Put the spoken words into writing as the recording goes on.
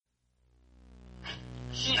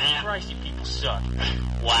Christ, you people suck.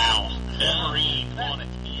 Wow. Wolverine on it.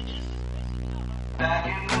 Back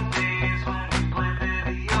in the days when we played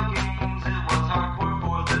video games, it was hardcore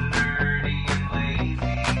for the nerdy and lazy.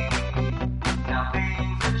 Now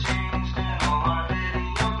things have changed and all our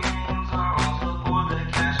video games are also for the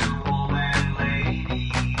casual and lady.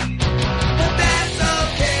 But that's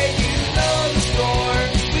okay, you know the score.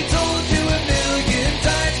 We told you a million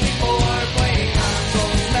times before. Playing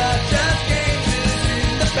consoles, not just games, is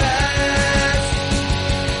in the past.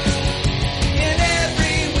 And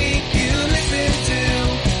every week you listen to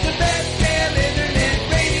the best damn internet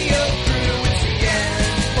radio crew. It's the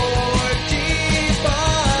N4G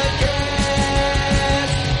podcast.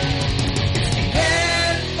 It's the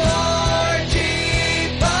N4G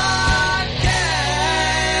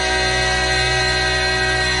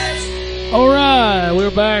podcast. All right,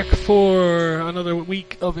 we're back for another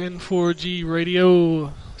week of N4G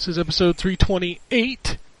Radio. This is episode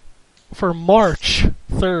 328 for March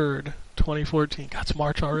 3rd, 2014. God, it's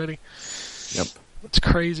March already. Yep. It's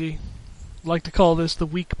crazy. I'd like to call this the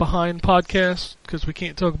Week Behind podcast because we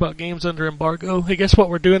can't talk about games under embargo. Hey, guess what?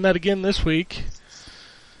 We're doing that again this week.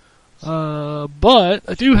 But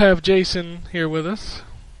I do have Jason here with us.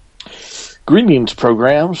 Greetings,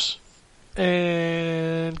 programs.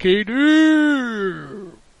 And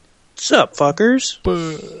KD. What's up, fuckers?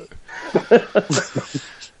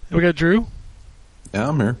 And we got Drew. Yeah,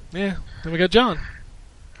 I'm here. Yeah. And we got John.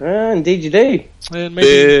 Indeed you do. And maybe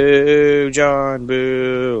Boo, John,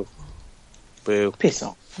 boo. Boo. Piss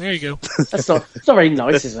off. there you go. It's not very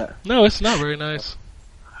nice, is it? No, it's not very nice.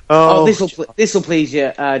 Oh, this'll please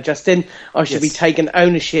you, Justin. I should be Yes. taking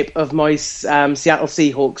ownership of my Seattle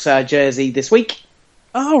Seahawks jersey this week.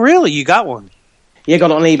 Oh, really? You got one? Yeah,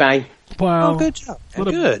 got it on eBay. Wow. Oh, good job. What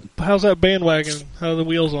a- Good. How's that bandwagon? How are the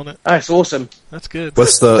wheels on it? Oh, it's awesome. That's good.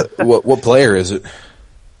 What's the what player is it?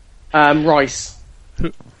 Rice.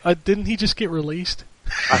 Didn't he just get released?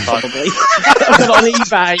 Probably. I got it on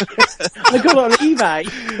eBay. I got it on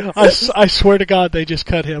eBay. I swear to God, they just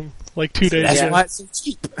cut him like 2 days ago. why it's so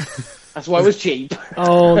cheap. That's why it was cheap.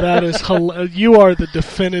 Oh, that is you are the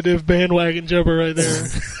definitive bandwagon jumper right there.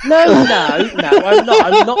 No, I'm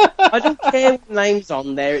not. I don't care what name's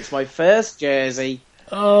on there. It's my first jersey.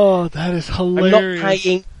 Oh, that is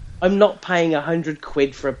hilarious. I'm not paying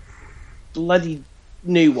 £100 for a bloody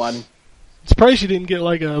new one. I'm surprised you didn't get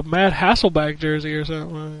like a Matt Hasselback jersey or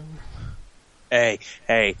something. Hey,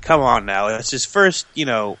 come on now. It's his first,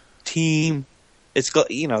 team. It's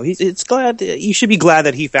glad. You should be glad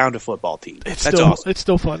that he found a football team. That's awesome. It's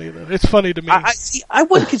still funny though. It's funny to me. I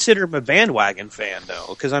wouldn't consider him a bandwagon fan though,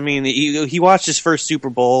 because I mean, he watched his first Super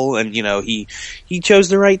Bowl and he chose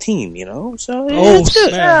the right team. So it's good.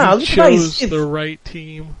 Snap! He Yeah, chose he's- the right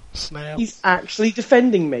team. Snap! He's actually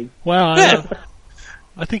defending me. Wow. Yeah.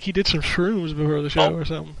 I think he did some shrooms before the show or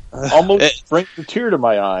something. Almost brings a tear to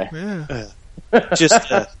my eye. Yeah.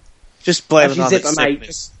 Just blame it Actually, on zip the my mate.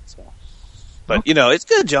 sickness. But it's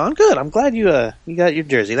good, John. Good. I'm glad you got your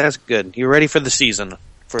jersey. That's good. You're ready for the season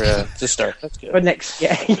to start. That's good. For next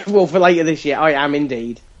year, well, for later this year, I am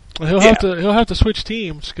indeed. Well, he'll have to switch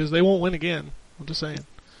teams because they won't win again. I'm just saying.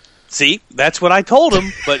 See, that's what I told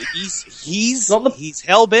him. But he's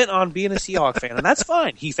hell bent on being a Seahawk fan, and that's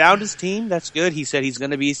fine. He found his team. That's good. He said he's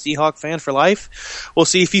going to be a Seahawk fan for life. We'll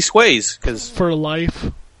see if he sways because For life.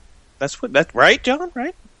 that's right, John.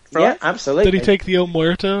 Right? For Yeah, life? absolutely. Did he take the El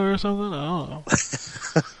Muerto or something? I don't know.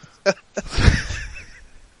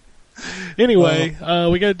 Anyway,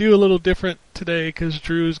 we got to do a little different today because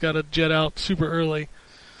Drew's got to jet out super early.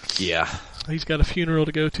 Yeah. He's got a funeral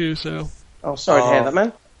to go to, so. Oh, sorry to hear that,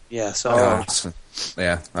 man. Yeah. So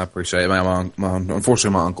Yeah, I appreciate it. Unfortunately,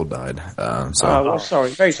 my uncle died. Oh, well, sorry.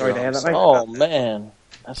 Very sorry to hear that, mate. Oh, man.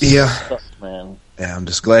 That's Yeah. sucks, man. Yeah, I'm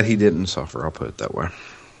just glad he didn't suffer. I'll put it that way.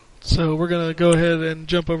 So we're going to go ahead and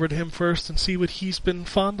jump over to him first and see what he's been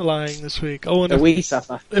fondling this week. Oh, and We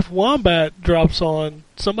suffer. if Wombat drops on,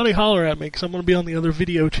 somebody holler at me because I'm going to be on the other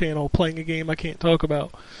video channel playing a game I can't talk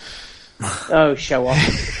about. Oh, show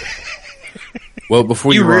off. Well,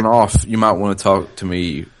 before you run off, you might want to talk to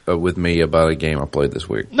me with me about a game I played this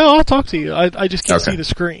week. No, I'll talk to you. I just can't Okay. see the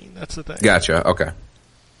screen. That's the thing. Gotcha. Okay.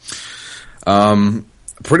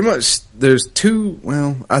 Pretty much, there's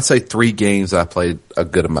I'd say 3 games I played a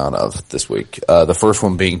good amount of this week. The first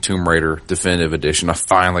one being Tomb Raider Definitive Edition. I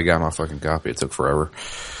finally got my fucking copy. It took forever.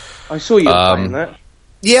 I saw you playing that.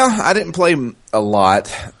 Yeah, I didn't play a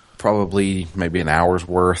lot. Probably maybe an hour's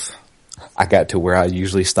worth. I got to where I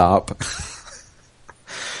usually stop.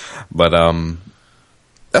 But,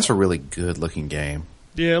 that's a really good looking game.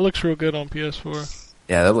 Yeah, it looks real good on PS4.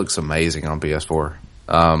 Yeah, that looks amazing on PS4.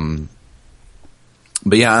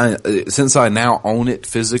 But yeah, since I now own it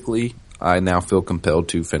physically, I now feel compelled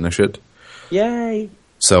to finish it. Yay!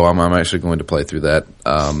 So I'm actually going to play through that.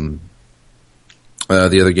 The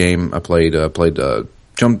other game I played,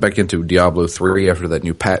 jumped back into Diablo 3 after that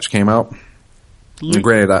new patch came out. Loot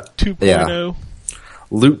Granted, 2.0. Yeah,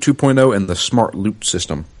 Loot 2.0 and the smart loot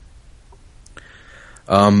system.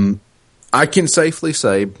 I can safely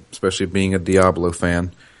say, especially being a Diablo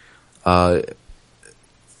fan,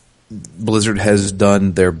 Blizzard has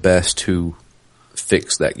done their best to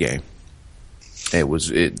fix that game. They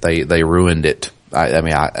ruined it.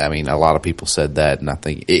 I mean, a lot of people said that, and I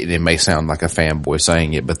think it may sound like a fanboy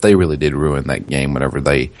saying it, but they really did ruin that game whenever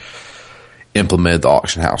they implemented the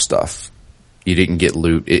auction house stuff. You didn't get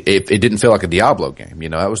loot. It didn't feel like a Diablo game. You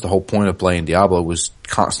know, that was the whole point of playing Diablo, was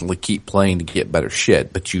constantly keep playing to get better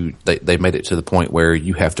shit. But they made it to the point where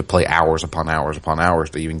you have to play hours upon hours upon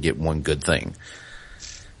hours to even get one good thing.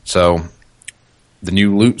 So the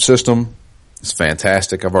new loot system is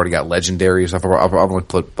fantastic. I've already got legendaries. I've only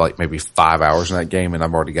put like maybe 5 hours in that game, and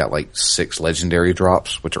I've already got like 6 legendary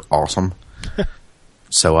drops, which are awesome.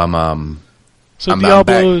 So So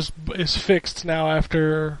Diablo is fixed now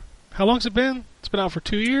after, how long's it been? It's been out for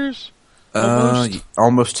 2 years?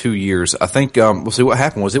 Almost 2 years. I think, we'll see what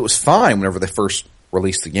happened was it was fine whenever they first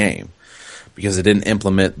released the game, because it didn't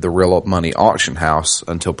implement the real money auction house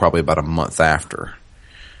until probably about a month after.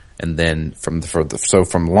 And then from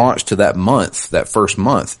launch to that month, that first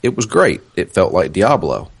month, it was great. It felt like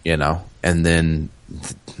Diablo, you know, and then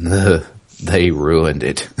they ruined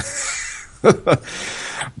it.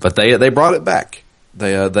 But they brought it back.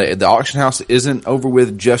 The auction house isn't over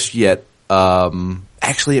with just yet.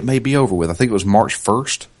 Actually, it may be over with. I think it was March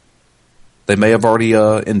 1st. They may have already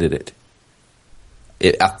ended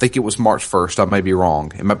it. I think it was March 1st. I may be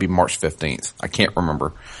wrong. It might be March 15th. I can't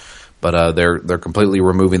remember. But they're completely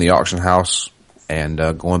removing the auction house and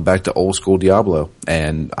going back to old school Diablo.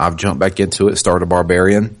 And I've jumped back into it, started a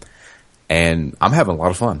Barbarian, and I'm having a lot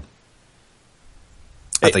of fun.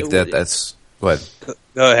 I think that's...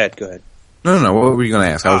 Go ahead. Go ahead. No. What were you going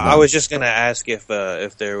to ask? I was just going to ask if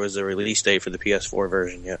there was a release date for the PS4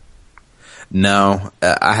 version yet. No,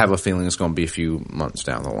 I have a feeling it's going to be a few months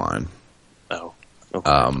down the line. Oh, okay.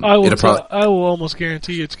 I will almost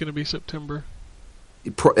guarantee it's going to be September.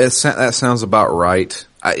 That sounds about right.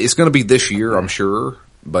 It's going to be this year, I'm sure,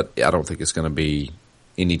 but I don't think it's going to be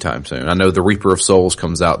anytime soon. I know the Reaper of Souls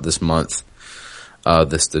comes out this month.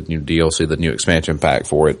 The new DLC, the new expansion pack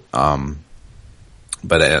for it.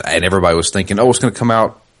 But everybody was thinking, it's going to come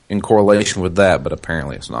out in correlation with that, but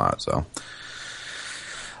apparently it's not. So,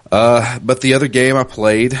 but the other game I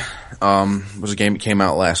played was a game that came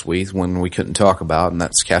out last week when we couldn't talk about, and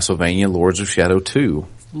that's Castlevania: Lords of Shadow 2.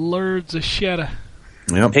 Lords of Shadow.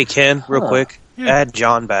 Yep. Hey Ken, real quick, add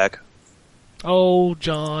John back. Oh,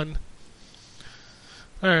 John.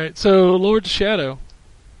 All right, so Lords of Shadow.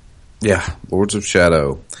 Yeah, Lords of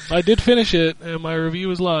Shadow. I did finish it, and my review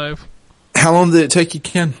is live. How long did it take you,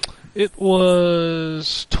 Ken? It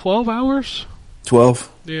was 12 hours.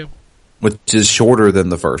 12? Yeah. Which is shorter than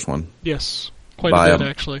the first one. Yes, quite a bit,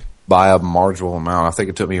 actually. By a marginal amount. I think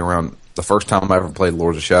it took me around, the first time I ever played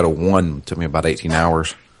Lords of Shadow 1, it took me about 18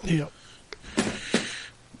 hours. Yeah.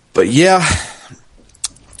 But yeah,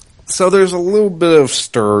 so there's a little bit of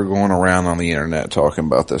stir going around on the internet talking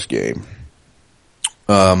about this game.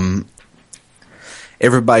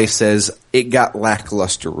 Everybody says it got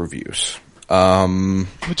lackluster reviews.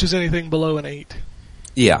 Which is anything below an 8.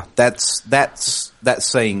 Yeah, that's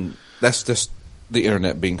saying, that's just the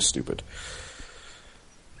internet being stupid.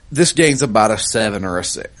 This game's about a 7 or a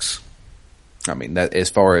 6. I mean, that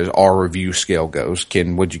as far as our review scale goes.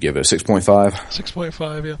 Ken, what'd you give it? 6.5?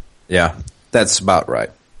 6.5, yeah. Yeah, that's about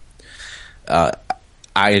right. I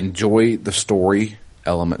enjoy the story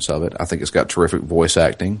elements of it. I think it's got terrific voice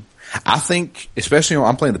acting. I think, especially when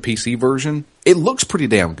I'm playing the PC version, it looks pretty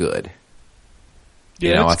damn good.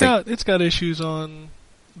 Yeah, it's got issues on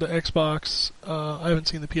the Xbox. I haven't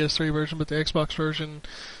seen the PS3 version, but the Xbox version,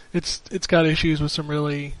 it's got issues with some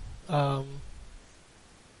really,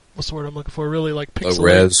 what's the word I'm looking for? Really like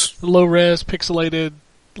low res, pixelated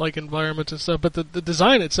like environments and stuff. But the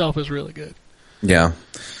design itself is really good. Yeah.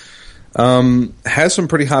 Has some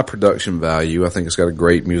pretty high production value. I think it's got a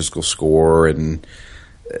great musical score, and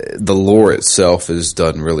the lore itself is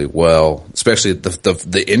done really well. Especially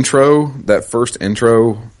the intro, that first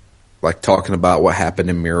intro, like talking about what happened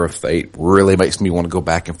in Mirror of Fate, really makes me want to go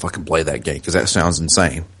back and fucking play that game, because that sounds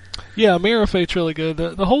insane. Yeah, Mirror of Fate's really good.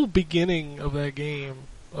 The whole beginning of that game,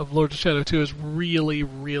 of Lords of Shadow 2, is really,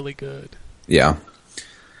 really good. Yeah.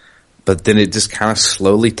 But then it just kind of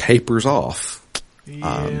slowly tapers off.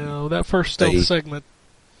 Yeah, that first stealth segment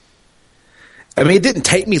I mean, it didn't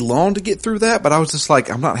take me long to get through that, but I was just like,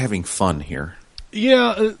 I'm not having fun here.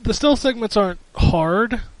 Yeah, the stealth segments aren't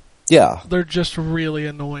hard. Yeah. They're just really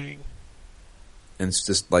annoying. And it's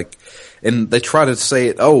just like, and they try to say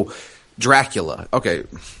it, oh, Dracula. Okay.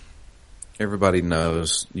 Everybody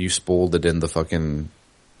knows you spoiled it in the fucking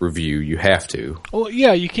review. You have to. Well,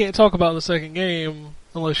 yeah, you can't talk about the second game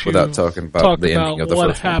unless you without talking about the ending of the what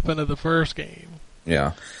first one. happened in the first game.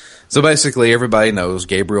 Yeah. So basically, everybody knows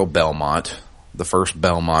Gabriel Belmont, the first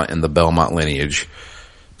Belmont in the Belmont lineage,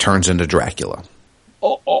 turns into Dracula.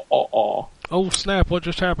 Oh, snap, what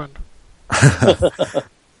just happened?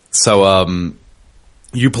 So,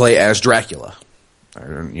 you play as Dracula.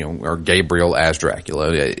 Or Gabriel as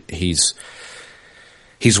Dracula. He's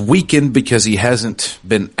weakened because he hasn't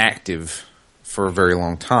been active for a very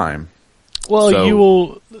long time. Well, So- you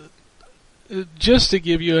will, just to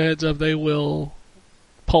give you a heads up, they will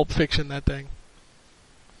Pulp Fiction that thing.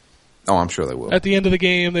 Oh, I'm sure they will. At the end of the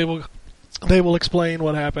game, they will explain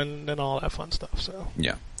what happened and all that fun stuff. So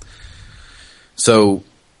Yeah. So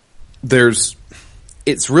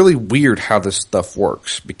it's really weird how this stuff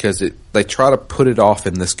works because they try to put it off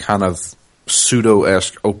in this kind of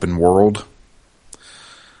pseudo-esque open world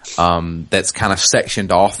that's kind of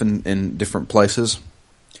sectioned off in different places.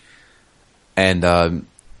 And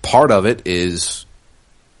part of it is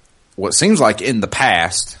what seems like in the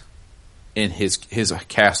past in his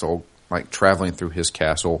castle, like traveling through his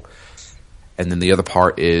castle, and then the other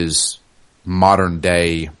part is modern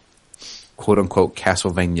day quote-unquote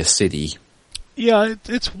Castlevania City. yeah,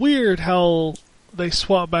 it's weird how they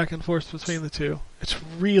swap back and forth between the two. It's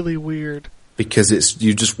really weird. Because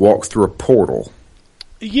you just walk through a portal.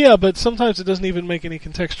 Yeah, but sometimes it doesn't even make any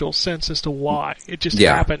contextual sense as to why. It just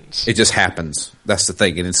happens. It just happens. That's the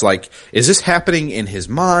thing. And it's like, is this happening in his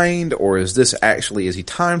mind, or is he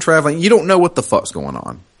time traveling? You don't know what the fuck's going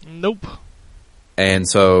on. Nope. And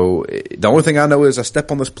so, the only thing I know is I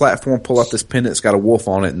step on this platform, pull out this pin that's got a wolf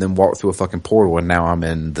on it, and then walk through a fucking portal, and now I'm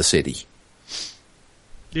in the city.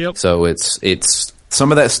 Yep. So it's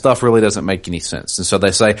some of that stuff really doesn't make any sense. And so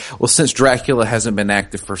they say, well, since Dracula hasn't been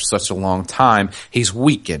active for such a long time, he's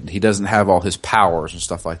weakened. He doesn't have all his powers and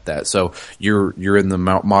stuff like that. So you're in the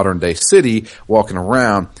modern day city walking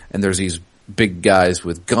around, and there's these big guys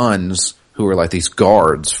with guns who are like these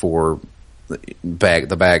guards for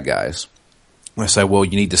the bad guys. I say, well,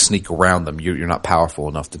 you need to sneak around them. You're not powerful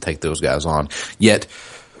enough to take those guys on. Yet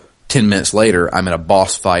 10 minutes later, I'm in a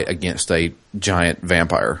boss fight against a giant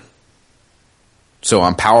vampire. So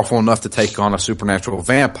I'm powerful enough to take on a supernatural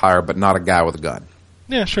vampire, but not a guy with a gun.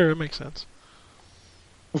 Yeah, sure, it makes sense.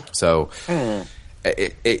 So the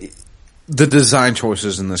design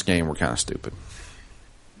choices in this game were kind of stupid.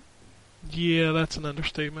 Yeah, that's an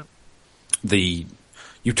understatement. You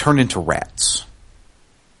turn into rats.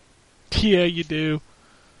 Yeah, you do.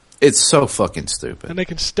 It's so fucking stupid. And they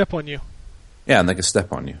can step on you. Yeah, and they can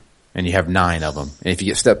step on you. And you have 9 of them. And if you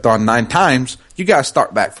get stepped on 9 times, you gotta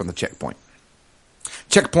start back from the checkpoint.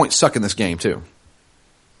 Checkpoints suck in this game, too.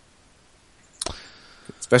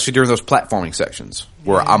 Especially during those platforming sections,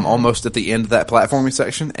 where I'm almost at the end of that platforming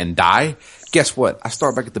section and die. Guess what? I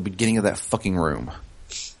start back at the beginning of that fucking room.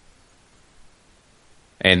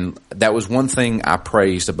 And that was one thing I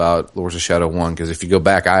praised about Lords of Shadow 1, because if you go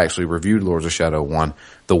back, I actually reviewed Lords of Shadow 1.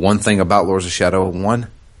 The one thing about Lords of Shadow 1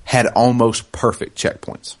 had almost perfect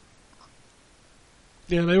checkpoints.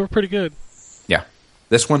 Yeah, they were pretty good. Yeah.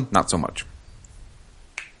 This one, not so much.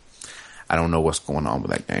 I don't know what's going on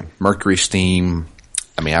with that game. Mercury Steam,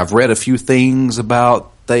 I mean, I've read a few things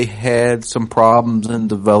about they had some problems in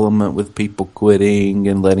development with people quitting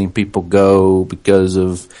and letting people go because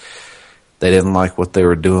of they didn't like what they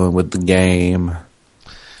were doing with the game.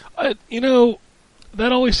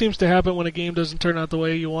 That always seems to happen when a game doesn't turn out the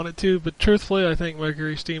way you want it to, but truthfully, I think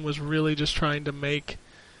Mercury Steam was really just trying to make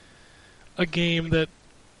a game that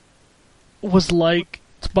was liked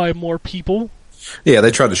by more people. Yeah, they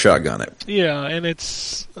tried to shotgun it. Yeah, and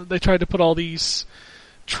they tried to put all these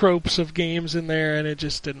tropes of games in there, and it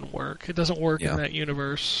just didn't work. It doesn't work in that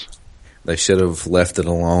universe. They should have left it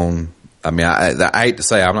alone. I mean, I hate to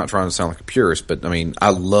say, I'm not trying to sound like a purist, but I mean, I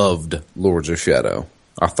loved Lords of Shadow.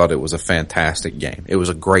 I thought it was a fantastic game. It was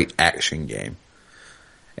a great action game.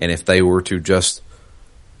 And if they were to just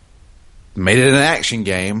made it an action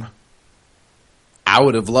game, I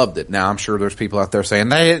would have loved it. Now, I'm sure there's people out there saying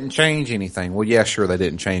they didn't change anything. Well, yeah, sure, they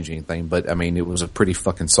didn't change anything, but I mean, it was a pretty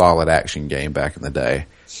fucking solid action game back in the day.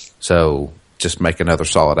 So just make another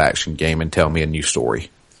solid action game and tell me a new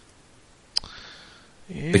story.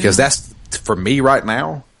 Yeah. Because that's, for me right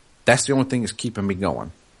now, that's the only thing that's keeping me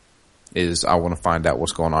going, is I want to find out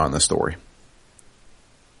what's going on in the story.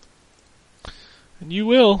 And you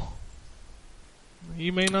will.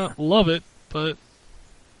 You may not love it, but...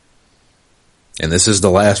 And this is the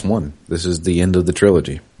last one. This is the end of the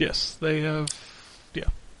trilogy. Yes, they have... Yeah,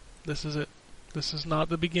 this is it. This is not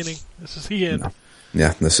the beginning. This is the end. No.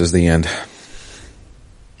 Yeah, this is the end.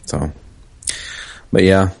 So... But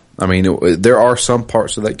yeah, I mean, there are some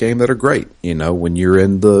parts of that game that are great. You know, when you're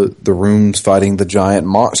in the rooms fighting the giant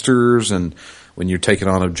monsters, and when you're taking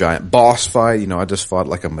on a giant boss fight. You know, I just fought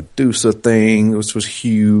like a Medusa thing, which was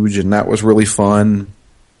huge, and that was really fun.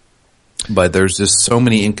 But there's just so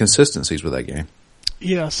many inconsistencies with that game.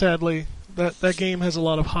 Yeah, sadly. That game has a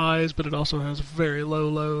lot of highs, but it also has very low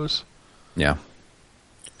lows. Yeah.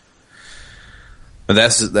 But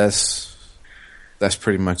that's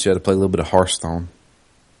pretty much it. I played a little bit of Hearthstone.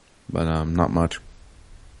 But not much.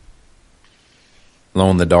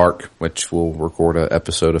 Alone in the Dark, which we'll record an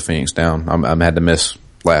episode of Phoenix Down. I had to miss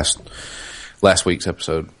last week's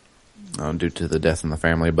episode due to the death in the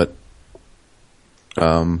family, but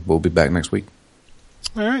we'll be back next week.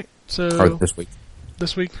 All right. So or this week.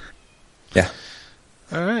 This week? Yeah.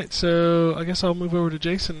 All right. So I guess I'll move over to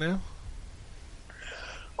Jason now.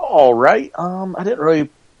 All right. I didn't really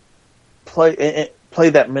play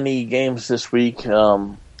that many games this week.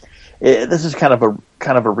 This is kind of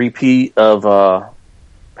a repeat of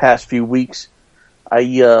past few weeks.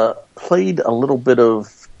 I played a little bit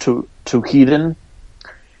of Toukiden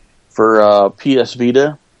for PS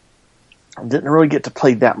Vita. Didn't really get to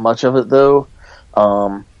play that much of it though.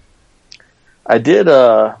 I did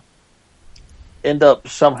end up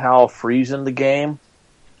somehow freezing the game.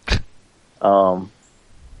 I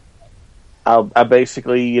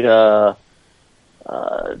basically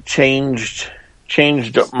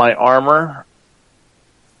changed up my armor,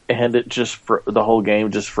 and it just the whole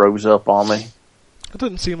game just froze up on me. That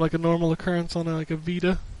doesn't seem like a normal occurrence on a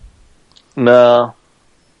Vita. No,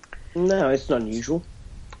 it's not unusual.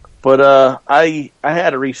 But I had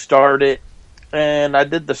to restart it, and I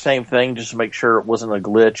did the same thing just to make sure it wasn't a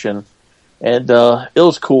glitch, and it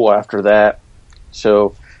was cool after that.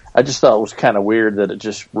 So I just thought it was kind of weird that it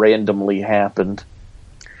just randomly happened.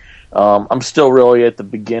 I'm still really at the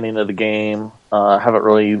beginning of the game. Haven't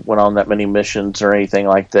really went on that many missions or anything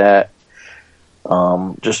like that.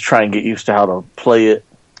 Just try and get used to how to play it.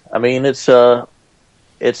 I mean, it's a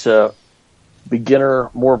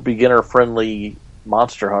more beginner friendly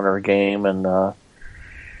Monster Hunter game, and I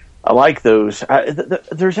like those.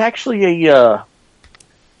 There's actually a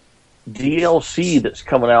DLC that's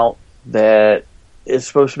coming out that is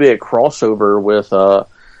supposed to be a crossover with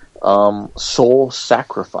Soul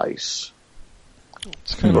Sacrifice.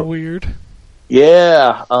 It's kind of weird.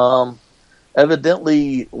 Yeah.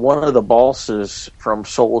 Evidently, one of the bosses from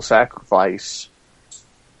Soul Sacrifice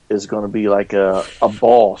is going to be like a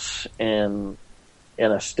boss in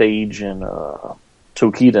a stage in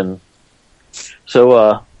Toukiden.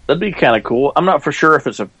 So that'd be kind of cool. I'm not for sure if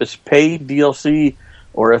it's paid DLC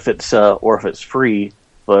or if it's free,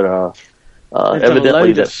 but They've evidently done a load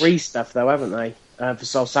of that's free stuff though, haven't they? For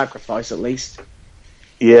Soul Sacrifice, at least.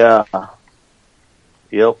 Yeah.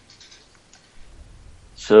 Yep.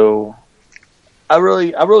 So, I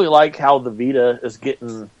really like how the Vita is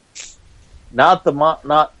getting not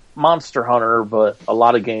Monster Hunter, but a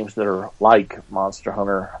lot of games that are like Monster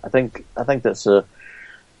Hunter. I think that's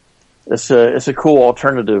it's a cool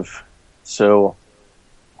alternative. So,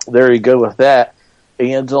 there you go with that.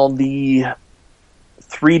 And on the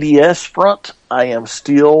 3DS front, I am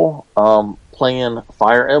still playing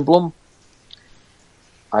Fire Emblem.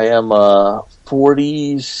 I am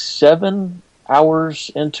 47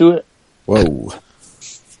 hours into it. Whoa.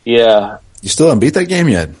 Yeah. You still haven't beat that game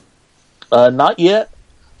yet? Not yet.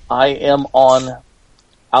 I am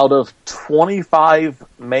out of 25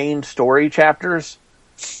 main story chapters,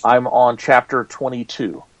 I'm on chapter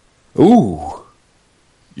 22. Ooh.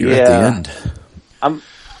 You're at the end.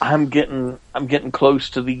 I'm getting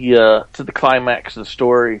close to the climax of the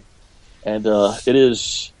story, and it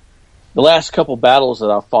is the last couple battles that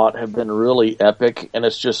I've fought have been really epic, and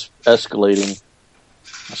it's just escalating.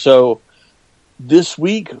 So this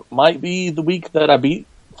week might be the week that I beat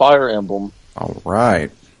Fire Emblem. All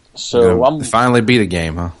right. So I'm finally beat a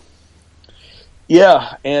game, huh?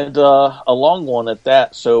 Yeah, and a long one at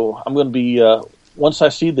that. So I'm going to be once I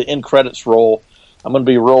see the end credits roll, I'm going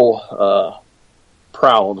to be real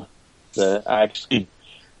proud that I actually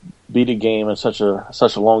beat a game in such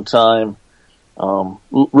a long time.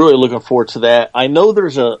 Really looking forward to that. I know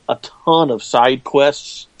there's a ton of side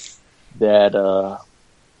quests that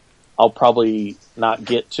I'll probably not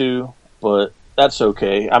get to, but that's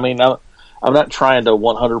okay. I mean, I'm not trying to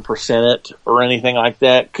 100% it or anything like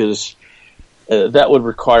that, because that would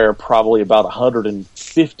require probably about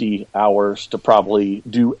 150 hours to probably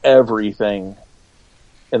do everything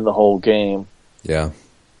in the whole game. Yeah.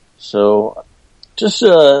 So just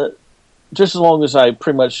as long as I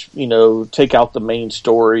pretty much, take out the main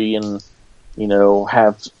story and,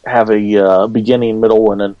 have a beginning,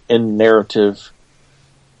 middle, and an end narrative.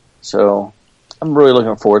 So I'm really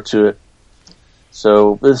looking forward to it.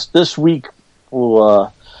 So this week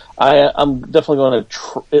will I'm definitely going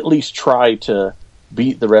to at least try to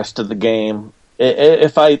beat the rest of the game.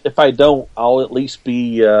 If I don't, I'll at least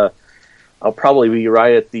be I'll probably be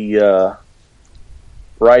right at the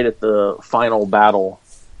final battle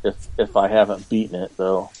if I haven't beaten it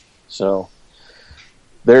though. So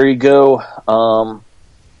there you go.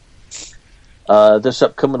 This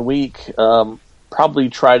upcoming week, probably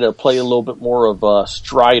try to play a little bit more of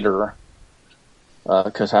Strider.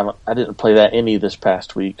 Because I didn't play that any this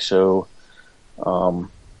past week, so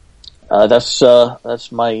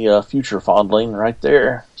that's my future fondling right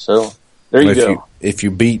there. So there you go. If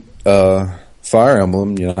you beat Fire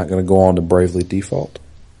Emblem, you're not going to go on to Bravely Default.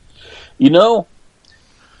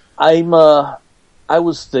 I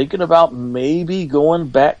was thinking about maybe going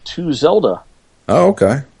back to Zelda. Oh,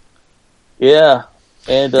 okay. Yeah,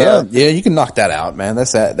 and yeah, you can knock that out, man.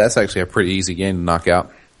 That's actually a pretty easy game to knock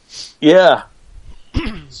out. Yeah.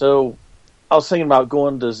 So I was thinking about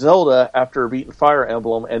going to Zelda after beating Fire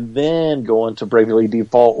Emblem and then going to Bravely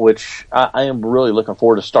Default, which I am really looking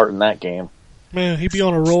forward to starting that game. Man, he'd be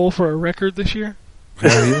on a roll for a record this year.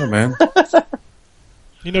 Hell yeah, man.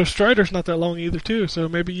 Strider's not that long either, too, so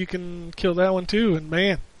maybe you can kill that one, too, and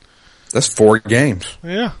man. That's 4 games.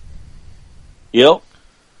 Yeah. Yep.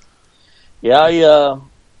 Yeah,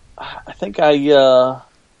 I think But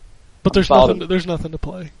there's nothing to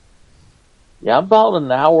play. Yeah, about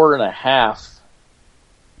an hour and a half,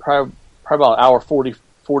 probably about an hour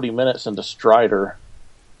 40 minutes into Strider.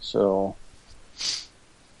 So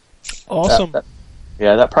awesome.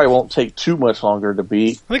 That probably won't take too much longer to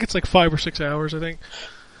beat. I think it's like 5 or 6 hours. I think.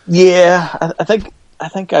 Yeah, I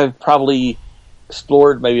think I've probably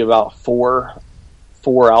explored maybe about four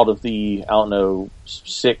out of the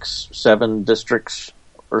 6, 7 districts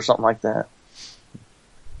or something like that.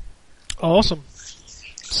 Awesome.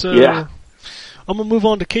 So yeah. I'm going to move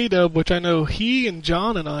on to K-Dub, which I know he and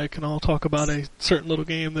John and I can all talk about a certain little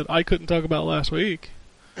game that I couldn't talk about last week.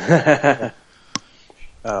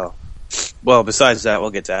 Oh. Well, besides that, we'll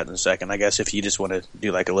get to that in a second. I guess if you just want to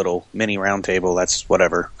do like a little mini round table, that's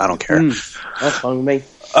whatever. I don't care. That's fine with me.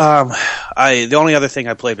 The only other thing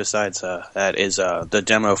I played besides that is the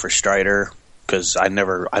demo for Strider, because I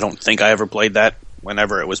don't think I ever played that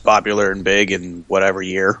whenever it was popular and big in whatever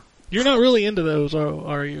year. You're not really into those,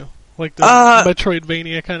 are you? Like the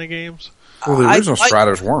Metroidvania kind of games? Well, the original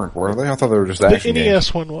Striders weren't, were they? I thought they were just action The NES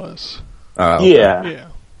games. one was. Okay. Yeah.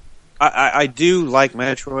 I do like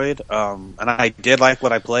Metroid, and I did like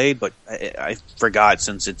what I played, but I forgot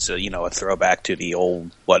since it's a throwback to the old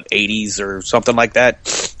 80s or something like that.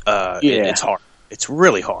 It's hard. It's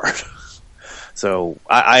really hard. So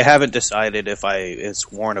I haven't decided if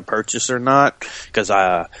it's warrant a purchase or not, because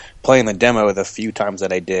playing the demo the few times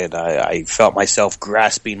that I did, I felt myself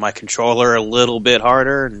grasping my controller a little bit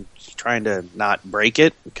harder and trying to not break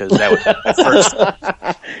it, because that was my first.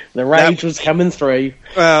 The rage was coming through.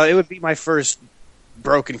 Well, it would be my first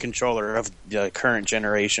broken controller of the current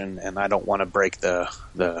generation, and I don't want to break the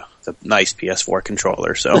nice PS4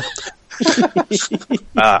 controller, so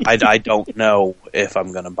I don't know if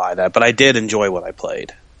I'm going to buy that, but I did enjoy what I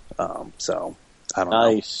played, so I don't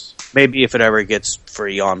know. Maybe if it ever gets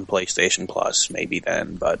free on PlayStation Plus, maybe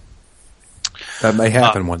then, but that may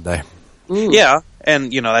happen one day. Yeah,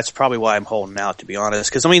 and that's probably why I'm holding out, to be honest,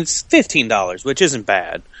 because it's $15, which isn't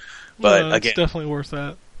bad, but it's again, definitely worth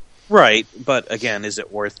that. Right, but again, is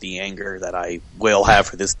it worth the anger that I will have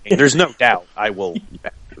for this game? There's no doubt I will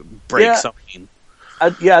break something. I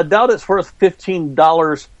doubt it's worth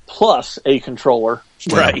 $15 plus a controller.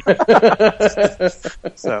 Right.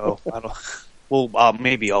 So I don't. Well,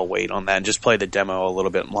 maybe I'll wait on that and just play the demo a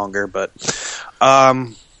little bit longer. But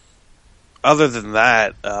other than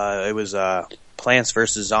that, it was Plants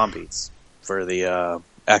vs. Zombies for the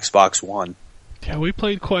Xbox One. Yeah, we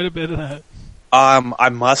played quite a bit of that. I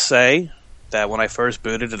must say that when I first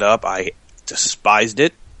booted it up, I despised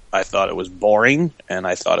it. I thought it was boring, and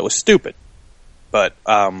I thought it was stupid. But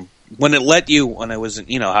when it was,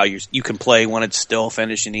 how you can play when it's still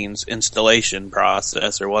finishing the installation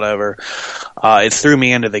process or whatever, it threw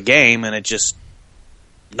me into the game, and it just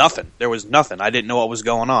nothing. There was nothing. I didn't know what was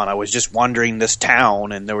going on. I was just wandering this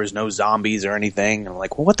town, and there was no zombies or anything. And I'm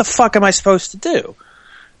like, well, what the fuck am I supposed to do?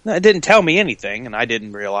 No, it didn't tell me anything, and I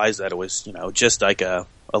didn't realize that it was, just like a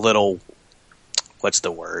little, what's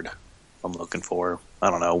the word I'm looking for? I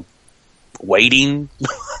don't know. Waiting?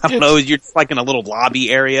 I don't know. You're just like in a little lobby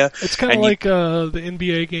area. It's kind of like the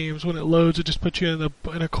NBA games. When it loads, it just puts you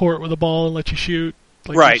in a court with a ball and lets you shoot.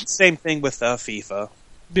 Like right. Same thing with FIFA.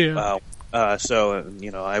 Yeah. So,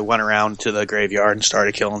 I went around to the graveyard and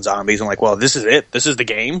started killing zombies. I'm like, well, this is it. This is the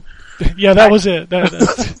game. Yeah, that was it.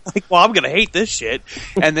 Like, well, I'm going to hate this shit.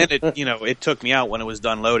 And then it took me out when it was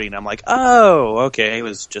done loading. I'm like, oh, okay. It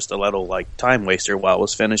was just a little, time waster while it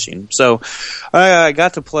was finishing. So, I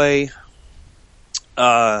got to play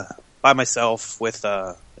by myself with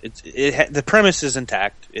the premise is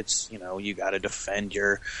intact. It's you got to defend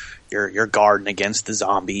your garden against the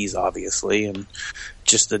zombies, obviously, and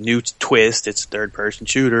just a new twist. It's a third-person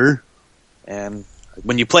shooter, and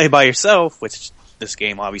when you play by yourself, which this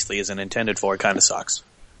game obviously isn't intended for, it kind of sucks.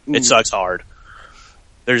 It sucks hard.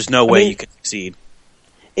 There's no way you can succeed.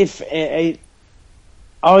 If I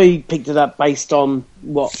picked it up based on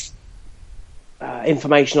what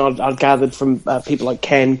information I'd gathered from people like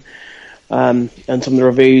Ken and some of the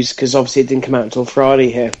reviews, because obviously it didn't come out until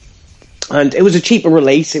Friday here, and it was a cheaper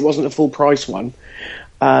release. It wasn't a full price one.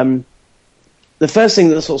 The first thing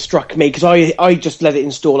that sort of struck me, because I just let it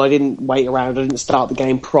install, I didn't wait around, I didn't start the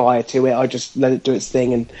game prior to it, I just let it do its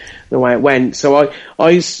thing and the way it went. So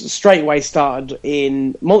I straight away started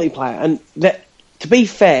in multiplayer, and to be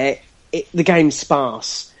fair, the game's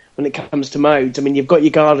sparse when it comes to modes. I mean, you've got your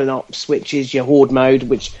garden ops, which is your horde mode,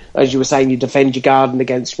 which, as you were saying, you defend your garden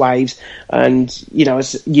against waves, and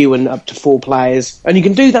it's you and up to 4 players, and you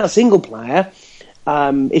can do that single player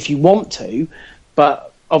if you want to, but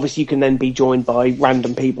obviously you can then be joined by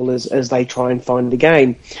random people as they try and find the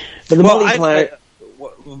game. But the multiplayer...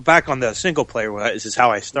 back on the single player, this is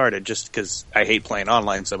how I started, just because I hate playing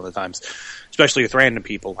online some of the times, especially with random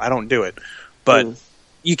people. I don't do it. But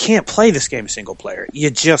you can't play this game single player. You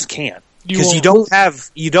just can't. Because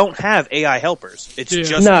you don't have AI helpers. It's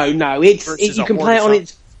just... No, you can play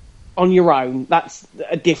it on your own. That's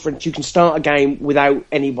a difference. You can start a game without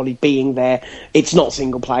anybody being there. It's not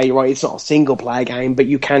single player, right? It's not a single player game, but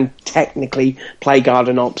you can technically play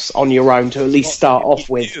Garden Ops on your own to at least start off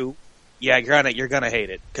with. Yeah, you're gonna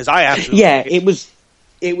hate it, because I absolutely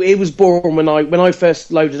it was boring when I first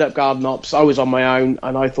loaded up Garden Ops. I was on my own,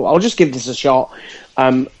 and I thought I'll just give this a shot,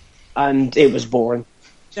 and it was boring.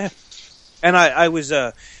 Yeah, and I was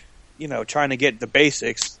trying to get the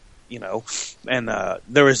basics. And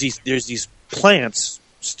there's these plants,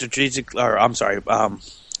 strategic, or I'm sorry, God,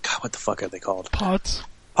 what the fuck are they called? Pots.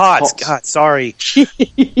 God, sorry.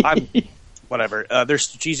 Whatever. They're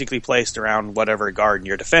strategically placed around whatever garden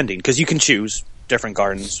you're defending, because you can choose different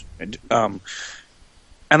gardens. And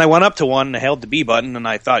I went up to one and I held the B button, and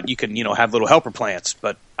I thought you can, have little helper plants,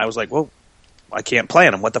 but I was like, well, I can't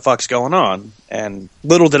plant them. What the fuck's going on? And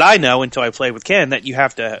little did I know until I played with Ken that you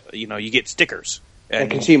have to, you get stickers. And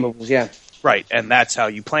consumables, yeah. Right, and that's how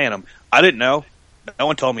you plan them. I didn't know. No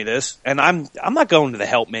one told me this. And I'm not going to the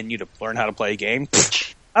help menu to learn how to play a game.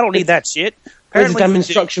 I don't need that shit. There's a damn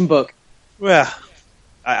instruction book. Well,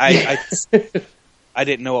 I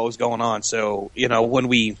didn't know what was going on. So, when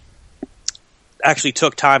we actually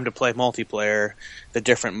took time to play multiplayer, the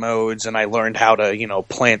different modes, and I learned how to,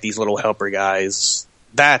 plant these little helper guys,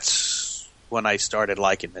 that's when I started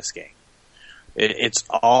liking this game. It's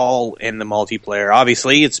all in the multiplayer.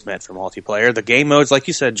 Obviously, it's meant for multiplayer. The game modes, like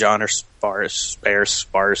you said, John, are sparse,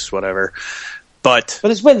 whatever. But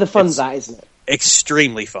it's where the fun's at, isn't it?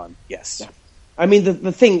 Extremely fun, yes. Yeah. I mean,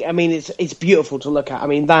 the thing, it's beautiful to look at. I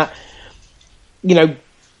mean, that,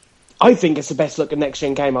 I think it's the best looking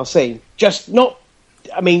next-gen game I've seen. Just not...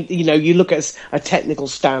 you look at a technical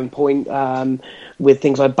standpoint with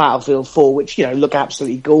things like Battlefield 4, which, look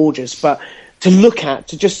absolutely gorgeous, but... to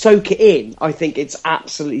just soak it in, I think it's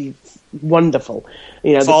absolutely wonderful.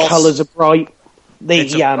 The colours are bright.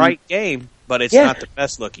 It's a bright game, but it's not the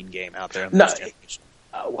best looking game out there in this generation.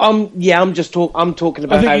 I'm talking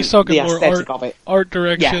about I think he's talking the more aesthetic of it. Art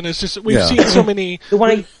direction. Yeah. It's just we've seen so many.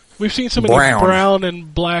 We've seen so many brown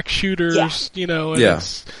and black shooters.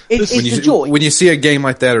 And it's the joy. When you see a game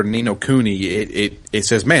like that or Ni no Kuni, it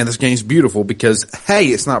says, "Man, this game's beautiful," because hey,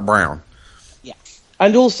 it's not brown.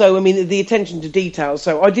 And also, the attention to detail.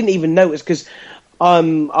 So I didn't even notice, because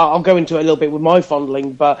I'll go into it a little bit with my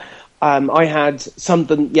fondling, but I had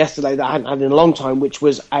something yesterday that I hadn't had in a long time, which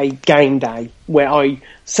was a game day, where I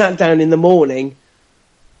sat down in the morning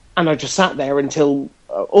and I just sat there until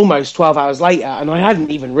almost 12 hours later, and I hadn't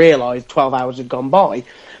even realised 12 hours had gone by,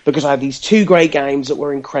 because I had these 2 great games that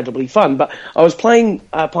were incredibly fun. But I was playing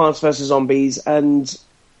Plants vs. Zombies, and...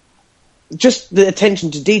 just the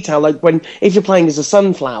attention to detail. Like if you're playing as a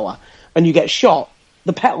sunflower and you get shot,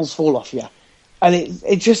 the petals fall off you, and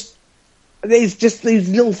it's just these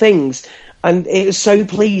little things, and it was so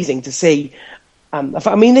pleasing to see.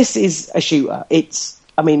 I mean, this is a shooter. It's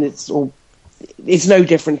no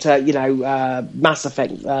different to Mass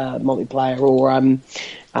Effect multiplayer or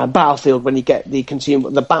Battlefield when you get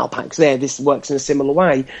the battle packs there. This works in a similar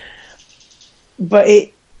way, but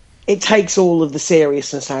it takes all of the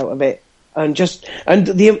seriousness out of it, I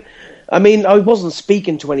wasn't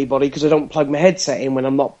speaking to anybody because I don't plug my headset in when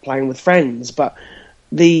I'm not playing with friends, but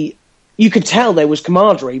you could tell there was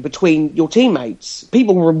camaraderie between your teammates.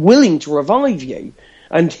 People were willing to revive you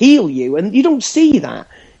and heal you, and you don't see that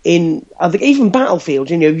in even Battlefield.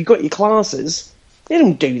 You've got your classes; they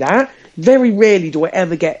don't do that. Very rarely do I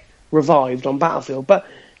ever get revived on Battlefield, but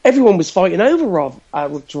everyone was fighting over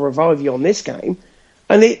to revive you on this game,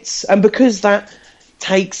 and because that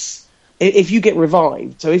takes. If you get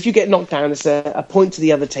revived, so if you get knocked down, it's a point to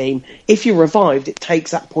the other team. If you're revived, it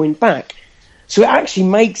takes that point back. So it actually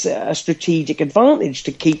makes it a strategic advantage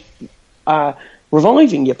to keep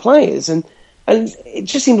reviving your players. And it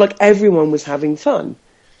just seemed like everyone was having fun.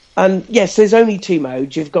 And yes, there's only 2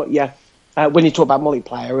 modes. You've got your, when you talk about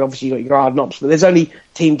multiplayer, obviously you've got your hard knobs, but there's only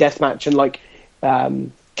team deathmatch and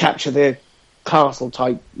capture the castle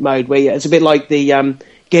type mode where it's a bit like the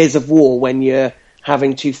Gears of War when you're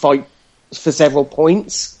having to fight for several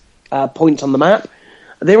points on the map.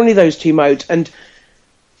 There are only those 2 modes, and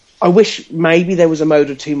I wish maybe there was a mode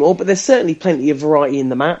or 2 more, but there's certainly plenty of variety in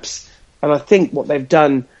the maps, and I think what they've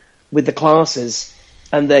done with the classes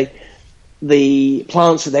and the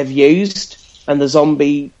plants that they've used and the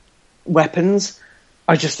zombie weapons,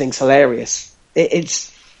 I just think's hilarious.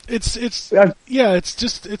 It's just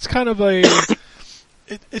kind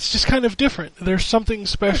of different. There's something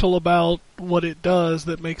special about what it does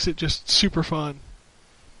that makes it just super fun.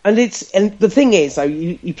 And the thing is, though,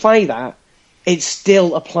 you play that, it's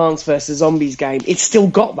still a Plants vs. Zombies game. It's still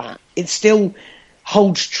got that. It still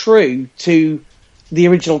holds true to the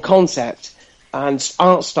original concept and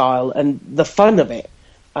art style and the fun of it.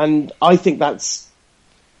 And I think that's,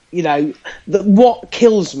 what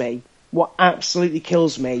absolutely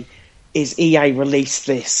kills me is EA released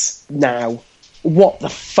this now. What the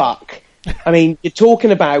fuck? I mean, you're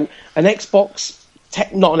talking about an Xbox,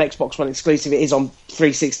 not an Xbox One exclusive, it is on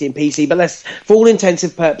 360 and PC, but for all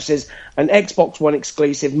intensive purposes, an Xbox One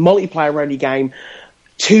exclusive, multiplayer-only game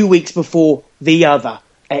 2 weeks before the other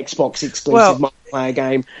Xbox exclusive multiplayer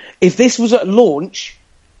game. If this was at launch,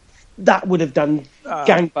 that would have done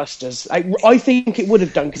gangbusters. I think it would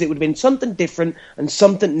have done, because it would have been something different and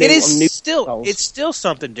something new. It's still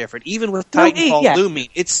something different, even with Titanfall looming.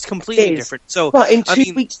 It's completely different. So, but in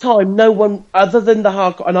 2 weeks' time, no one other than the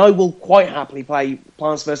hardcore, and I will quite happily play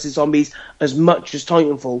Plants vs. Zombies as much as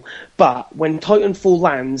Titanfall. But when Titanfall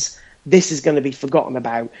lands, this is going to be forgotten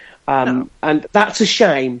about. And that's a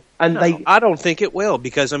shame. And I don't think it will,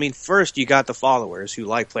 because first you got the followers who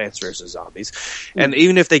like Plants vs. Zombies, and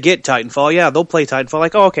even if they get Titanfall, they'll play Titanfall.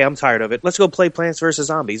 Like, oh, okay, I'm tired of it. Let's go play Plants vs.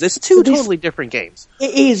 Zombies. It's two totally different games.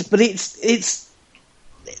 It is, but this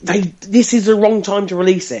is the wrong time to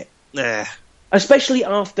release it. Especially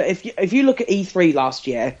after, if you look at E3 last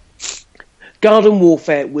year, Garden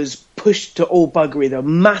Warfare was pushed to all buggery. There were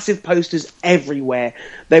massive posters everywhere.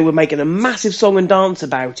 They were making a massive song and dance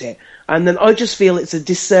about it. And then I just feel it's a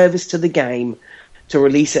disservice to the game to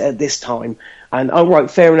release it at this time. And,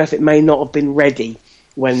 fair enough, it may not have been ready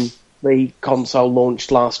when the console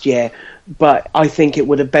launched last year, but I think it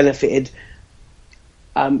would have benefited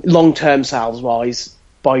long-term sales-wise.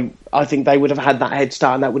 I think they would have had that head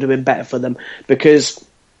start, and that would have been better for them, because...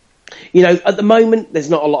 at the moment, there's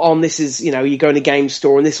not a lot on. This is, you go in a game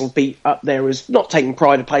store, and this will be up there as, not taking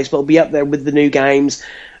pride of place, but it'll be up there with the new games.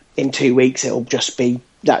 In 2 weeks, it'll just be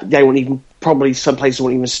that they won't even, probably some places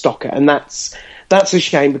won't even stock it. And that's a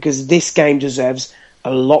shame, because this game deserves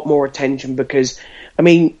a lot more attention, because,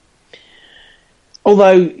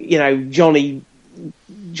 although, Johnny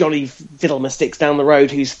Fiddlesticks down the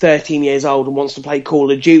road, who's 13 years old and wants to play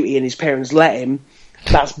Call of Duty and his parents let him,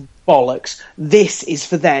 that's bollocks. This is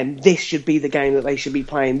for them. This should be the game that they should be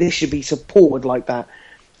playing. This should be supported like that.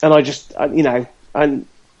 And I just, and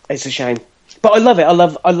it's a shame. But I love it.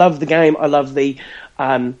 I love the game. I love the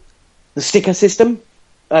sticker system.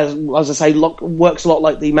 As I say, works a lot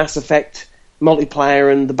like the Mass Effect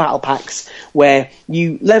multiplayer and the battle packs, where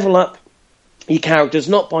you level up your characters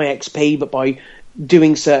not by XP but by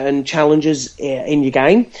doing certain challenges in your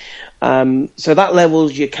game. So that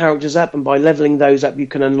levels your characters up, and by leveling those up, you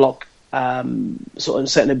can unlock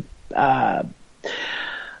certain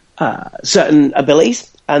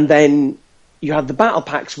abilities, and then you have the battle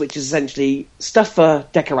packs, which is essentially stuff for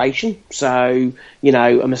decoration. So,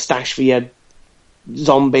 a moustache for your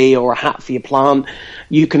zombie or a hat for your plant.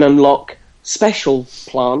 You can unlock special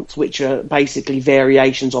plants, which are basically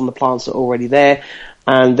variations on the plants that are already there.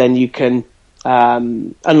 And then you can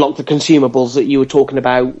unlock the consumables that you were talking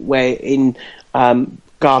about, where in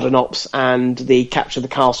Garden Ops and the Capture the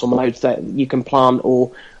Castle modes that you can plant,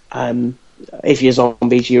 or if you're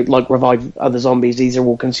zombies, you revive other zombies. These are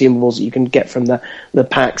all consumables that you can get from the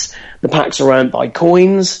packs. The packs are earned by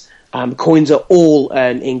coins. Coins are all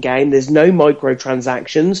earned in-game. There's no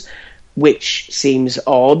microtransactions, which seems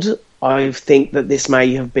odd. I think that this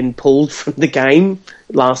may have been pulled from the game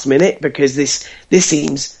last minute, because this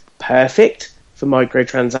seems perfect for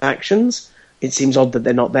microtransactions. It seems odd that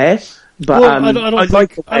they're not there. But I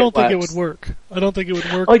don't think it would work. I don't think it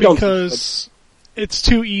would work because it's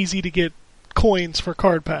too easy to get coins for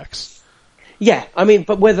card packs. Yeah,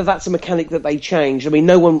 but whether that's a mechanic that they changed,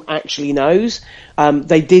 no one actually knows.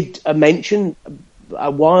 They did mention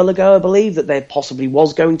a while ago, I believe, that there possibly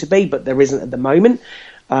was going to be, but there isn't at the moment.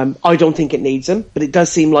 I don't think it needs them, but it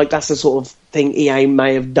does seem like that's the sort of thing EA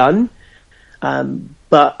may have done.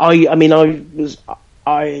 But I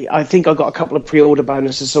think I got a couple of pre-order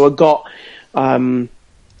bonuses, so I got one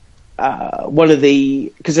of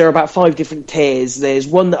because there are about 5 different tiers. There's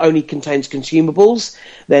one that only contains consumables.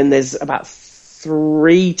 Then there's about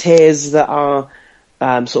 3 tiers that are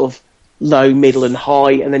sort of low, middle, and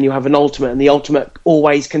high, and then you have an ultimate, and the ultimate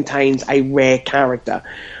always contains a rare character,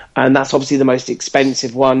 and that's obviously the most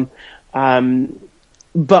expensive one.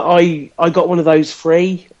 But I got one of those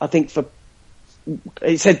free, I think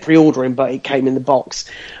it said pre-ordering, but it came in the box.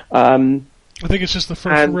 I think it's just the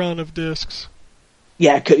first run of discs.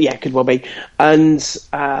 Yeah, it could well be. And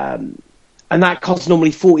that costs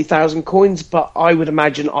normally 40,000 coins, but I would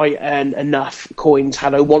imagine I earn enough coins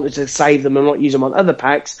had I wanted to save them and not use them on other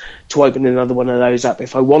packs to open another one of those up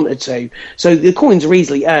if I wanted to. So the coins are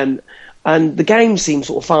easily earned, and the game seems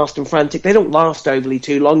sort of fast and frantic. They don't last overly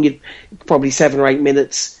too long. You'd probably 7 or 8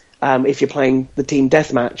 minutes if you're playing the team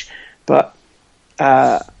deathmatch. But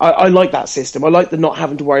I like that system. I like the not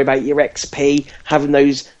having to worry about your XP, having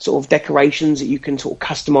those sort of decorations that you can sort of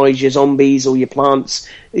customise your zombies or your plants,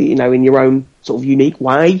 in your own sort of unique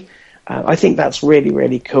way. I think that's really,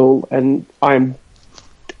 really cool, and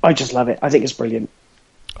I just love it. I think it's brilliant.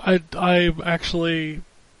 I actually,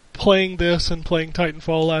 playing this and playing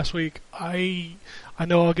Titanfall last week, I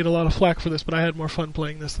know I'll get a lot of flack for this, but I had more fun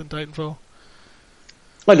playing this than Titanfall.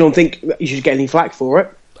 I don't think you should get any flack for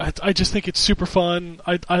it. I just think it's super fun.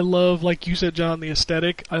 I love, like you said, John, the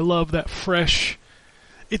aesthetic. I love that fresh.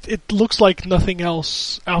 It looks like nothing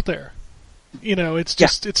else out there. It's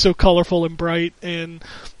just it's so colorful and bright, and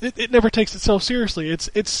it never takes itself seriously.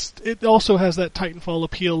 It also has that Titanfall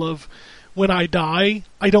appeal of, when I die,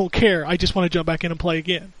 I don't care. I just want to jump back in and play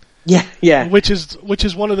again. Yeah. Which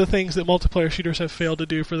is one of the things that multiplayer shooters have failed to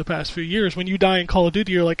do for the past few years. When you die in Call of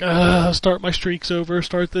Duty, you're like, start my streaks over,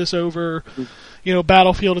 start this over.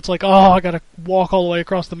 Battlefield, it's like, I gotta walk all the way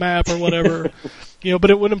across the map or whatever.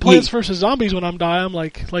 But when in Plants vs. Zombies, when I'm dying, I'm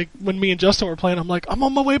like when me and Justin were playing, I'm like, I'm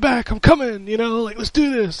on my way back, I'm coming, let's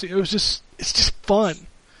do this. It's just fun.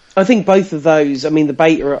 I think both of those, the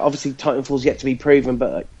beta, obviously Titanfall's yet to be proven,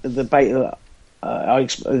 but the beta,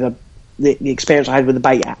 the experience I had with the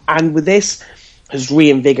beta and with this has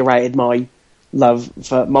reinvigorated my love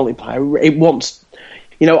for multiplayer. It wants,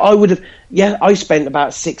 I spent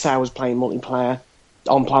about 6 hours playing multiplayer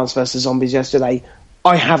on Plants vs. Zombies yesterday.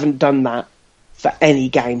 I haven't done that for any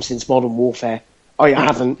game since Modern Warfare. I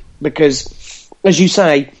haven't, because, as you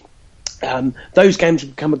say, those games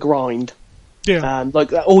become a grind. Yeah.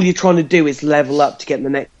 All you're trying to do is level up to get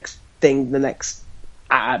the next thing, the next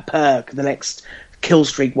perk, the next kill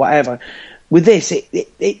streak, whatever. With this,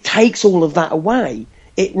 it takes all of that away.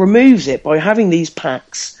 It removes it by having these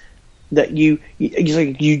packs that you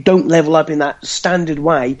don't level up in that standard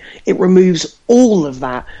way. It removes all of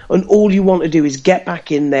that, and all you want to do is get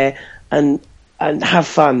back in there and have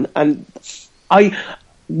fun. And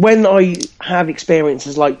when I have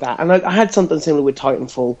experiences like that, and I had something similar with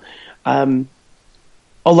Titanfall,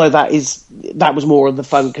 although that was more of the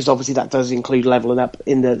fun, because obviously that does include leveling up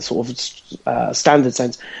in the sort of standard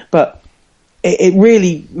sense, but it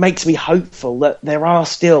really makes me hopeful that there are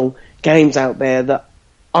still games out there that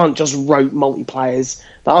aren't just rote multiplayers,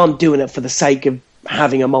 that aren't doing it for the sake of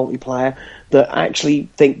having a multiplayer, that actually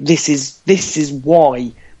think this is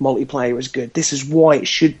why multiplayer is good, this is why it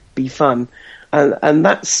should be fun. And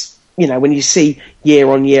that's, when you see year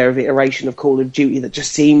on year of iteration of Call of Duty that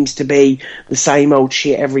just seems to be the same old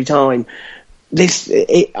shit every time, I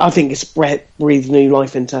think it's breathed new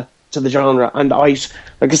life into to the genre. And like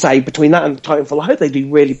I say, between that and Titanfall, I hope they do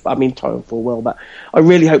really. I mean, Titanfall will, but I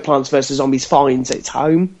really hope Plants vs Zombies finds its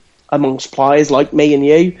home amongst players like me and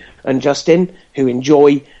you and Justin, who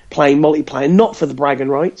enjoy playing multiplayer, not for the bragging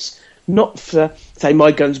rights, not for say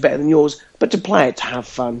my gun's better than yours, but to play it to have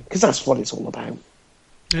fun, because that's what it's all about.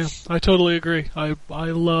 Yeah, I totally agree.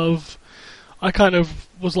 I kind of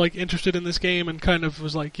was like interested in this game and kind of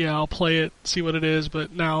was like, yeah, I'll play it, see what it is,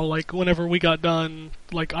 but now, like, whenever we got done,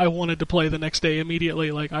 like, I wanted to play the next day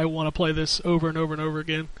immediately. Like, I want to play this over and over and over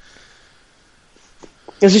again.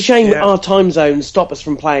 It's a shame our time zones stop us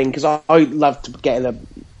from playing, because I love to get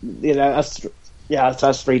in us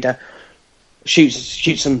three to shoot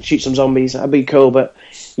some zombies. That'd be cool, but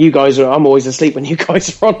I'm always asleep when you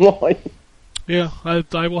guys are online. Yeah,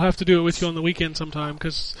 I will have to do it with you on the weekend sometime,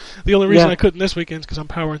 because the only reason I couldn't this weekend is because I'm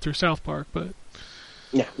powering through South Park. But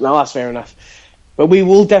yeah, no, that's fair enough. But we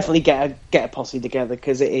will definitely get a posse together,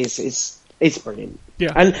 because it's brilliant.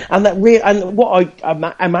 Yeah, and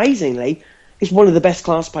amazingly, it's one of the best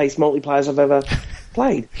class-based multiplayers I've ever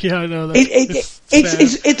played. Yeah, I know that.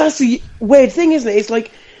 That's the weird thing, isn't it? It's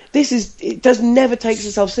like it never takes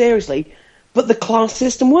itself seriously, but the class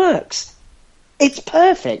system works. It's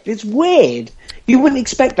perfect. It's weird. You wouldn't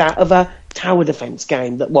expect that of a tower defense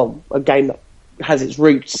game. A game that has its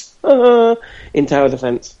roots in tower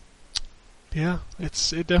defense. Yeah,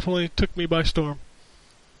 it definitely took me by storm.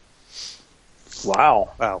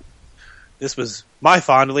 Wow. This was my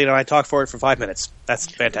fondling, and I talked for it for 5 minutes. That's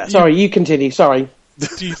fantastic. Sorry, you continue. Sorry.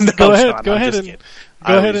 Go ahead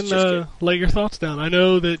and lay your thoughts down. I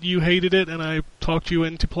know that you hated it, and I talked you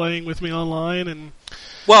into playing with me online, and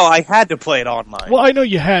well, I had to play it online. Well, I know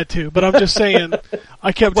you had to, but I'm just saying,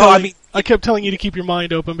 I kept telling you to keep your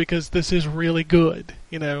mind open, because this is really good,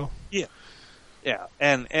 you know. Yeah,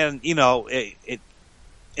 and you know it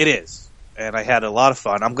is, and I had a lot of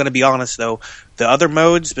fun. I'm going to be honest though, the other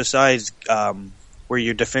modes besides where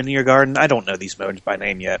you're defending your garden, I don't know these modes by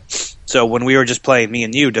name yet. So when we were just playing, me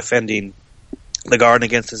and you defending the garden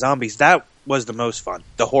against the zombies, that was the most fun.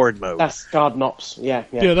 The horde mode. That's Garden Ops. Yeah,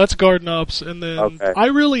 that's Garden Ops, and then I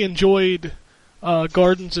really enjoyed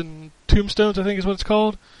Gardens and Tombstones, I think is what it's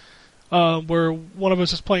called, where one of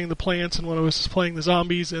us is playing the plants and one of us is playing the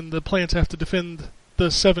zombies, and the plants have to defend the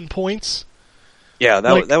 7 points. Yeah,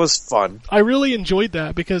 that was fun. I really enjoyed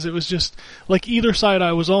that, because it was just like either side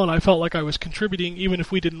I was on, I felt like I was contributing, even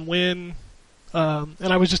if we didn't win, and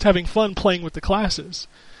I was just having fun playing with the classes.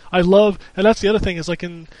 And that's the other thing, is like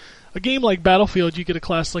in a game like Battlefield, you get a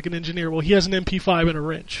class like an engineer. Well, he has an MP5 and a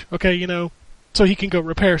wrench, okay, you know, so he can go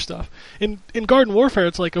repair stuff. In Garden Warfare,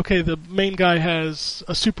 it's like, okay, the main guy has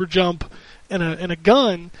a super jump and a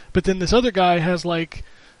gun, but then this other guy has like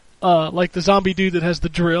the zombie dude that has the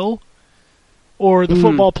drill, or the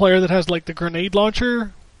football player that has like the grenade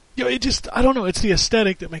launcher. You know, I don't know, it's the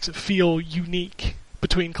aesthetic that makes it feel unique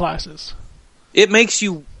between classes. It makes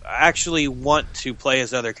you actually want to play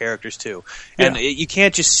as other characters too, and you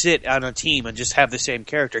can't just sit on a team and just have the same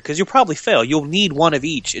character, because you'll probably fail. You'll need one of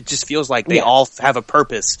each. It just feels like they all have a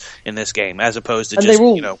purpose in this game, as opposed to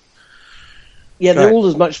they're all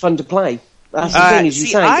as much fun to play. That's the thing, as you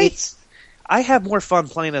say. I have more fun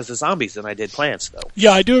playing as the zombies than I did plants, though.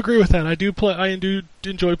 Yeah, I do agree with that. I do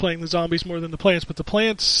enjoy playing the zombies more than the plants, but the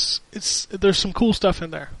plants, there's some cool stuff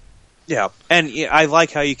in there. Yeah, and I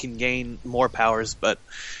like how you can gain more powers, but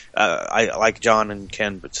I like John and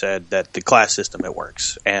Ken said that the class system, it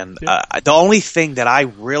works. And the only thing that I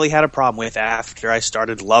really had a problem with after I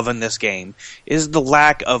started loving this game is the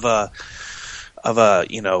lack of a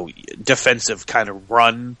defensive kind of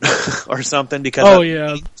run or something,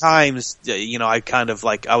 because times I kind of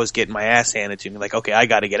like I was getting my ass handed to me, like, okay, I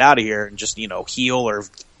got to get out of here and just heal or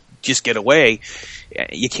just get away.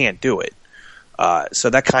 You can't do it. So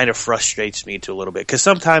that kind of frustrates me to a little bit, because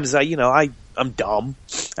sometimes I'm dumb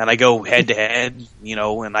and I go head to head,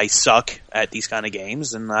 and I suck at these kind of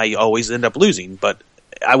games and I always end up losing. But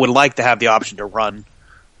I would like to have the option to run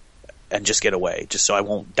and just get away, just so I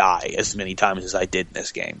won't die as many times as I did in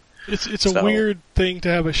this game. It's a weird thing to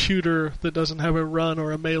have a shooter that doesn't have a run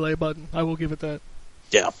or a melee button. I will give it that.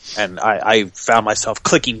 Yeah, and I found myself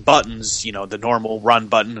clicking buttons, the normal run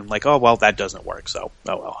button, and like, oh, well, that doesn't work, so,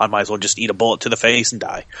 oh, well, I might as well just eat a bullet to the face and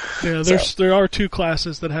die. Yeah, there are 2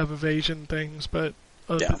 classes that have evasion things, but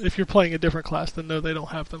if you're playing a different class, then no, they don't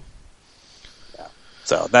have them. Yeah.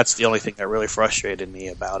 So that's the only thing that really frustrated me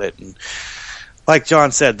about it. And like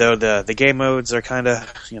John said, though, the game modes are kind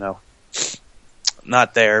of,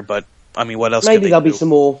 not there, but, I mean, what else Maybe there'll be some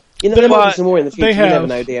more. There might be some more in the future. You never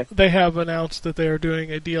know, dear. They have announced that they are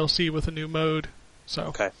doing a DLC with a new mode. So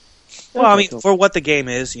okay, Well, I mean, cool. for what the game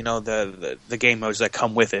is, the game modes that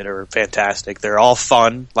come with it are fantastic. They're all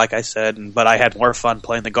fun, like I said, but I had more fun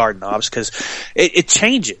playing the Garden Knobs because it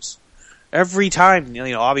changes every time.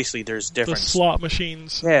 Obviously there's The different slot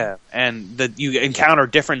machines. Yeah, and you encounter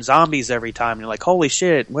different zombies every time. And you're like, holy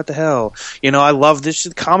shit, what the hell? I love this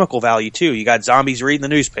comical value too. You got zombies reading the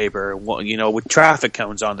newspaper, with traffic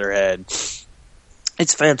cones on their head.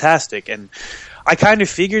 It's fantastic, and I kind of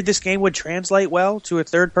figured this game would translate well to a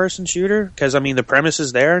third-person shooter because, the premise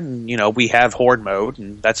is there, and, we have horde mode,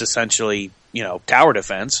 and that's essentially, tower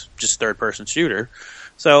defense, just third-person shooter.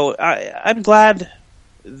 So I'm glad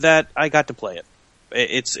that I got to play it.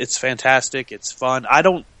 It's fantastic. It's fun.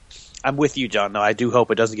 I'm with you, John. No, I do hope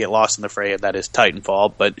it doesn't get lost in the fray, and that is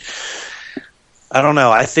Titanfall, but I don't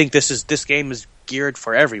know. I think this game is geared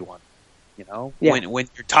for everyone. Yeah. When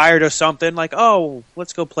you're tired of something, like, oh,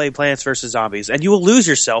 let's go play Plants vs. Zombies, and you will lose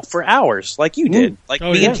yourself for hours, like you did, like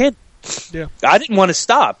me and Ken. Yeah. I didn't want to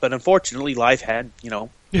stop, but unfortunately, life had, Yeah,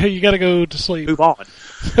 you got to go to sleep. move on.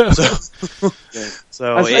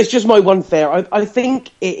 So It's just my one fear. I think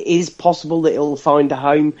it is possible that it'll find a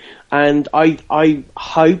home, and I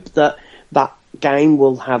hope that game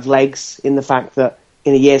will have legs in the fact that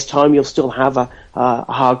in a year's time you'll still have a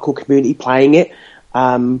hardcore community playing it.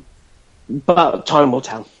 But time will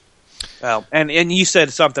tell. Well, and you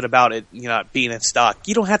said something about it, being in stock.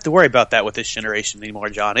 You don't have to worry about that with this generation anymore,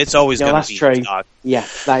 John. It's always going to be in stock. Yeah,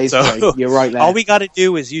 that is true. You're right there. All we got to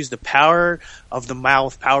do is use the power of the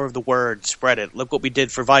mouth, power of the word, spread it. Look what we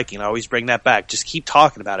did for Viking. I always bring that back. Just keep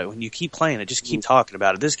talking about it. When you keep playing it, just keep talking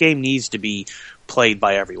about it. This game needs to be played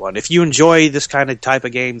by everyone. If you enjoy this kind of type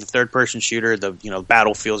of game, the third-person shooter, the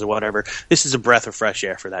battlefields or whatever, this is a breath of fresh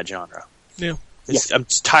air for that genre. Yeah. I'm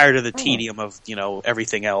just tired of the tedium of,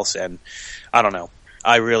 everything else, and I don't know.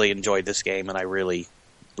 I really enjoyed this game, and I really,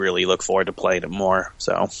 really look forward to playing it more.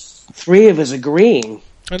 So, 3 of us agreeing.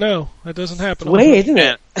 I know. That doesn't happen. Weird, isn't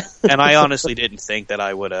it? And I honestly didn't think that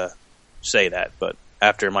I would say that, but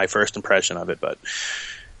after my first impression of it. But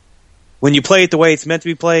when you play it the way it's meant to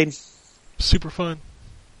be played, super fun.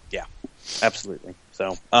 Yeah, absolutely.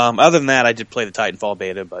 So, other than that, I did play the Titanfall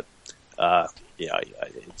beta, but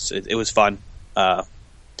it was fun.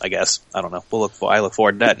 I guess I don't know. I look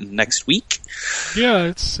forward to that next week. Yeah,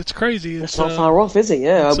 it's crazy. It's not far off, is it?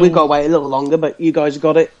 Yeah, we've got to wait a little longer, but you guys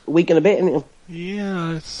got it a week and a bit, haven't you?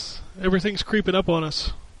 Yeah, everything's creeping up on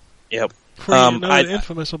us. Yep. Before you know it,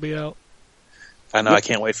 Infamous will be out. I know. I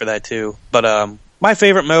can't wait for that too. But my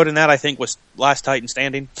favorite mode in that, I think, was Last Titan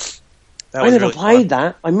Standing. I never played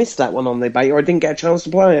that. I missed that one on the beta. I didn't get a chance to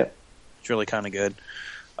play it. It's really kind of good.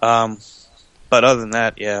 But other than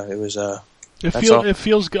that, yeah, it was. It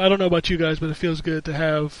feels good. I don't know about you guys, but it feels good to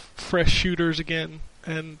have fresh shooters again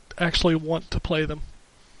and actually want to play them.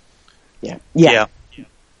 Yeah.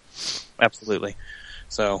 Absolutely.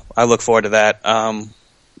 So I look forward to that. And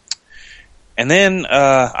then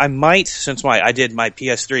I might, since my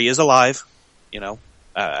PS3 is alive,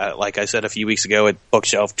 like I said a few weeks ago,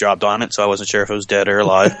 Bookshelf dropped on it, so I wasn't sure if it was dead or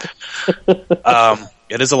alive.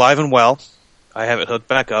 It is alive and well. I have it hooked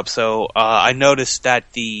back up, so I noticed that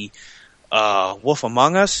the Wolf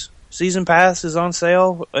Among Us Season Pass is on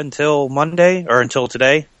sale until Monday, or until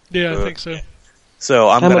today. Yeah, I think so. So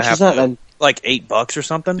I'm How going much to have is that, then? like $8 or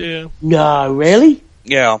something. Yeah. No, really?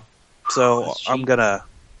 Yeah. So I'm going to,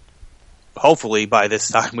 hopefully by this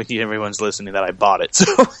time when everyone's listening, that I bought it.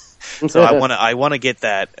 So I want to get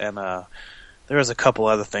that, and there was a couple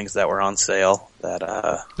other things that were on sale that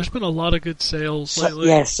there's been a lot of good sales lately.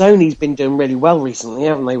 Yeah, Sony's been doing really well recently,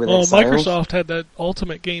 haven't they, with their sales? Microsoft had that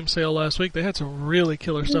Ultimate Game sale last week. They had some really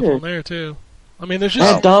killer stuff on there too. I mean, there's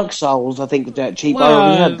just Dark Souls, I think, was cheap. I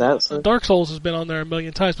already had that. So. Dark Souls has been on there a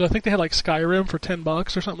million times, but I think they had like Skyrim for $10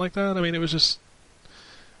 or something like that. I mean, it was just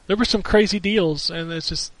there were some crazy deals, and it's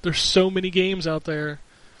just there's so many games out there.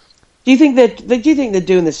 Do you think they're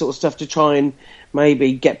doing this sort of stuff to try and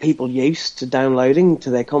maybe get people used to downloading to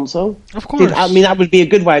their console? Of course. I mean, that would be a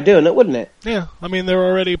good way of doing it, wouldn't it? Yeah. I mean, they're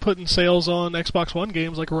already putting sales on Xbox One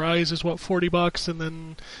games, like Rise is, $40, and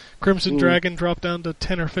then Crimson Dragon dropped down to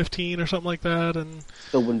 10 or 15 or something like that, and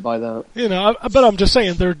still wouldn't buy that. But I'm just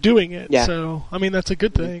saying, they're doing it, yeah. So, I mean, that's a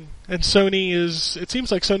good thing. And it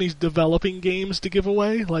seems like Sony's developing games to give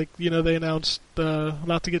away, like, they announced,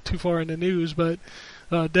 not to get too far into news, but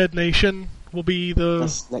Dead Nation will be the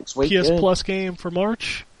next week, PS Plus game for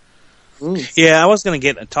March. Yeah, I was going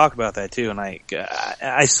to talk about that too, and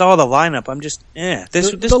I saw the lineup. I'm just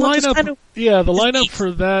this lineup. Kind of, the lineup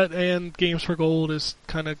for that and Games for Gold is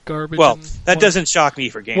kind of garbage. Well, that doesn't shock me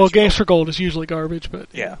for Games. Well, Games for Gold is usually garbage, but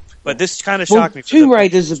yeah. But this kind of shocked me. Tomb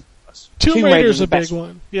Raider's a big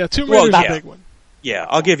one. Yeah, Tomb Raider's a big one. Yeah,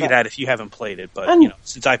 I'll give you that if you haven't played it, but And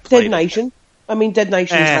since I played Dead Nation. I mean, Dead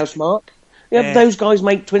Nation's Housemarque. Yeah, Eh. those guys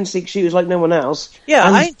make twin-stick shooters like no one else. Yeah,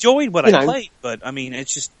 And, I enjoyed what you I know- played, but I mean,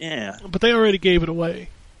 it's just But they already gave it away.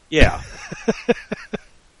 yeah.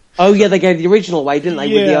 Oh yeah, they gave the original away, didn't they?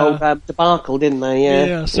 With the Yeah. old debacle, didn't they? Yeah.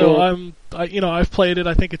 Yeah, so Yeah. I've played it.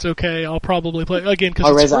 I think it's okay. I'll probably play it again I because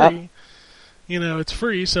it's raise it up. free. It's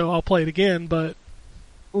free, so I'll play it again. But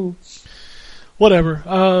Mm.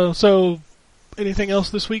 whatever. So anything else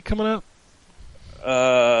this week coming up?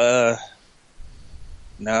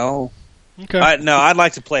 No. Okay. No, I'd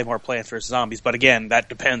like to play more Plants vs. Zombies, but again, that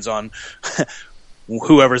depends on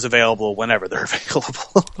whoever's available whenever they're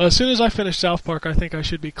available. As soon as I finish South Park, I think I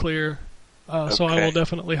should be clear. So I Okay. will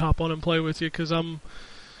definitely hop on and play with you because I'm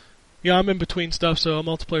in between stuff. So a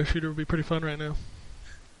multiplayer shooter would be pretty fun right now.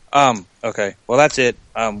 Okay. Well, that's it.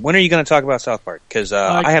 When are you going to talk about South Park? Because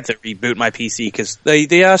I have to reboot my PC because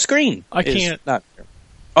the screen. I is can't. Not.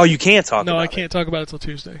 Oh, you can't talk. No, about I can't talk about it till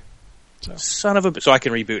Tuesday. it. Son of a. So I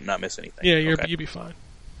can reboot and not miss anything. Yeah, Okay. you'll be fine.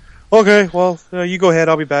 Okay. Well, you go ahead.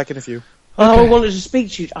 I'll be back in a few. Oh, Okay. I wanted to speak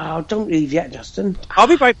to you. Oh, don't leave yet, Justin. I'll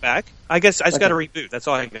be right back. I guess I just Okay. got to reboot. That's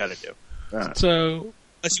all I got to do. So,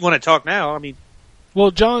 Unless you want to talk now. I mean,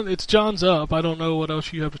 well, John, it's John's up. I don't know what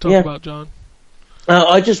else you have to talk Yeah. about, John.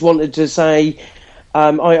 I just wanted to say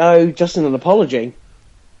I owe Justin an apology.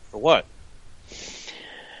 for what?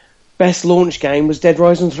 Best launch game was Dead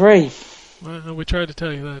Rising 3. Well, we tried to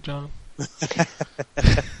tell you that, John.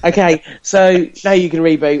 Okay, so now you can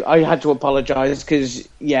reboot. I had to apologise because,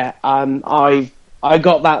 I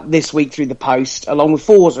got that this week through the post along with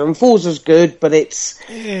Forza, and Forza's good, but it's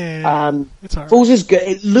Yeah, it's alright. Forza's good.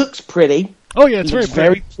 It looks pretty. Oh yeah, it's It looks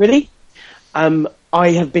very pretty. pretty.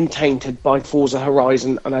 I have been tainted by Forza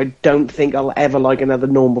Horizon, and I don't think I'll ever like another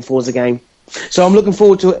normal Forza game. So I'm looking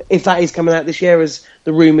forward to it if that is coming out this year, as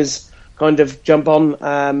the rumours kind of jump on.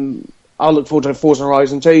 I'll look forward to Forza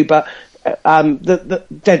Horizon 2, but the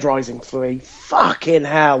Dead Rising 3, fucking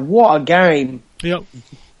hell, what a game! Yep.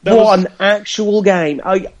 What an actual game!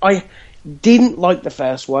 I didn't like the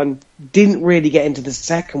first one, didn't really get into the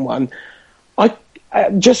second one. I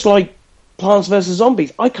just like Plants vs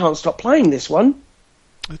Zombies. I can't stop playing this one.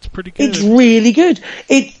 It's pretty good. It's really good.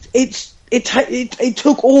 It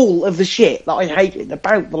took all of the shit that I hated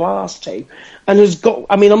about the last two, and has got.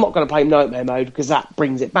 I mean, I'm not going to play Nightmare Mode because that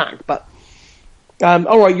brings it back. But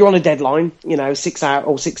all right, you're on a deadline. 6 hours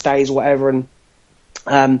or 6 days or whatever, and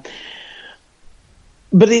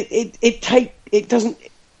but it doesn't.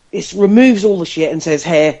 It removes all the shit and says,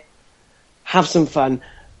 "Here, have some fun.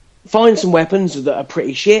 Find some weapons that are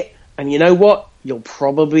pretty shit, and you know what? You'll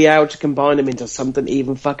probably be able to combine them into something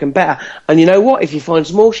even fucking better. And you know what? If you find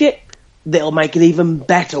some more shit, that'll make an even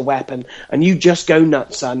better weapon. And you just go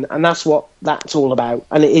nuts, son. And that's what that's all about.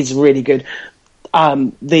 And it is really good.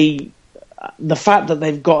 The fact that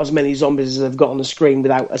they've got as many zombies as they've got on the screen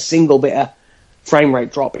without a single bit of frame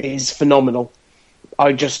rate drop is phenomenal.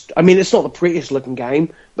 I mean, it's not the prettiest looking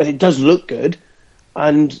game, but it does look good.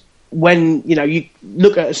 And when you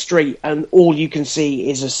look at a street and all you can see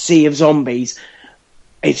is a sea of zombies,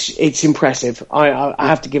 it's impressive. I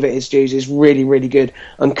have to give it its dues. It's really, really good,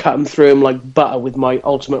 and cut them through them like butter with my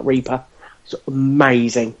Ultimate Reaper. It's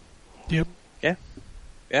amazing. Yep. Yeah.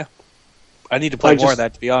 I need to play more of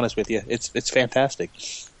that, to be honest with you. It's fantastic.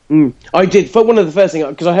 I did. For one of the first things,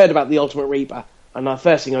 because I heard about the Ultimate Reaper, and the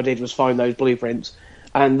first thing I did was find those blueprints,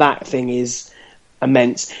 and that thing is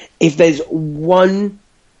immense. If there's one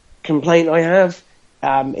complaint I have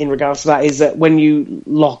in regards to that, is that when you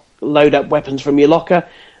load up weapons from your locker,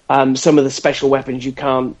 some of the special weapons you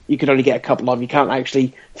can only get a couple of. You can't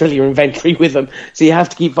actually fill your inventory with them, so you have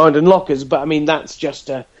to keep finding lockers. But I mean, that's just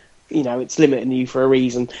it's limiting you for a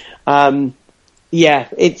reason.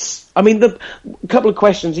 It's. I mean, the couple of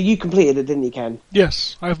questions. You completed it, didn't you, Ken?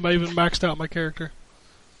 Yes, I've even maxed out my character.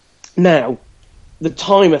 Now, the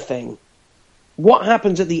timer thing. What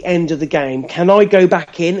happens at the end of the game? Can I go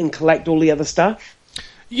back in and collect all the other stuff?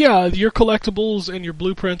 Yeah, your collectibles and your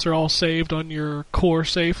blueprints are all saved on your core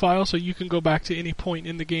save file, so you can go back to any point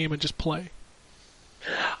in the game and just play.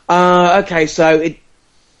 Okay, so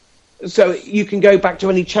you can go back to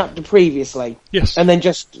any chapter previously. Yes. And then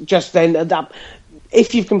just then adapt.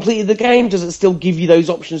 If you've completed the game, does it still give you those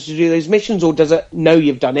options to do those missions, or does it know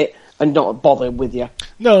you've done it and not bother with you?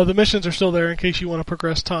 No, the missions are still there in case you want to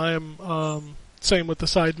progress time. Same with the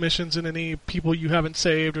side missions and any people you haven't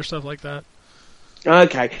saved or stuff like that.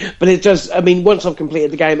 Okay, but it does. I mean, once I've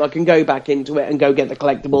completed the game, I can go back into it and go get the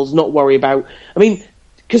collectibles. Not worry about. I mean,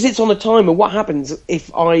 because it's on a timer. What happens if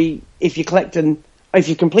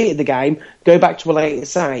you completed the game, go back to a later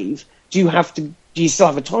save? Do you have to Do you still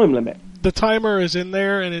have a time limit? The timer is in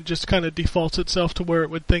there, and it just kind of defaults itself to where it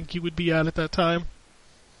would think you would be at that time.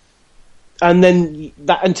 And then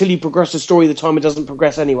that until you progress the story, the timer doesn't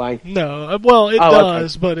progress anyway. No, well, it Oh,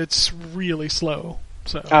 does, okay. but it's really slow.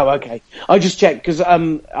 So. Oh, okay. I just checked because there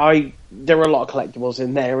are a lot of collectibles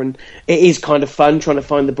in there, and it is kind of fun trying to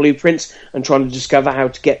find the blueprints and trying to discover how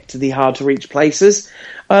to get to the hard-to-reach places.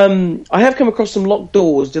 I have come across some locked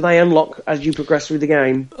doors. Do they unlock as you progress through the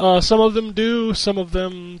game? Some of them do, some of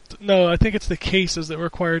them... No, I think it's the cases that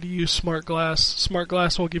require to use Smart Glass. Smart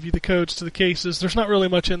Glass will give you the codes to the cases. There's not really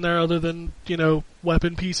much in there other than,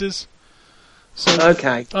 weapon pieces. So,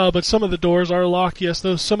 Okay. but some of the doors are locked, yes.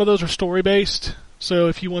 Some of those are story-based. So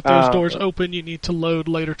if you want those doors Okay. open, you need to load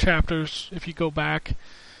later chapters if you go back.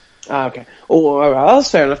 Okay. Oh, all right,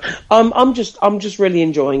 that's fair enough. I'm just really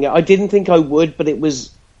enjoying it. I didn't think I would, but it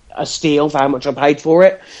was a steal for how much I paid for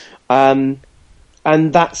it. And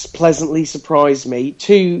that's pleasantly surprised me.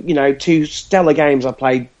 Two stellar games I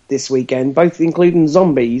played this weekend, both including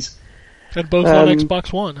zombies. And both on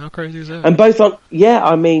Xbox One. How crazy is that? And both on,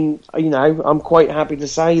 I'm quite happy to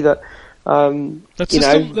say that,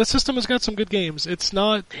 That system has got some good games. It's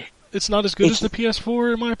not as good as the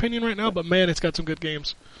PS4 in my opinion right now, but man, it's got some good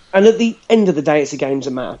games. And at the end of the day, it's a games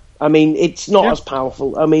that matter. I mean, it's not as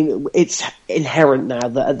powerful. I mean, it's inherent now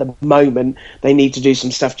that at the moment they need to do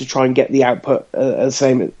some stuff to try and get the output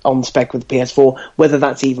same on spec with the PS4, whether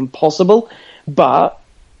that's even possible. But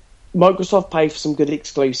Microsoft pay for some good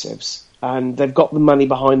exclusives, and they've got the money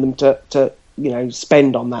behind them to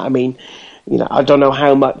spend on that. I mean, I don't know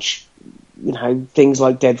how much things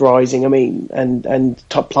like Dead Rising, and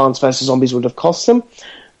Top Plants vs. Zombies would have cost them,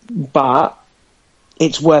 but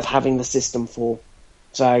it's worth having the system for.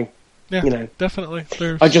 So, yeah, definitely.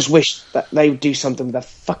 I just wish that they would do something with the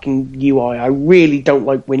fucking UI. I really don't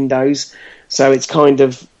like Windows, so it's kind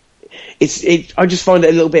of, I just find it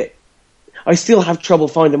a little bit, I still have trouble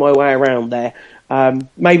finding my way around there.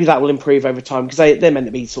 Maybe that will improve over time, because they're meant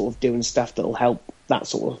to be sort of doing stuff that will help that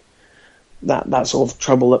sort of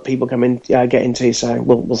trouble that people get into. So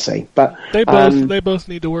we'll see. But they both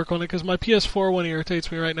need to work on it, because my PS4 one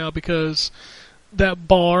irritates me right now because that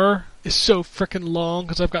bar is so freaking long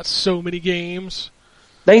because I've got so many games.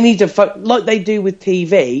 They need to like they do with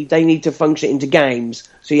TV. They need to function into games.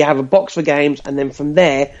 So you have a box for games, and then from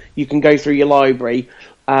there you can go through your library.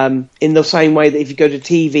 In the same way that if you go to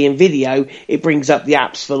TV and video, it brings up the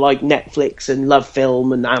apps for like Netflix and Love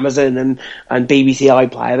Film and Amazon and BBC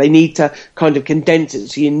iPlayer. They need to kind of condense it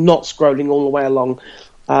so you're not scrolling all the way along.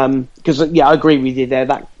 Because I agree with you there.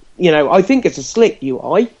 That I think it's a slick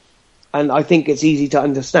UI, and I think it's easy to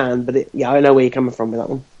understand. But I know where you're coming from with that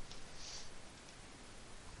one.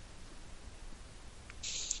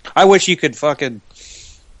 I wish you could fucking.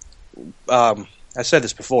 I said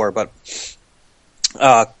this before, but.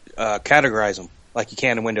 Categorize them like you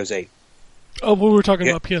can in Windows 8. Oh, we were talking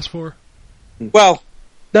about PS4. Well,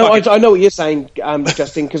 no, I know what you're saying,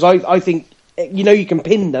 Justin, because I think you can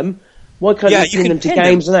pin them. Why can't you pin them to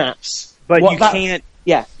games and apps? But you can't.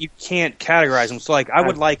 Yeah, you can't categorize them. So, I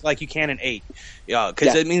would like you can in 8,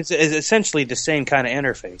 because it means it's essentially the same kind of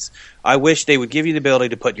interface. I wish they would give you the ability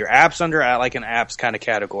to put your apps under like an apps kind of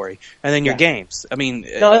category, and then your games. I mean,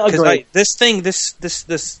 because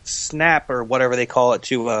this snap or whatever they call it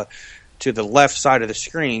to the left side of the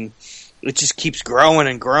screen, it just keeps growing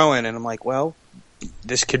and growing, and I'm like, well,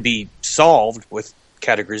 this could be solved with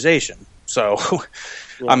categorization. So.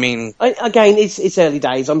 I mean, again, it's early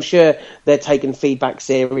days. I'm sure they're taking feedback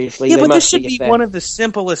seriously. Yeah, but this should be one of the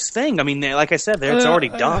simplest things. I mean, like I said, it's already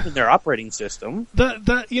done in their operating system.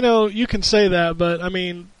 That you can say that, but I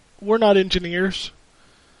mean, we're not engineers.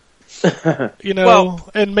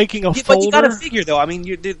 And making a folder. But you got to figure, though. I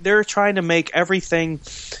mean, they're trying to make everything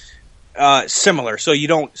similar. So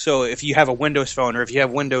if you have a Windows phone, or if you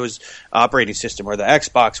have Windows operating system, or the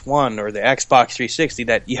Xbox One, or the Xbox 360,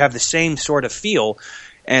 that you have the same sort of feel.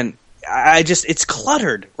 And it's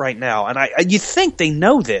cluttered right now, and you think they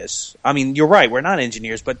know this. I mean, you're right, we're not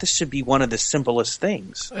engineers, but this should be one of the simplest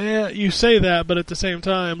things. Yeah, you say that, but at the same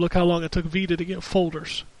time, look how long it took Vita to get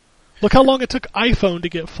folders. Look how long it took iPhone to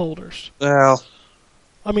get folders. Well,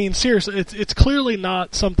 I mean, seriously, it's clearly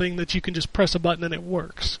not something that you can just press a button and it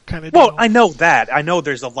works, kind of. Well, I know that. I know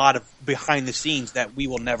there's a lot of behind the scenes that we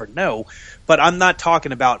will never know, but I'm not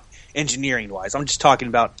talking about engineering-wise. I'm just talking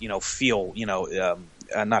about, feel,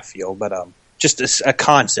 not feel, but just a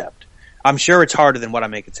concept. I'm sure it's harder than what I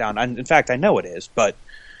make it sound. In fact, I know it is, but...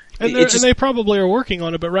 And they probably are working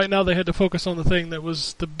on it, but right now they had to focus on the thing that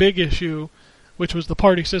was the big issue, which was the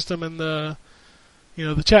party system and the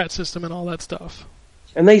chat system and all that stuff.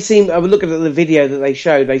 And they seem, I would look at the video that they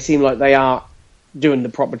showed, they seem like they are doing the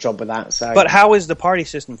proper job with that. So, But how is the party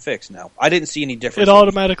system fixed now? I didn't see any difference. It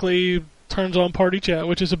automatically turns on party chat,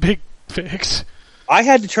 which is a big fix. I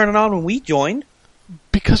had to turn it on when we joined.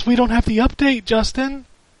 Because we don't have the update, Justin.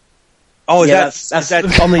 Oh, yeah, that's on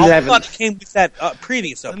the I thought 11th. it came with that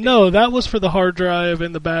previous update. No, that was for the hard drive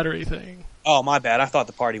and the battery thing. Oh, my bad. I thought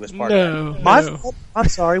the party was part No, of that. My no. fault. I'm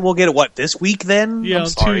sorry. We'll get it, this week then? Yeah, I'm on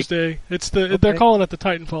sorry. Tuesday. They're calling it the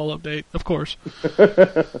Titanfall update, of course.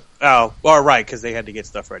 Oh, all right, because they had to get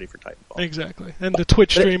stuff ready for Titanfall. Exactly. And the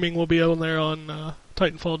Twitch streaming will be on there on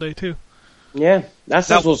Titanfall Day, too. Yeah,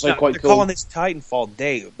 that's also quite they're cool. calling this Titanfall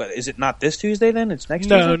Day, but is it not this Tuesday then? It's next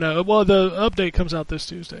Tuesday? No. Well, the update comes out this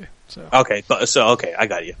Tuesday. So Okay, okay, I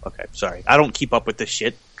got you. Okay, sorry. I don't keep up with this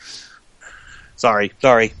shit. Sorry.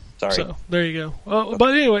 So there you go.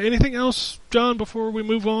 But anyway, anything else, John, before we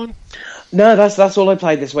move on? No, that's all I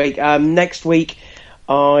played this week. Next week,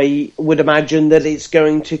 I would imagine that it's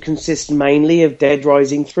going to consist mainly of Dead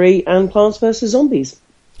Rising 3 and Plants vs. Zombies.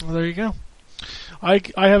 Well, there you go. I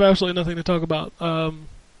have absolutely nothing to talk about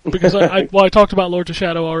because I talked about Lords of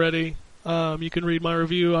Shadow already. You can read my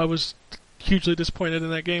review. I was hugely disappointed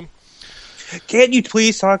in that game. Can't you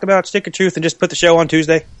please talk about Stick of Truth and just put the show on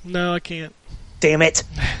Tuesday? No, I can't. Damn it.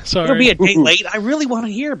 Sorry. It'll be a day late. I really want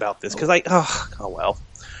to hear about this because oh well.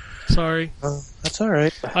 Sorry. That's all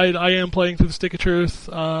right. I am playing through the Stick of Truth.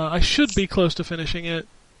 I should be close to finishing it.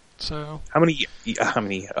 So How many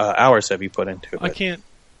hours have you put into it? I can't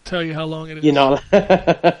tell you how long it is. You know,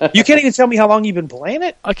 You can't even tell me how long you've been playing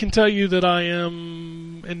it? I can tell you that I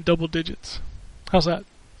am in double digits. How's that?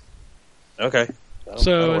 Okay.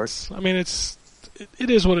 So it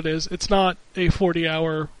is what it is. It's not a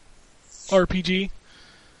 40-hour RPG,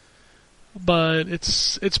 but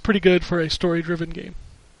it's pretty good for a story-driven game.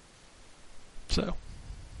 So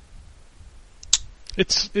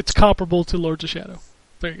it's comparable to Lords of Shadow.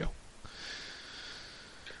 There you go.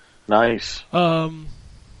 Nice.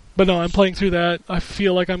 But no, I'm playing through that. I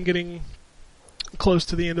feel like I'm getting close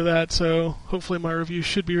to the end of that, so hopefully my review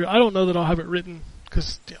should be... I don't know that I'll have it written,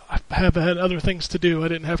 because I have had other things to do. I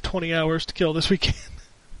didn't have 20 hours to kill this weekend.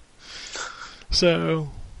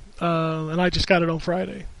 So, and I just got it on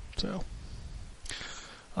Friday, so...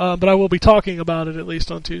 but I will be talking about it at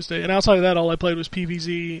least on Tuesday. And outside of that, all I played was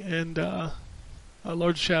PvZ and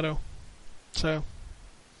Lord Shadow. So,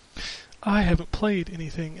 I haven't played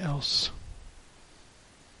anything else.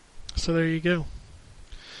 So there you go.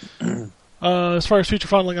 As far as future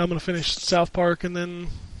fondling, I'm going to finish South Park, and then,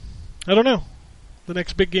 I don't know. The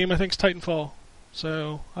next big game, I think, is Titanfall.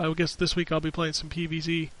 So, I guess this week I'll be playing some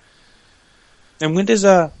PvZ. And when does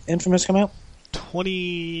Infamous come out?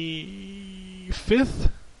 25th?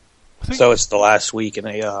 I think. So it's the last week in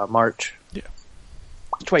March. Yeah.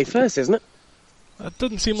 21st, isn't it? That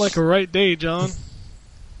doesn't seem like a right day, John.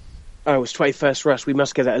 Oh, it was 21st for us. We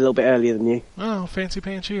must get it a little bit earlier than you. Oh, fancy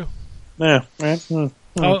pants you. Yeah.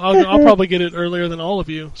 I'll probably get it earlier than all of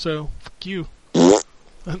you, so fuck you.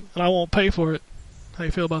 And I won't pay for it. How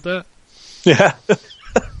you feel about that? Yeah.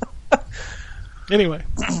 Anyway,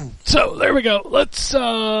 so there we go. Let's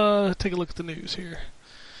take a look at the news here.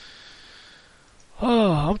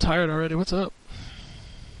 Oh, I'm tired already. What's up?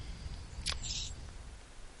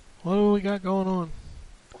 What do we got going on?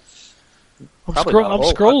 I'm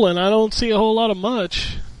scrolling. I don't see a whole lot of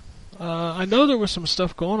much. I know there was some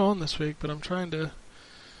stuff going on this week, but I'm trying to...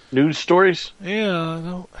 News stories? Yeah, I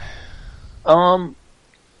don't...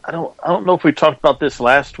 I don't know if we talked about this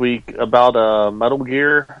last week about Metal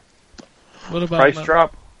Gear What about price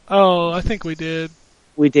drop. Oh, I think we did.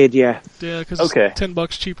 We did, yeah. Yeah, because Okay. it's $10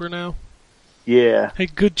 cheaper now. Yeah. Hey,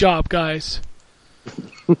 good job, guys.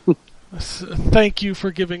 Thank you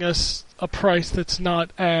for giving us a price that's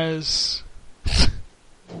not as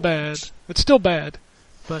bad. It's still bad,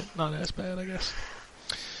 but not as bad, I guess.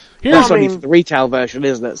 It's only for the retail version,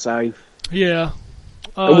 isn't it? So Yeah.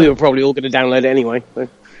 and we were probably all going to download it anyway. So.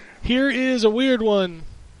 Here is a weird one.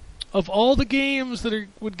 Of all the games that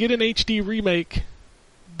would get an HD remake,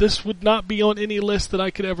 this would not be on any list that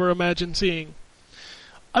I could ever imagine seeing.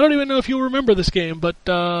 I don't even know if you'll remember this game, but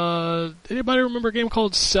anybody remember a game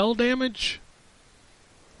called Cell Damage?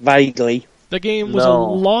 Vaguely. The game was a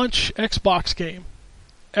launch Xbox game.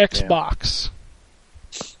 Xbox.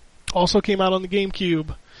 Yeah. Also came out on the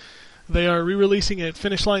GameCube. They are re-releasing it.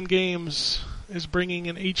 Finish Line Games is bringing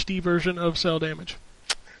an HD version of Cell Damage.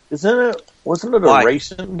 Wasn't it a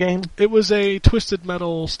racing game? It was a Twisted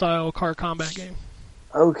Metal style car combat game.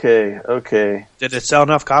 Okay. Did it sell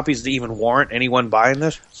enough copies to even warrant anyone buying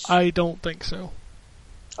this? I don't think so.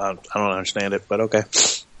 I don't understand it, but okay.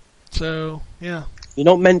 So, yeah. You're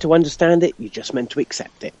not meant to understand it, you're just meant to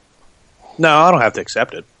accept it. No, I don't have to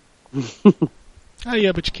accept it. Oh,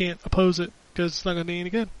 yeah, but you can't oppose it because it's not going to do any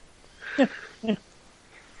good.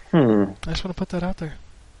 Hmm. I just want to put that out there.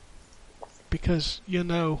 Because you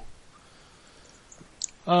know.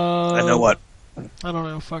 I know what. I don't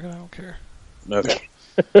know. Fucking, I don't care. Okay.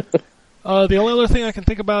 The only other thing I can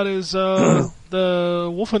think about is the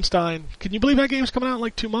Wolfenstein. Can you believe that game's coming out in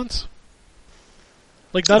like 2 months?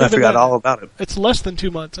 Like not I even forgot that. all about it. It's less than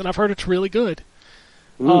 2 months, and I've heard it's really good.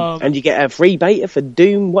 And you get a free beta for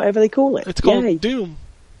Doom, whatever they call it. It's called Yay. Doom.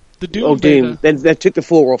 The Doom Oh, beta. Doom. They took the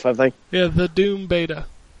 4 off, have they? Yeah, the Doom beta.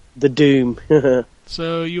 The Doom.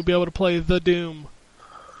 So you'll be able to play the Doom.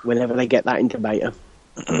 Whenever they get that into beta.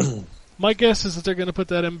 My guess is that they're going to put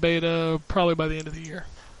that in beta probably by the end of the year.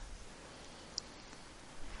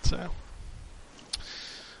 So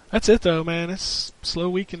that's it, though, man. It's a slow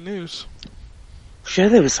week in news. Sure,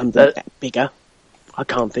 there was something bigger. I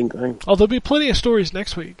can't think though. Oh, there'll be plenty of stories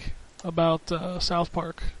next week about South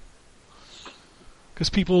Park. Because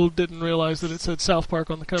people didn't realize that it said South Park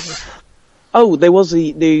on the cover. Oh, there was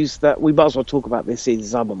the news that we might as well talk about this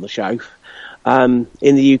since I'm on the show. In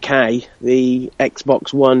the UK, the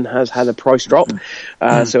Xbox One has had a price drop.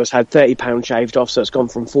 So it's had £30 shaved off, so it's gone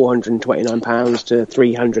from £429 to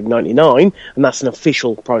 $399, and that's an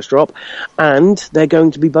official price drop. And they're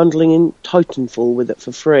going to be bundling in Titanfall with it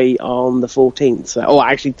for free on the 14th, or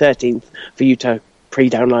actually 13th, for you to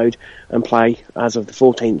pre-download and play as of the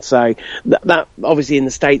 14th. So that obviously in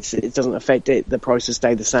the States it doesn't affect it. The prices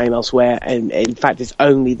stay the same elsewhere, and in fact it's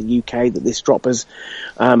only the UK that this drop has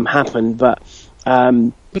happened. But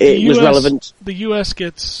it was relevant. The US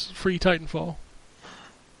gets free Titanfall.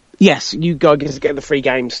 Yes, you guys get the free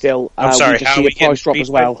game still. I'm sorry, we just how see we a price get drop free as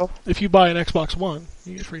well. Titanfall? If you buy an Xbox One,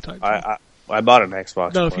 you get free Titanfall. I bought an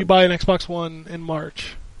Xbox. No, if One. you buy an Xbox One in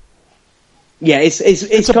March. Yeah, it's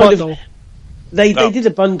a kind bundle. of. They did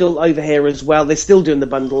a bundle over here as well. They're still doing the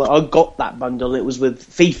bundle. I got that bundle. It was with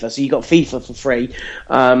FIFA, so you got FIFA for free.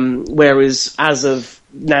 Whereas as of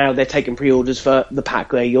now, they're taking pre-orders for the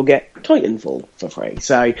pack there. You'll get Titanfall for free.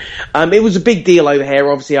 So it was a big deal over here.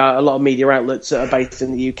 Obviously, a lot of media outlets that are based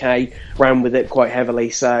in the UK ran with it quite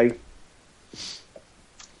heavily. So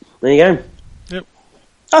there you go. Yep.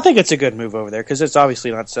 I think it's a good move over there because it's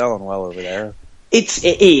obviously not selling well over there. It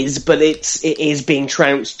is, but it is being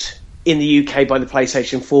trounced in the UK by the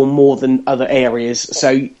PlayStation 4 more than other areas,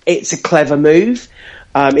 so it's a clever move.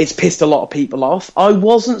 It's pissed a lot of people off. I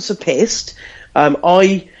wasn't so pissed.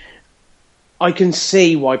 I can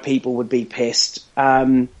see why people would be pissed.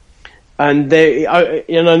 And I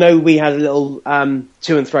know we had a little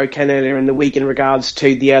to and fro, Ken, earlier in the week in regards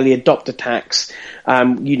to the early adopter tax.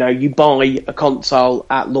 You buy a console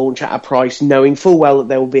at launch at a price knowing full well that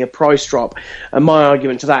there will be a price drop. And my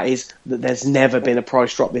argument to that is that there's never been a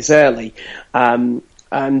price drop this early.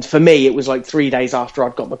 And for me, it was like 3 days after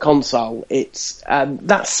I'd got my console. It's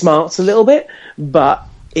that smarts a little bit, but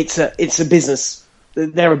it's a business.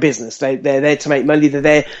 They're a business. They're there to make money. They're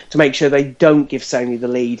there to make sure they don't give Sony the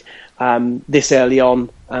lead this early on,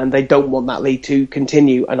 and they don't want that lead to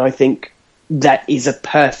continue. And I think that is a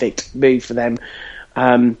perfect move for them.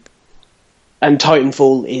 And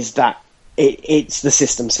Titanfall is that it's the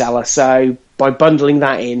system seller. So by bundling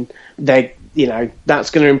that in, that's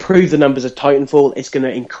going to improve the numbers of Titanfall. It's going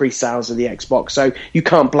to increase sales of the Xbox. So you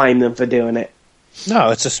can't blame them for doing it. No,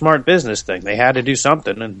 it's a smart business thing. They had to do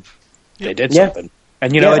something, and they did Yeah. something.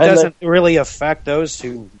 And, it doesn't really affect those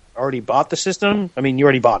who already bought the system. I mean, you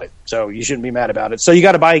already bought it, so you shouldn't be mad about it. So you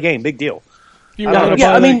got to buy a game. Big deal. You were going to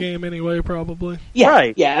yeah, buy I mean- that game anyway, probably. Yeah,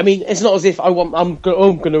 Right. yeah. I mean, it's not as if I'm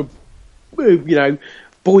going to,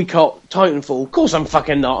 boycott Titanfall. Of course, I'm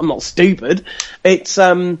fucking not. I'm not stupid. It's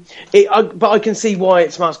but I can see why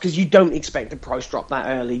it's smart because you don't expect a price drop that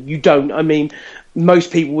early. You don't. I mean,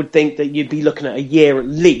 most people would think that you'd be looking at a year at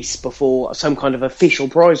least before some kind of official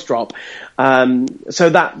price drop. I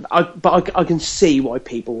can see why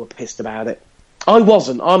people were pissed about it. I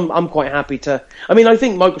wasn't. I'm quite happy to. I mean, I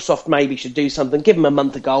think Microsoft maybe should do something, give them a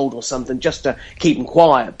month of gold or something, just to keep them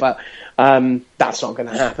quiet. But that's not going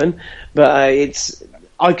to happen. But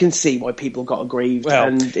I can see why people got aggrieved. Well,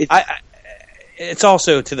 and it's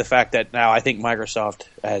also to the fact that now I think Microsoft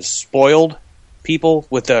has spoiled people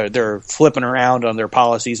with their flipping around on their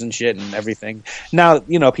policies and shit and everything. Now,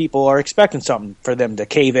 people are expecting something for them to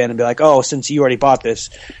cave in and be like, oh, since you already bought this,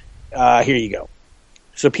 here you go.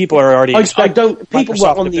 So people are already expecting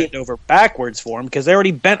Microsoft to bend over backwards for them because they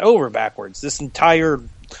already bent over backwards this entire,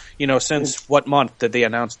 since what month did they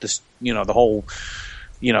announce this, the whole,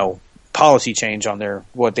 policy change on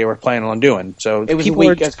what they were planning on doing. So It was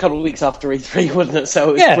a couple of weeks after E3, wasn't it? So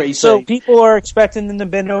it was pretty so soon. people are expecting them to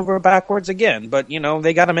bend over backwards again, but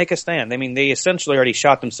they got to make a stand. I mean, they essentially already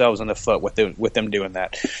shot themselves in the foot with them doing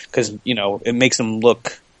that, because it makes them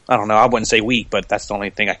look. I don't know. I wouldn't say weak, but that's the only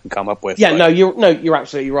thing I can come up with. Yeah, you're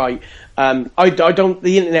absolutely right. I don't.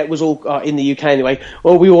 The internet was all in the UK anyway.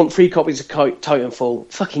 Well, we want free copies of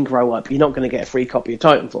Titanfall. Fucking grow up. You're not going to get a free copy of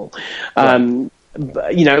Titanfall.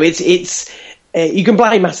 But, it's. You can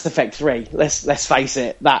blame Mass Effect 3. Let's face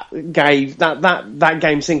it. That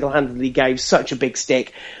game single-handedly gave such a big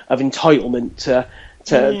stick of entitlement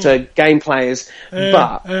to game players.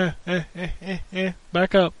 But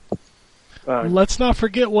back up. Let's not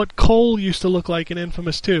forget what Cole used to look like in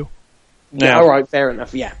Infamous 2. Yeah, all right, fair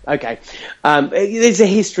enough. Yeah, okay. There's a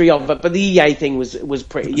history of it, but the EA thing was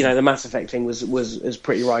pretty. The Mass Effect thing was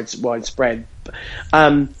pretty widespread.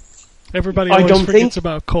 Everybody always forgets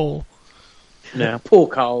about Cole. Yeah, poor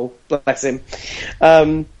Cole, bless him.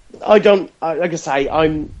 I don't. Like I say,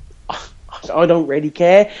 I don't really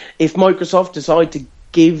care if Microsoft decide to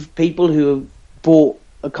give people who have bought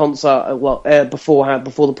a console before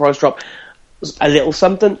the price drop a little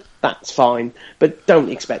something. That's fine, but don't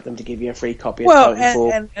expect them to give you a free copy of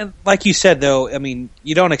Titanfall. And like you said, though, I mean,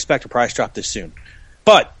 you don't expect a price drop this soon.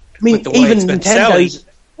 But with the way it's been selling,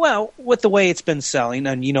 with the way it's been selling,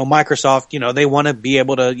 and Microsoft, they want to be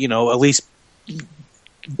able to, at least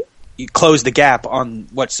close the gap on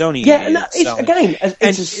what Sony. Yeah, and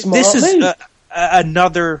it's a smart this is move.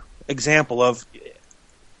 Another example of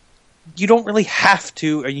you don't really have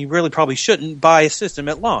to, and you really probably shouldn't buy a system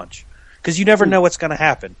at launch, because you never know what's going to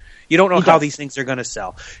happen. You don't know how these things are going to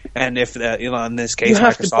sell, and if in this case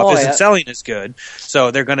Microsoft isn't selling as good,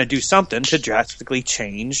 so they're going to do something to drastically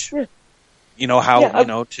change. Yeah.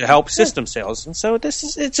 To help system sales, and so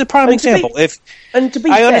it's a prime example.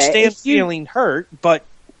 I understand feeling hurt, but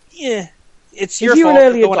it's your fault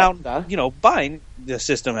for going out, buying the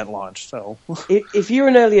system at launch. So if you're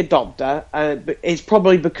an early adopter, it's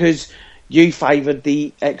probably because you favoured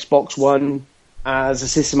the Xbox One as a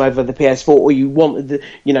system over the PS4, or you wanted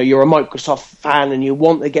you're a Microsoft fan and you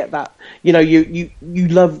want to get that, you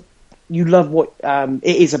love what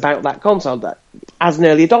it is about that console, that as an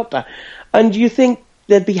early adopter, and you think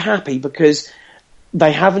they'd be happy because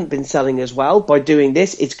they haven't been selling as well. By doing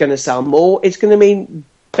this, it's going to sell more. It's going to mean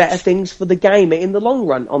better things for the gamer in the long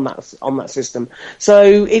run on that system. So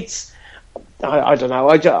it's, I don't know.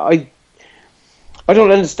 I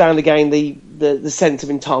don't understand again the sense of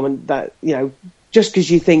entitlement that just because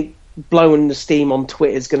you think blowing the steam on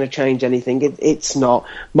Twitter is going to change anything, it's not.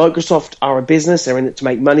 Microsoft are a business; they're in it to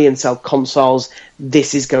make money and sell consoles.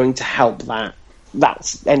 This is going to help that.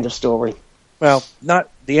 That's end of story. Well, the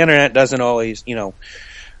internet doesn't always,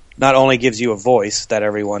 not only gives you a voice that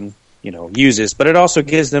everyone uses, but it also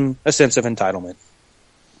gives them a sense of entitlement.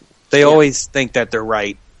 They always think that they're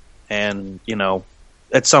right, and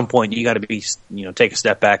at some point you got to be, take a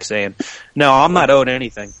step back, saying, "No, I'm not owed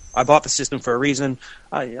anything. I bought the system for a reason.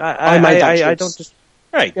 I don't just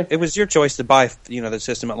right. Yeah. It was your choice to buy, the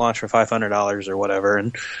system at launch for $500 or whatever,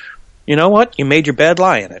 and you know what? You made your bed,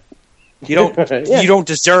 lie in it. You don't you don't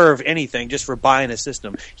deserve anything just for buying a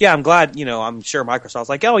system. Yeah, I'm glad, I'm sure Microsoft's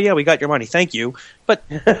like, oh yeah, we got your money, thank you. But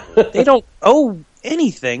they don't owe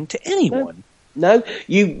anything to anyone. No,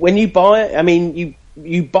 when you buy it, I mean,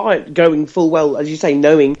 you buy it going full well, as you say,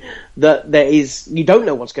 knowing that you don't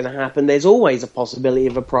know what's going to happen. There's always a possibility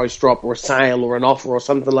of a price drop or a sale or an offer or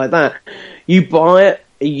something like that. You buy it,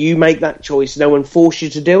 you make that choice. No one forced you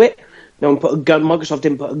to do it. No one put a gun. Microsoft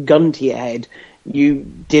didn't put a gun to your head.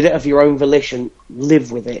 You did it of your own volition.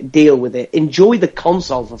 Live with it. Deal with it. Enjoy the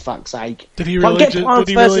console, for fuck's sake. Did he really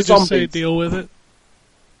just say deal with it?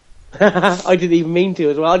 I didn't even mean to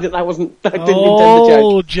as well. I didn't intend the joke.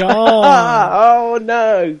 Oh, John. Oh,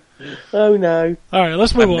 no. Oh, no. All right,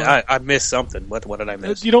 let's move on. I missed something. What did I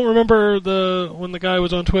miss? You don't remember when the guy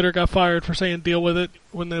was on Twitter got fired for saying deal with it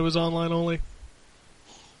when it was online only?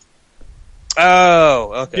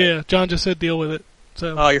 Oh, okay. Yeah, John just said deal with it.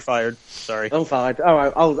 So. Oh, you're fired. Sorry. I'm fired. All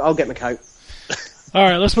right, I'll get my coat. All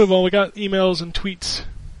right, let's move on. We got emails and tweets.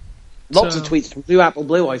 Lots of tweets from Blue Apple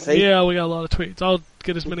Blue, I see. Yeah, we got a lot of tweets. I'll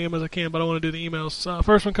get as many of them as I can, but I want to do the emails.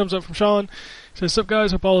 First one comes up from Sean. Says, "Sup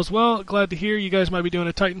guys, hope all is well. Glad to hear you guys might be doing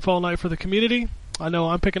a Titanfall night for the community. I know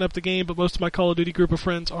I'm picking up the game, but most of my Call of Duty group of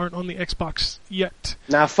friends aren't on the Xbox yet.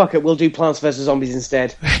 Nah, fuck it. We'll do Plants vs. Zombies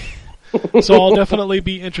instead. So I'll definitely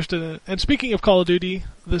be interested in it. And speaking of Call of Duty,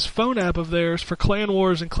 this phone app of theirs for clan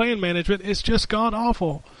wars and clan management is just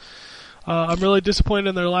god-awful. I'm really disappointed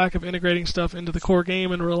in their lack of integrating stuff into the core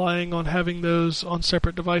game and relying on having those on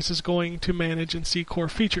separate devices going to manage and see core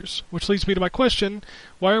features. Which leads me to my question: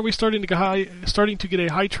 why are we starting to get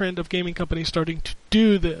a high trend of gaming companies starting to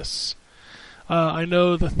do this? I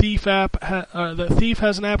know the Thief app, the Thief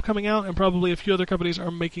has an app coming out, and probably a few other companies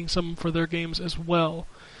are making some for their games as well.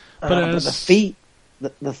 But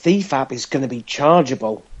the Thief app is going to be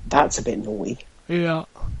chargeable. That's a bit naughty. Yeah.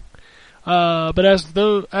 But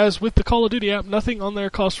as with the Call of Duty app, nothing on there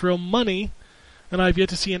costs real money, and I've yet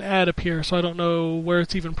to see an ad appear, so I don't know where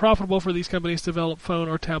it's even profitable for these companies to develop phone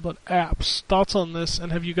or tablet apps. Thoughts on this,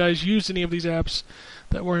 and have you guys used any of these apps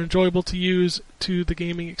that were enjoyable to use to the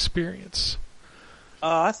gaming experience?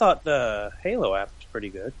 I thought the Halo app was pretty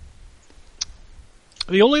good.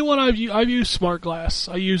 The only one I've used Smart Glass.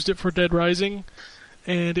 I used it for Dead Rising,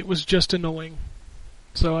 and it was just annoying,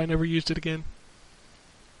 so I never used it again.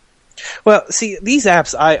 Well, see, these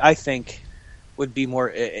apps, I think, would be more...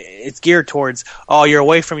 It's geared towards, you're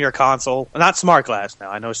away from your console. Not Smart Glass now.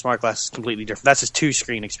 I know Smart Glass is completely different. That's a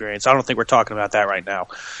two-screen experience. I don't think we're talking about that right now.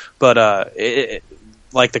 But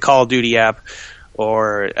like the Call of Duty app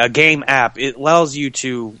or a game app, it allows you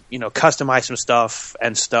to, customize some stuff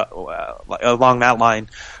and stuff along that line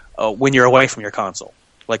when you're away from your console.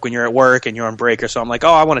 Like when you're at work and you're on break or something, like,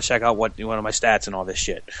 I want to check out one of my stats and all this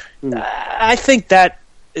shit. I think that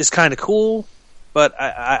is kind of cool, but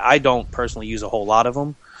I don't personally use a whole lot of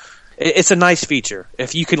them. It's a nice feature.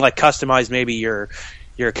 If you can customize maybe your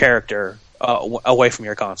character away from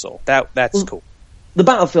your console, that's cool. The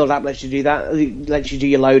Battlefield app lets you do that. It lets you do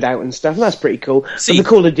your loadout and stuff, and that's pretty cool. See, but the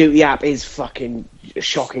Call of Duty app is fucking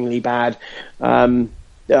shockingly bad.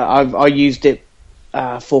 I used it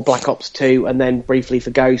for Black Ops 2 and then briefly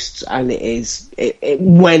for Ghosts, and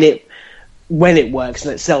when it works,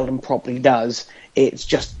 and it seldom properly does, it's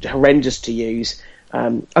just horrendous to use.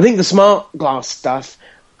 I think the Smart Glass stuff,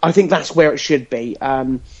 I think that's where it should be.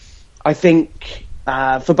 I think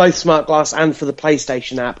for both Smart Glass and for the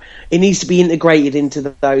PlayStation app, it needs to be integrated into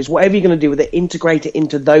those. Whatever you're going to do with it, integrate it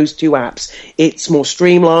into those two apps. It's more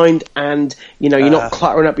streamlined, and you're not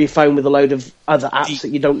cluttering up your phone with a load of other apps that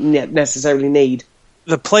you don't necessarily need.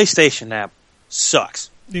 The PlayStation app sucks.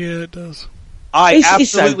 Yeah, it does. I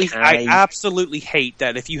absolutely hate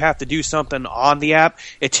that if you have to do something on the app,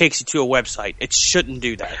 it takes you to a website. It shouldn't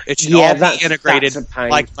do that. It should all be integrated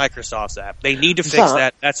like Microsoft's app. They need to fix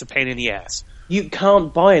that. That's a pain in the ass. You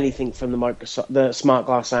can't buy anything from the Smart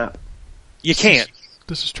Glass app. You can't.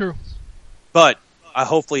 This is true. But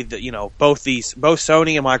hopefully, both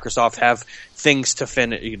Sony and Microsoft have things to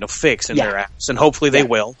fix in their apps, and hopefully they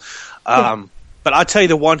will. But I'll tell you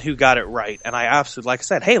the one who got it right, and I absolutely, like I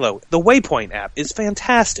said, Halo, the Waypoint app is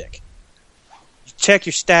fantastic. You check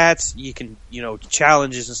your stats, you can,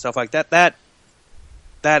 challenges and stuff like that.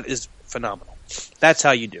 That is phenomenal. That's how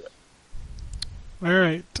you do it. All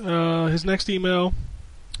right. His next email,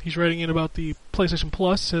 he's writing in about the PlayStation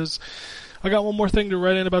Plus, says, I got one more thing to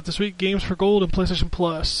write in about this week, Games for Gold and PlayStation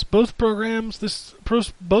Plus. Both programs'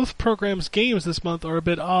 games this month are a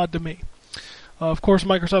bit odd to me. Of course,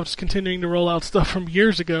 Microsoft is continuing to roll out stuff from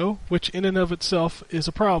years ago, which in and of itself is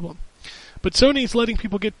a problem. But Sony's letting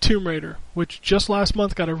people get Tomb Raider, which just last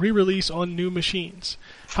month got a re-release on new machines.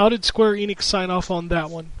 How did Square Enix sign off on that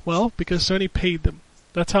one? Well, because Sony paid them.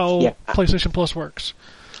 That's how PlayStation Plus works.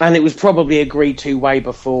 And it was probably agreed to way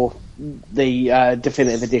before the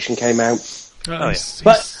Definitive Edition came out.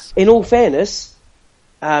 But in all fairness,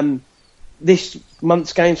 this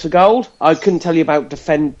month's Games for Gold, I couldn't tell you about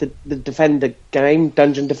the Defender game,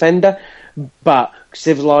 Dungeon Defender, but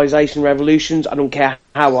Civilization Revolutions, I don't care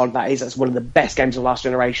how old that is, that's one of the best games of last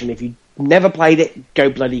generation. If you never played it, go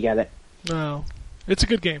bloody get it. No, it's a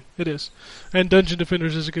good game, it is. And Dungeon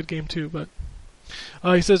Defenders is a good game too, but...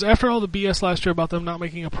 he says, after all the BS last year about them not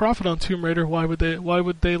making a profit on Tomb Raider, why would they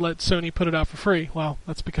let Sony put it out for free? Well,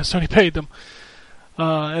 that's because Sony paid them.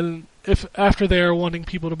 And if after they are wanting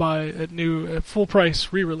people to buy at full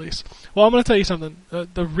price re-release. Well, I'm going to tell you something.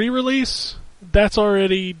 The re-release, that's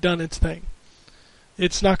already done its thing.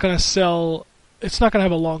 It's not going to sell. It's not going to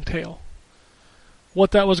have a long tail.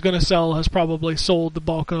 What that was going to sell has probably sold the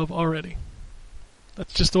bulk of already.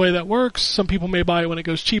 That's just the way that works. Some people may buy it when it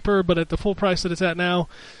goes cheaper, but at the full price that it's at now,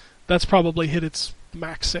 that's probably hit its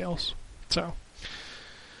max sales. So,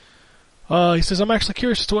 he says, I'm actually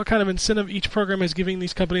curious as to what kind of incentive each program is giving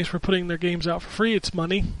these companies for putting their games out for free. It's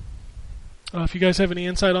money. If you guys have any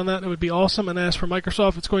insight on that, it would be awesome. And as for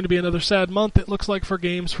Microsoft, it's going to be another sad month, it looks like, for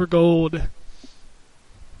Games for Gold.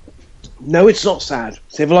 No, it's not sad.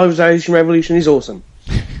 Civilization Revolution is awesome.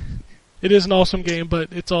 It is an awesome game, but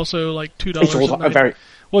it's also like $2 a night.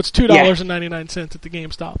 Well, it's $2.99 at the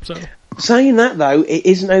GameStop. So saying that though, it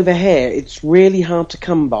isn't over here. It's really hard to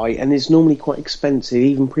come by, and is normally quite expensive,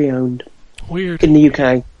 even pre-owned. Weird In the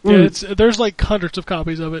UK. Yeah, there's like hundreds of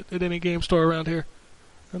copies of it at any game store around here,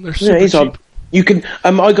 and they're super it's cheap. odd. You can.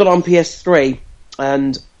 I got it on PS3,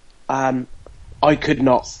 and I could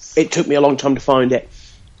not. It took me a long time to find it.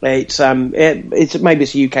 It's maybe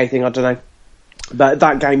it's a UK thing. I don't know, but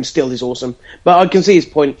that game still is awesome. But I can see his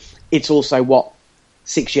point. It's also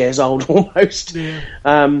 6 years old almost. Yeah.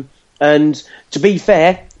 And to be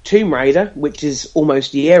fair, Tomb Raider, which is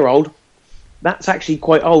almost a year old, that's actually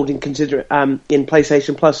quite old in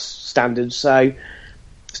PlayStation Plus standards. So,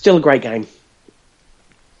 still a great game.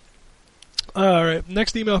 All right.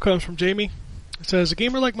 Next email comes from Jamie. It says, a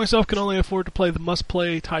gamer like myself can only afford to play the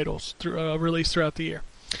must-play titles released throughout the year.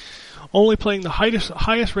 Only playing the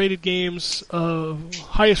highest rated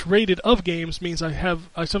of games means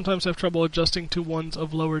I sometimes have trouble adjusting to ones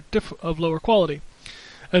of lower quality.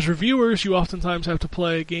 As reviewers, you oftentimes have to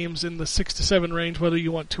play games in the 6 to 7 range whether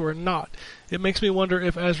you want to or not. It makes me wonder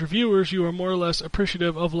if, as reviewers, you are more or less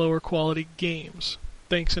appreciative of lower quality games.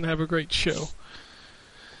 Thanks and have a great show.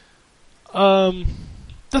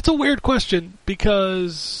 That's a weird question,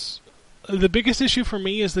 because the biggest issue for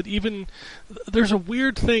me is that even there's a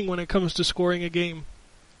weird thing when it comes to scoring a game.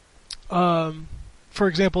 For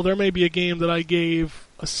example, there may be a game that I gave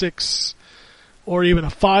a 6 or even a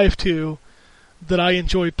 5 to that I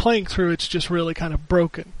enjoyed playing through. It's just really kind of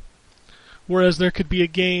broken. Whereas there could be a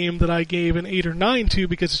game that I gave an 8 or 9 to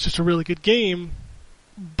because it's just a really good game,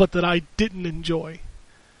 but that I didn't enjoy.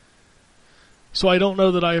 So I don't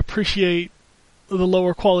know that I appreciate the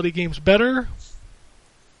lower quality games better,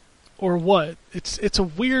 or what. It's a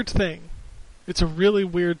weird thing. It's a really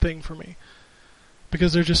weird thing for me,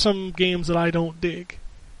 because there's just some games that I don't dig.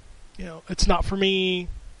 It's not for me.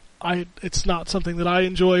 It's not something that I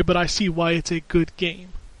enjoy, but I see why it's a good game.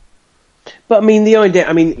 But the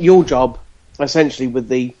idea. Your job, essentially, with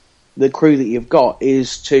the crew that you've got,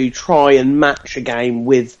 is to try and match a game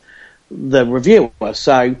with the reviewer.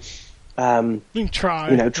 So. You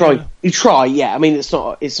try. Yeah. You try, yeah. It's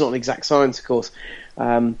not an exact science, of course.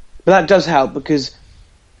 But that does help because,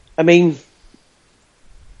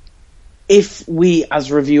 if we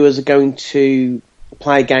as reviewers are going to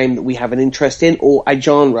play a game that we have an interest in, or a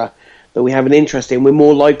genre that we have an interest in, we're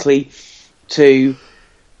more likely to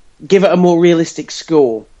give it a more realistic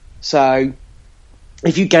score. So,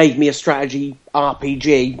 if you gave me a strategy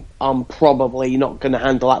RPG, I'm probably not going to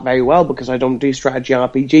handle that very well because I don't do strategy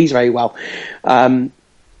RPGs very well.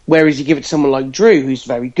 Whereas you give it to someone like Drew, who's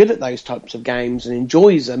very good at those types of games and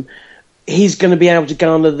enjoys them, he's going to be able to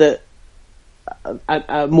garner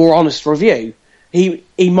a more honest review. Some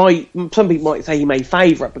people might say he may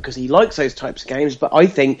favour it because he likes those types of games, but I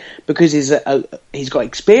think because he's got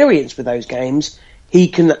experience with those games,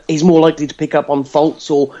 he's more likely to pick up on faults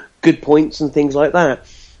or good points and things like that.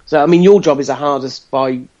 So, your job is the hardest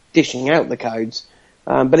by dishing out the codes.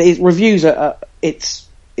 But reviews it's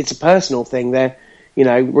a personal thing there.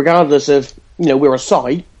 Regardless of, we're a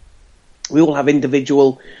site, we all have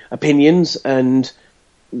individual opinions, and,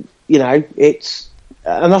 and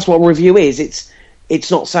that's what a review is.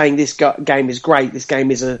 It's not saying this game is great, this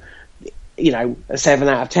game is a 7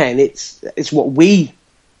 out of 10. It's what we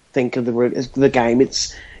think of the game.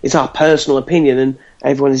 It's our personal opinion, and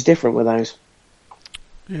everyone is different with those.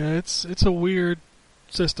 Yeah, it's a weird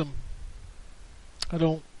system. I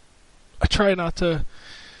try not to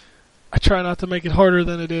make it harder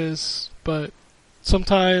than it is, but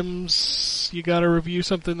sometimes you gotta review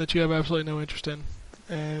something that you have absolutely no interest in,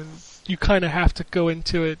 and you kind of have to go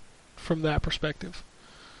into it from that perspective.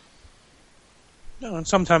 No, and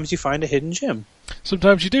sometimes you find a hidden gem.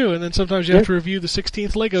 Sometimes you do, and then sometimes you have to review the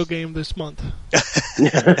 16th Lego game this month.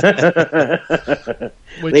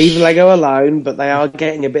 Leave Lego alone, but they are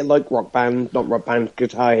getting a bit like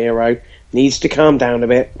Guitar Hero. Needs to calm down a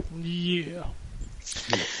bit. Yeah.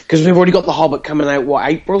 Because we've already got The Hobbit coming out,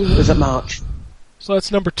 April? Is it March? So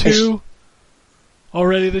that's number 2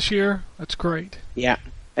 already this year? That's great. Yeah.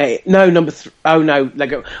 No, number 3. Oh, no,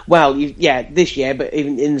 Lego. Well, this year, but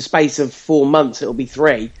even in the space of 4 months, it'll be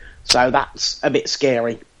 3. So that's a bit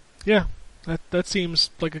scary. Yeah, that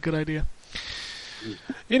seems like a good idea.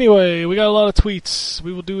 Anyway, we got a lot of tweets.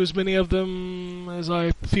 We will do as many of them as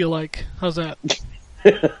I feel like. How's that?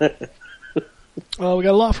 We got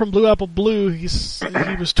a lot from Blue Apple Blue. He was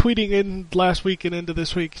tweeting in last week and into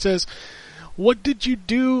this week. He says, "What did you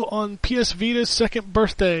do on PS Vita's 2nd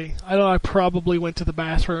birthday?" I probably went to the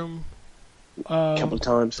bathroom. A couple of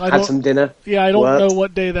times. Had some dinner. Yeah, I don't know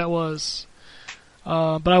what day that was.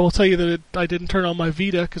 But I will tell you that I didn't turn on my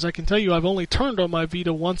Vita, because I can tell you I've only turned on my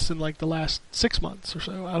Vita once in like the last 6 months or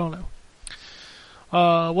so. I don't know.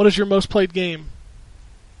 What is your most played game?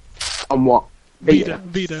 On what?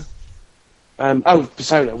 Vita.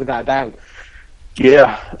 Persona, without a doubt.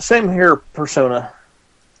 Yeah, same here, Persona.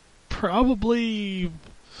 Probably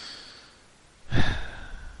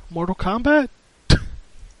Mortal Kombat?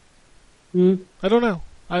 I don't know.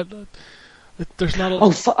 There's not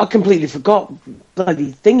a... I completely forgot.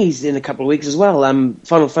 Bloody thingy's in a couple of weeks as well.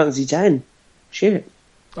 Final Fantasy X. Shit.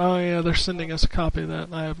 Oh, yeah, they're sending us a copy of that,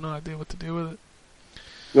 and I have no idea what to do with it.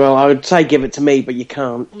 Well, I would say give it to me, but you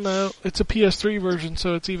can't. No, it's a PS3 version,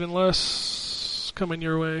 so it's even less coming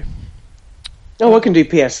your way. Oh, I can do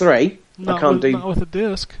PS3. Not with a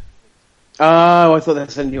disc. Oh, I thought they'd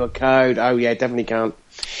send you a code. Oh, yeah, definitely can't.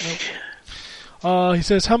 Nope. He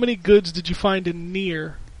says, how many goods did you find in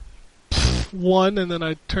Nier? 1, and then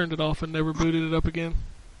I turned it off and never booted it up again.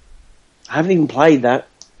 I haven't even played that.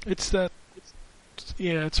 It's that...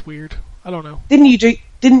 Yeah, it's weird. I don't know. Didn't you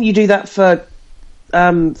do that for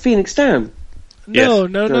Phoenix Down? No,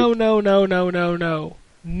 Yes. No.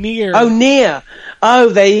 Nier. Oh, Nier. Oh,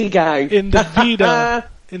 there you go. In the Vita.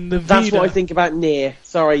 That's what I think about Nier.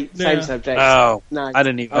 Sorry, Yeah. same subject. Oh, No, I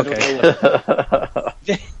didn't even. I don't Okay.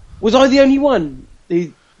 know. Was I the only one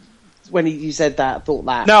who, when you said that, thought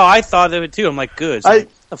that? No, I thought of it too. I'm like, good. I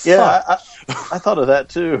fuck? thought of that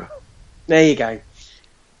too. There you go.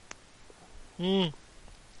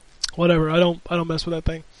 Whatever. I don't mess with that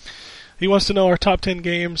thing. He wants to know our top 10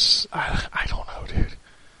 games. I don't know, dude.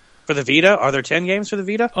 For the Vita? Are there 10 games for the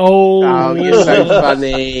Vita? Oh, you're so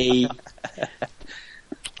funny.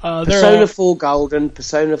 Persona 4 Golden,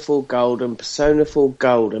 Persona 4 Golden, Persona 4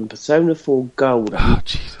 Golden, Persona 4 Golden. Oh,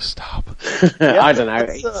 Jesus, stop. I don't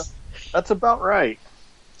know. That's about right.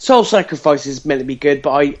 Soul Sacrifice is meant to be good, but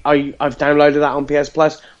I've downloaded that on PS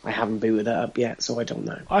Plus. I haven't booted it up yet, so I don't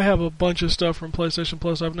know. I have a bunch of stuff from PlayStation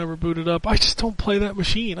Plus I've never booted up. I just don't play that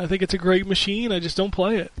machine. I think it's a great machine. I just don't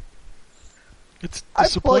play it. It's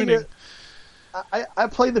disappointing. I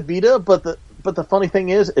play the Vita, but the funny thing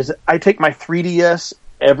is I take my 3DS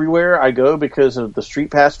everywhere I go because of the Street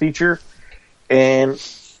Pass feature, and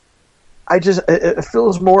it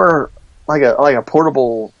feels more like a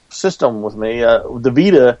portable system with me. The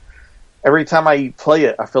Vita, every time I play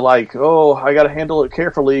it, I feel like, oh, I got to handle it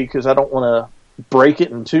carefully because I don't want to break it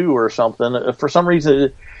in two or something. For some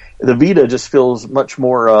reason, the Vita just feels much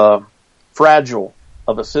more fragile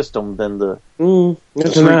of a system than the. I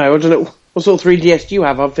don't know. What sort of 3DS do you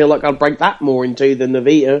have? I feel like I'd break that more in two than the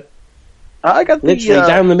Vita. I got the literally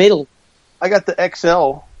down the middle. I got the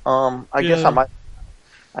XL. I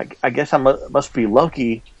guess I must be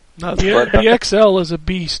lucky. No, the XL is a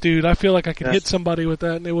beast, dude. I feel like I could hit somebody with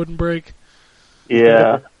that and it wouldn't break.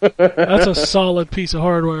 Yeah, that's a solid piece of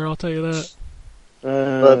hardware. I'll tell you that.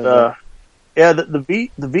 The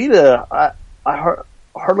Vita, I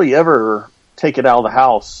hardly ever take it out of the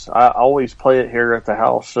house. I always play it here at the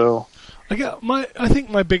house. So I think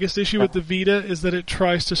my biggest issue with the Vita is that it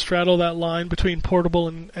tries to straddle that line between portable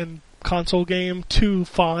and console game too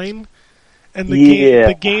fine. And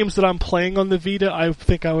the games that I'm playing on the Vita, I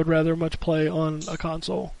think I would rather much play on a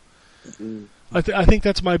console. I think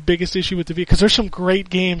that's my biggest issue with the Vita, because there's some great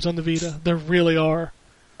games on the Vita. There really are.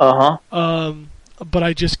 But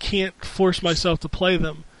I just can't force myself to play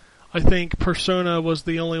them. I think Persona was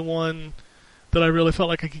the only one that I really felt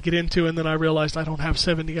like I could get into, and then I realized I don't have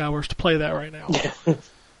 70 hours to play that right now.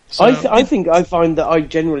 So, I find that I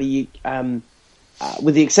generally,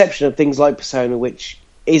 with the exception of things like Persona, which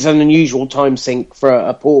is an unusual time sink for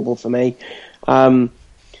a portable for me, I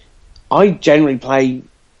generally play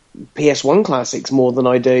PS1 classics more than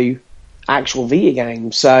I do actual Vita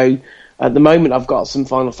games. So at the moment I've got some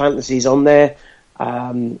Final Fantasies on there,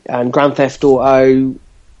 and Grand Theft Auto,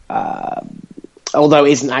 although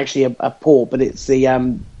it isn't actually a port, but it's the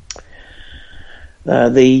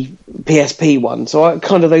PSP one. So I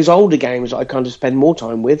kind of those older games I kind of spend more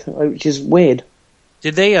time with, which is weird.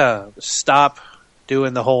 Did they stop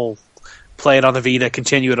doing the whole play it on the Vita,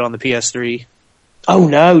 continue it on the PS3? Oh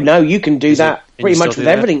no, you can do that pretty much with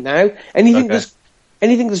everything now. Anything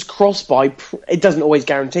that's cross-buy, it doesn't always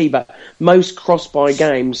guarantee, but most cross-buy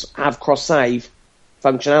games have cross-save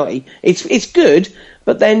functionality. It's good,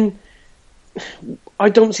 but then I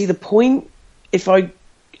don't see the point. I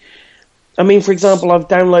mean, for example, I've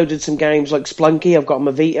downloaded some games like Splunky. I've got on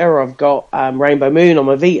my Vita, or I've got Rainbow Moon on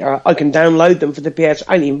my Vita. I can download them for the PS.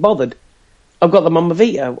 I ain't even bothered. I've got them on my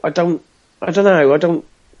Vita. I don't know.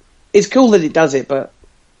 It's cool that it does it, but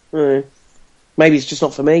maybe it's just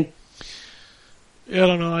not for me. Yeah, I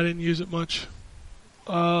don't know. I didn't use it much.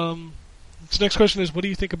 This next question is, what do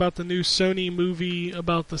you think about the new Sony movie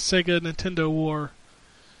about the Sega-Nintendo war?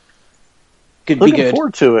 Could be Looking good.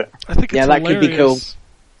 forward to it. I think it's Yeah, that hilarious. could be cool.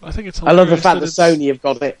 I think it's I hilarious. love the fact that it's- Sony have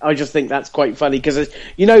got it. I just think that's quite funny because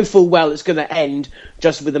you know full well it's going to end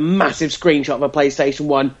just with a massive screenshot of a PlayStation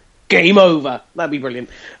 1. Game over. That'd be brilliant.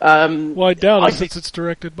 Well, I doubt it I since it's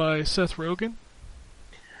directed by Seth Rogen.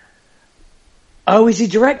 Oh, is he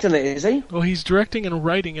directing it? Is he? Well, he's directing and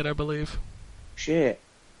writing it, I believe. Shit.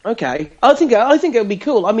 Okay. I think it would be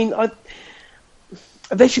cool. I mean,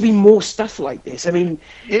 there should be more stuff like this. I mean,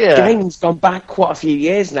 Yeah. gaming's gone back quite a few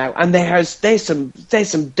years now, and there's some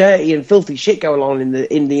dirty and filthy shit going on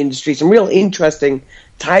in the industry. Some real interesting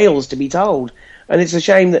tales to be told, and it's a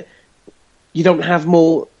shame that you don't have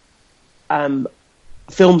more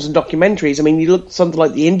films and documentaries. I mean, you look at something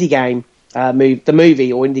like the Indie Game the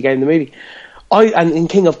movie, or Indie Game the movie. And in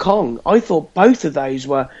King of Kong, I thought both of those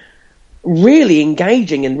were really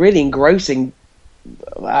engaging and really engrossing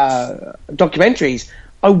documentaries.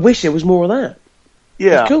 I wish there was more of that.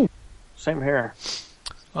 Yeah. It's cool. Same here.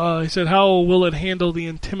 He said, "How will it handle the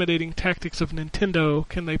intimidating tactics of Nintendo?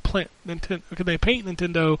 Can they paint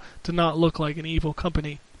Nintendo to not look like an evil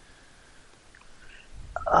company?"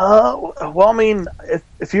 Well, I mean,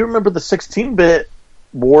 if you remember the 16-bit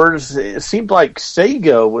wars, it seemed like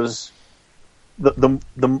Sega was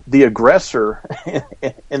the aggressor,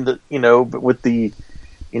 in the but with the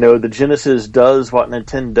the Genesis does what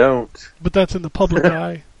Nintendo don't. But that's in the public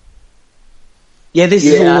eye. Yeah, this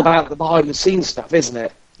is Yeah. all about the behind the scenes stuff, isn't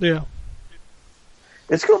it? Yeah.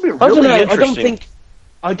 It's going to be I don't really know. interesting.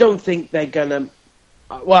 I don't think they're gonna.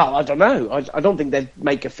 Well, I don't know. I don't think they'd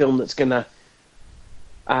make a film that's gonna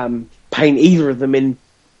paint either of them in.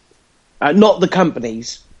 Not the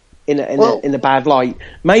companies in a bad light.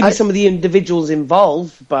 Maybe some of the individuals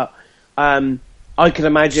involved, but I can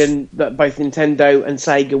imagine that both Nintendo and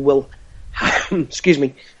Sega will,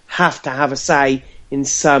 have to have a say in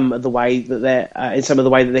some of the way that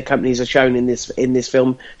their companies are shown in this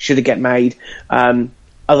film. Should it get made?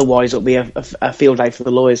 Otherwise, it'll be a field day for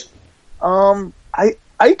the lawyers.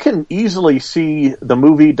 I can easily see the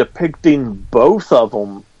movie depicting both of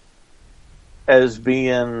them as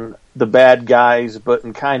being the bad guys, but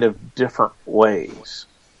in kind of different ways.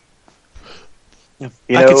 I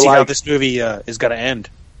can see how this movie is going to end.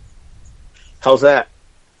 How's that?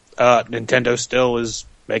 Nintendo still is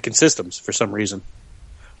making systems for some reason.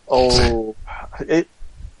 Oh, I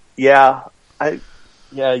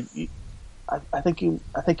think you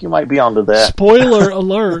might be onto that. Spoiler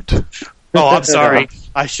alert. Oh, I'm sorry.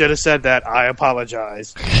 I should have said that. I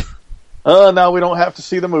apologize. Now we don't have to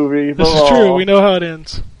see the movie. This is true. We know how it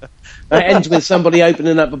ends. It ends with somebody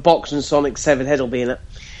opening up a box and Sonic's severed head will be in it.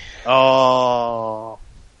 Oh.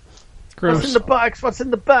 Gross. What's in the box? What's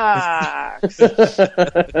in the box?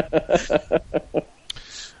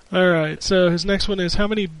 All right. So his next one is, how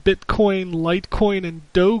many Bitcoin, Litecoin, and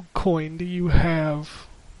Dogecoin do you have?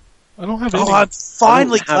 I don't have any. Oh, I'm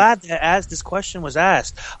finally glad that this question was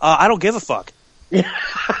asked. I don't give a fuck.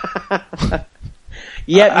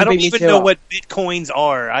 Yeah, I don't even know what Bitcoins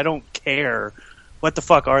are. I don't care. What the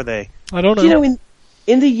fuck are they? I don't know. Do you know,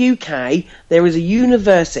 in the UK, there is a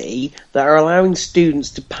university that are allowing students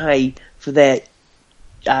to pay for their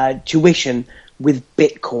tuition with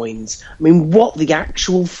Bitcoins. I mean, what the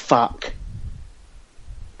actual fuck?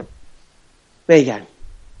 There you go.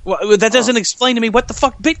 Well, that doesn't explain to me what the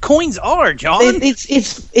fuck Bitcoins are, John.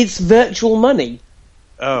 It's virtual money.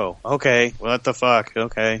 Oh, okay. What the fuck?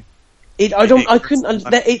 Okay.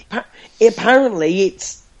 Apparently,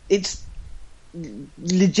 it's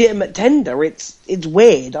legitimate tender. It's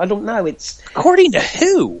weird. I don't know. It's according to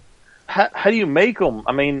who? How do you make them?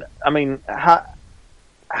 I mean,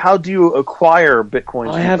 how do you acquire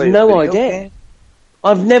Bitcoins? I have no idea.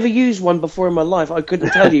 I've never used one before in my life. I couldn't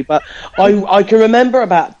tell you, but I can remember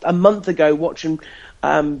about a month ago watching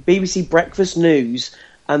BBC Breakfast News,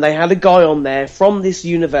 and they had a guy on there from this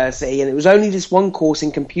university, and it was only this one course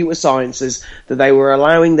in computer sciences that they were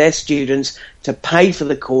allowing their students to pay for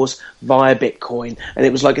the course via Bitcoin, and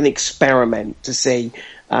it was like an experiment to see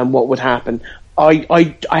what would happen. I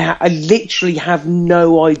literally have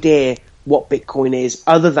no idea what Bitcoin is,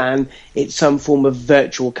 other than it's some form of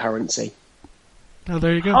virtual currency. Oh,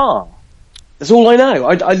 there you go. Oh, that's all I know.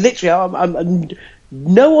 I'm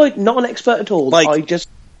not an expert at all. Like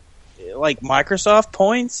Microsoft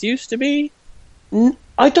points used to be.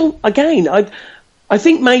 I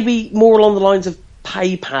think maybe more along the lines of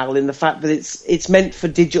PayPal, in the fact that it's meant for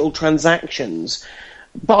digital transactions.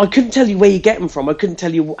 But I couldn't tell you where you get them from. I couldn't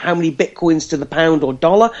tell you how many bitcoins to the pound or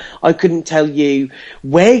dollar. I couldn't tell you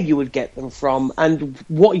where you would get them from and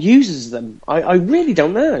what uses them. I really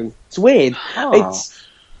don't know. It's weird.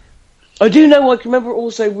 I do know, I can remember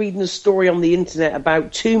also reading a story on the internet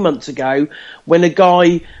about 2 months ago when a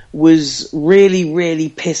guy was really, really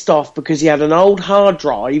pissed off because he had an old hard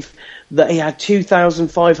drive that he had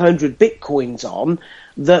 2,500 bitcoins on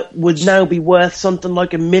that would now be worth something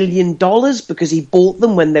like $1 million because he bought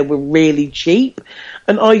them when they were really cheap.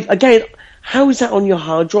 And again, how is that on your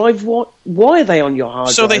hard drive? Why are they on your hard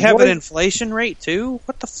drive? So they have an inflation rate too?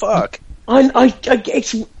 What the fuck? I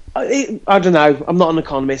don't know. I'm not an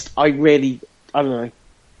economist. I don't know.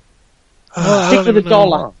 Stick with the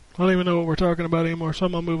dollar. I don't even know what we're talking about anymore, so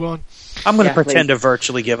I'm going to move on. I'm going to pretend to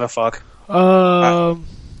virtually give a fuck.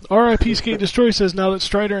 R.I.P. Skate Destroy says, now that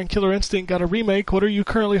Strider and Killer Instinct got a remake, what are you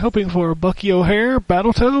currently hoping for? Bucky O'Hare?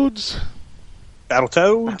 Battletoads?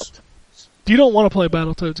 Battletoads? You don't want to play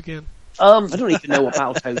Battletoads again. I don't even know what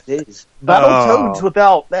Battletoads is. Battletoads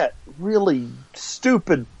without that really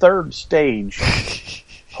stupid third stage.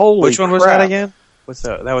 Holy Which one crap. was that again? What's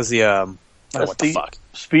that? That was the, That's what the fuck?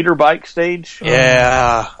 Speeder bike stage.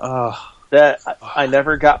 Yeah. That I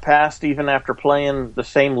never got past even after playing the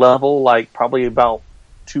same level, like probably about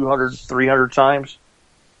 200, 300 times.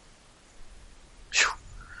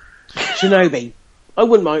 Shinobi. I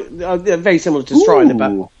wouldn't mind. Very similar to Strider,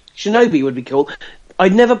 but Shinobi would be cool.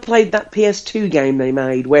 I'd never played that PS2 game they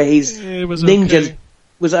made where he's It was ninjas. okay.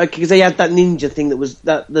 Was because they had that ninja thing that was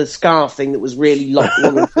the scarf thing that was really long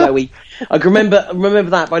and flowy. I can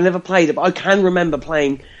remember that, but I never played it. But I can remember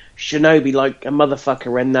playing Shinobi like a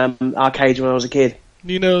motherfucker in arcades when I was a kid.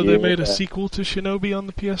 You know, they made a sequel to Shinobi on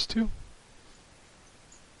the PS2.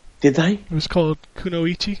 Did they? It was called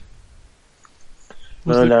Kunoichi.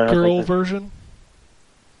 Was Oh, the no, I girl don't think- version.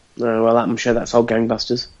 Oh, well, I'm sure that's old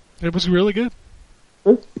gangbusters. It was really good.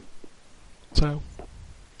 Hmm. So,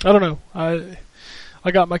 I don't know. I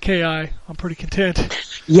got my KI. I'm pretty content.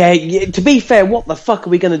 Yeah, to be fair, what the fuck are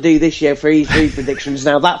we going to do this year for E3 predictions?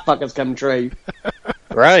 Now that fucker's come true.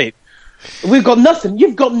 Right. We've got nothing.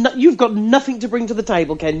 You've got nothing to bring to the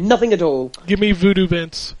table, Ken. Nothing at all. Give me Voodoo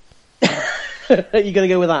Vince. You're going to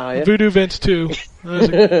go with that, are you? Voodoo Vince 2.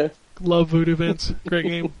 Love Voodoo Vince. Great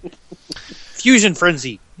game. Fusion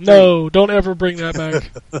Frenzy. No, don't ever bring that back.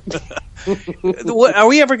 Are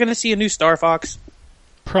we ever going to see a new Star Fox?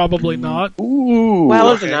 Probably not. Ooh. Well,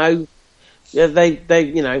 I don't know. Yeah, they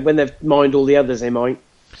when they've mined all the others, they might.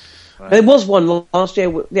 There was one last year,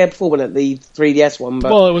 before one at the 3DS one.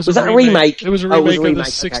 But Well, it was that a remake? It was a Oh, remake, of the okay.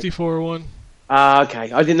 64 one.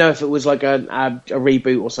 Okay. I didn't know if it was like a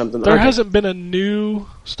reboot or something. There Okay. hasn't been a new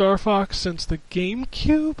Star Fox since the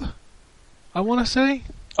GameCube, I want to say.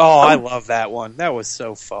 Oh, I love that one. That was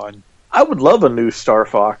so fun. I would love a new Star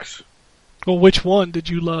Fox. Well, which one did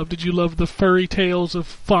you love? Did you love the furry tales of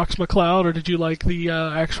Fox McCloud, or did you like the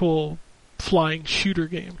actual flying shooter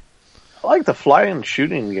game? I like the flying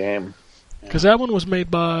shooting game. Because that one was made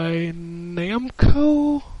by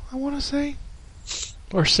Namco, I want to say.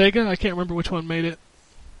 Or Sega, I can't remember which one made it.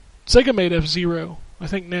 Sega made F-Zero. I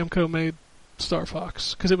think Namco made Star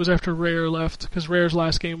Fox, because it was after Rare left, because Rare's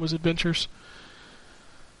last game was Adventures,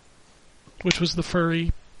 which was the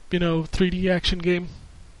furry, 3D action game.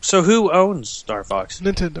 So who owns Star Fox?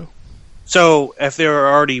 Nintendo. So if they were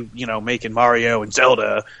already, making Mario and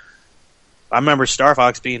Zelda, I remember Star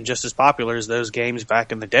Fox being just as popular as those games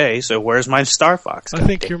back in the day. So where's my Star Fox? I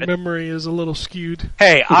think your memory is a little skewed.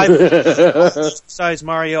 Hey, besides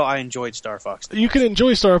Mario, I enjoyed Star Fox. You can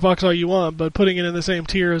enjoy Star Fox all you want, but putting it in the same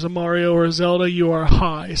tier as a Mario or a Zelda, you are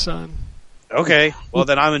high, son. Okay, well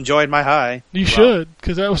then I'm enjoying my high. You should,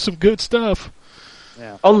 because that was some good stuff.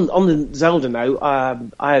 Yeah. On the Zelda note, I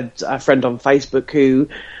had a friend on Facebook who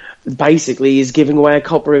basically is giving away a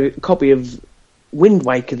copy of Wind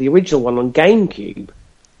Waker, the original one, on GameCube.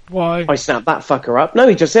 Why? I snapped that fucker up. No,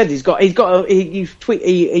 he just said he Facebooked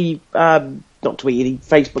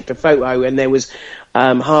a photo, and there was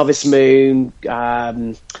Harvest Moon,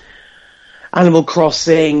 Animal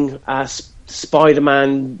Crossing,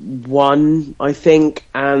 Spider-Man 1, I think,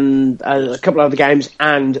 and a couple of other games,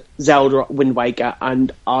 and Zelda Wind Waker.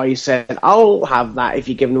 And I said, I'll have that if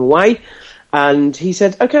you're giving them away. And he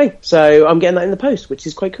said, okay, so I'm getting that in the post, which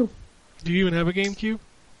is quite cool. Do you even have a GameCube?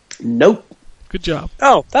 Nope. Good job.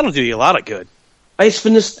 Oh, that'll do you a lot of good. It's for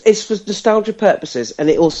nostalgia purposes, and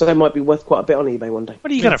it also might be worth quite a bit on eBay one day.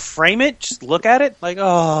 What are you going to frame it? Just look at it? Like,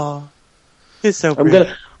 oh, it's so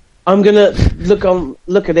pretty. I'm gonna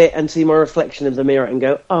look at it and see my reflection in the mirror and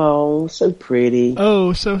go, oh, so pretty.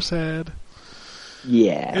 Oh, so sad.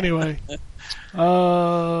 Yeah. Anyway,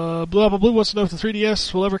 Blah Blah Blue wants to know if the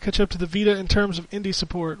 3DS will ever catch up to the Vita in terms of indie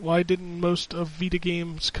support. Why didn't most of Vita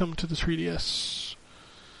games come to the 3DS?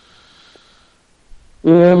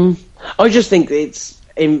 I just think it's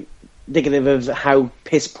indicative of how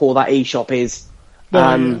piss poor that eShop is.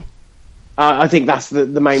 Yeah. I think that's the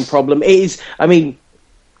main problem. It is, I mean,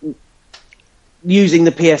 using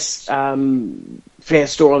the PS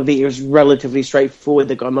Store on Vita is relatively straightforward.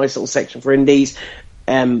 They've got a nice little section for indies.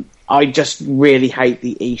 I just really hate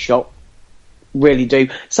the eShop. Really do.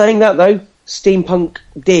 Saying that, though, Steampunk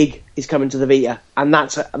Dig is coming to the Vita, and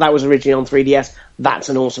that was originally on 3DS. That's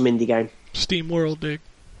an awesome indie game. Steam World Dig.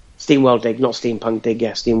 Steam World Dig, not Steampunk Dig.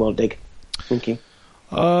 Yeah, Steam World Dig. Thank you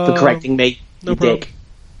for correcting me. No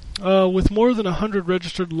problem. With more than 100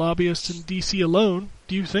 registered lobbyists in D.C. alone,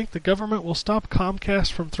 do you think the government will stop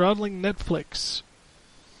Comcast from throttling Netflix?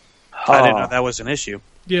 I didn't know that was an issue.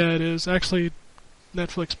 Yeah, it is. Actually,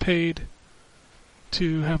 Netflix paid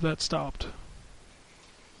to have that stopped.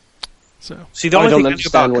 So, see, the only thing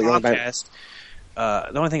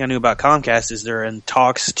I knew about Comcast is they're in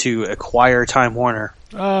talks to acquire Time Warner.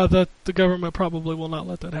 The government probably will not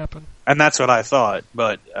let that happen. And that's what I thought,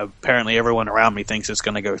 but apparently everyone around me thinks it's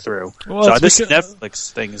going to go through. Well, so this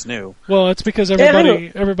Netflix thing is new. Well, it's because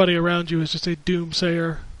everybody around you is just a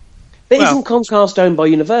doomsayer. But isn't Comcast owned by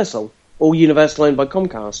Universal? Or Universal owned by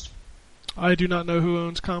Comcast? I do not know who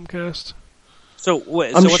owns Comcast. So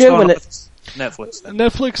what's sure going on when with Netflix then?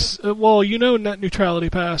 Netflix, well, net neutrality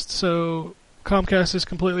passed, so Comcast is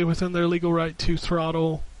completely within their legal right to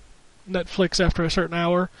throttle Netflix after a certain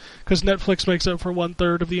hour, because Netflix makes up for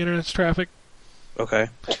 1/3 of the internet's traffic. Okay.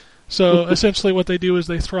 So essentially what they do is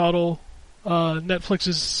they throttle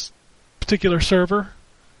Netflix's particular server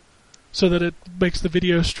so that it makes the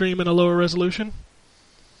video stream in a lower resolution.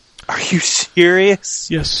 Are you serious?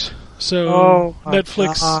 Yes. So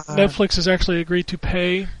Netflix has actually agreed to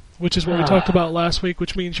pay, which is what we talked about last week,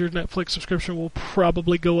 which means your Netflix subscription will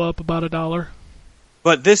probably go up about $1.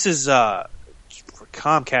 But this is for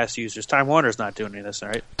Comcast users. Time Warner's not doing any of this,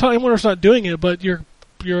 right? Time Warner's not doing it, but your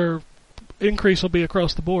increase will be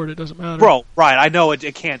across the board. It doesn't matter. Bro, right. I know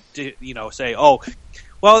it can't, say,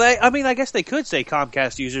 well, I guess they could say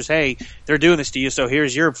Comcast users, hey, they're doing this to you, so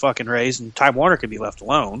here's your fucking raise, and Time Warner can be left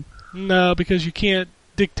alone. No, because you can't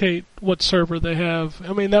dictate what server they have.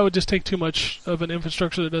 I mean, that would just take too much of an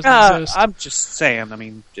infrastructure that doesn't exist. I'm just saying, I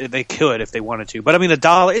mean, they could if they wanted to. But, I mean,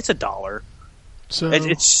 $1, it's $1. So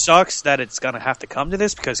it sucks that it's going to have to come to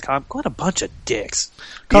this because what a bunch of dicks.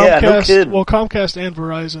 Comcast, no kidding. Well, Comcast and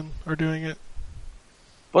Verizon are doing it.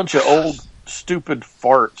 Bunch of old, stupid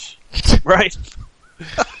farts. Right.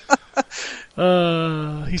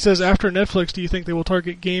 He says, after Netflix, do you think they will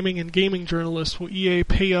target gaming and gaming journalists? Will EA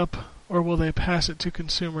pay up, or will they pass it to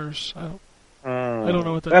consumers? I don't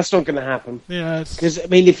know what that's not going to happen. Yeah, because I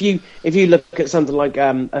mean, if you look at something like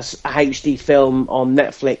a HD film on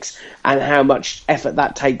Netflix and how much effort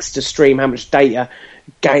that takes to stream, how much data,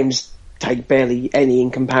 games take barely any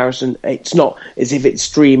in comparison. It's not as if it's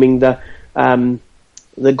streaming the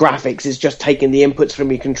graphics. It's just taking the inputs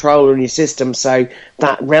from your controller and your system. So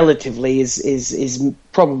that relatively is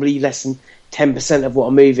probably less than 10% of what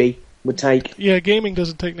a movie would take. Yeah, gaming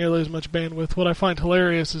doesn't take nearly as much bandwidth. What I find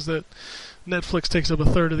hilarious is that Netflix takes up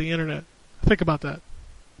 1/3 of the internet. Think about that.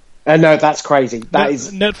 No, that's crazy.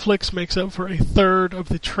 Netflix makes up for 1/3 of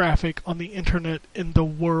the traffic on the internet in the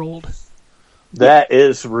world. That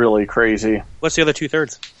is really crazy. What's the other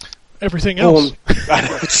 2/3? Everything else.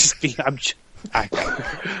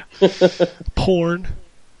 Porn.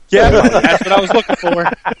 Yeah, that's what I was looking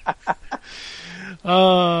for.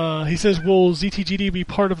 He says, will ZTGD be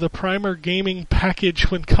part of the Primer gaming package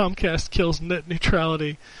when Comcast kills net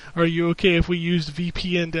neutrality? Are you okay if we use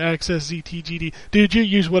VPN to access ZTGD? Dude, you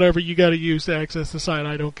use whatever you got to use to access the site.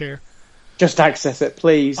 I don't care. Just access it,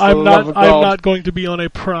 please. I'm not going to be on a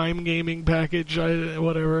Prime gaming package.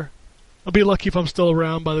 Whatever. I'll be lucky if I'm still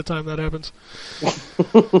around by the time that happens.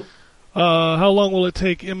 How long will it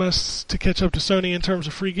take MS to catch up to Sony in terms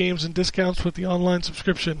of free games and discounts with the online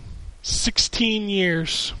subscription? 16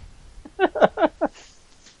 years.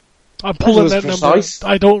 I'm pulling that number.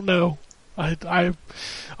 I don't know.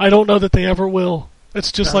 I don't know that they ever will.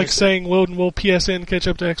 It's just like saying, will PSN catch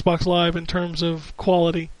up to Xbox Live in terms of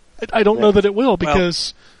quality? I don't know that it will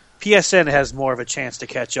because PSN has more of a chance to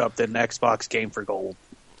catch up than Xbox Game for Gold.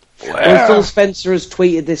 Well, Phil Spencer has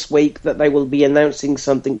tweeted this week that they will be announcing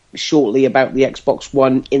something shortly about the Xbox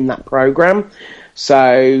One in that program.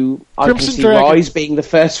 So I can see Rise being the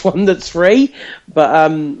first one that's free, but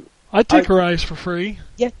I'd take Rise for free.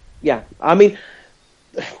 Yeah. I mean,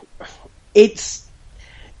 it's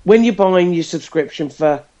when you're buying your subscription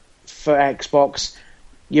for for Xbox,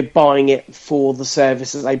 you're buying it for the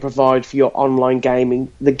service that they provide for your online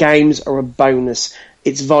gaming. The games are a bonus.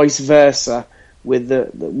 It's vice versa with the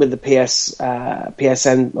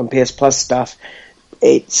PSN and PS Plus stuff.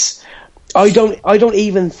 I don't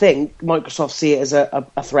even think Microsoft see it as a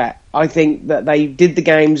threat. I think that they did the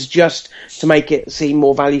games just to make it seem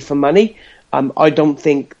more value for money. I don't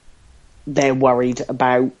think they're worried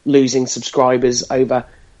about losing subscribers over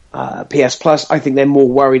PS Plus. I think they're more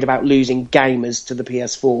worried about losing gamers to the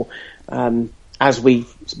PS4, as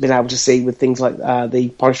we've been able to see with things like the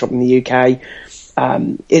price drop in the UK.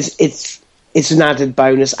 It's an added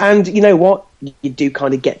bonus, and you know what? You do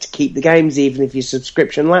kind of get to keep the games even if your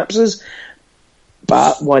subscription lapses.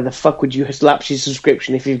 But why the fuck would you lapse your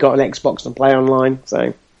subscription if you've got an Xbox and play online?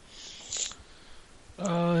 So.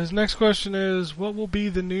 His next question is, what will be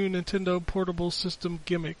the new Nintendo portable system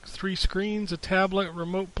gimmick? 3 screens, a tablet,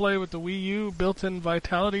 remote play with the Wii U, built-in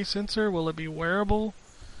vitality sensor? Will it be wearable?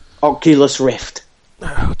 Oculus Rift.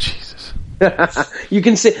 Oh, Jesus. You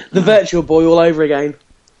can see the Virtual Boy all over again.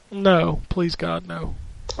 No, please God, no.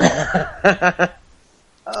 I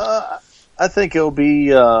think it'll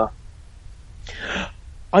be... I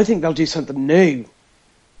think they'll do something new.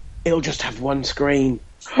 It'll just have one screen.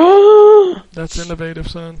 That's innovative,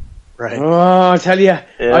 son. Right. Oh, I tell you, Yeah.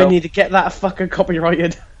 I need to get that fucking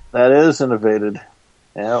copyrighted. That is innovated.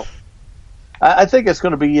 Yeah. I think it's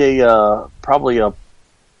going to be probably a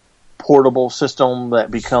portable system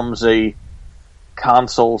that becomes a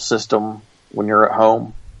console system when you're at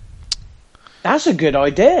home. That's a good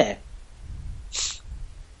idea.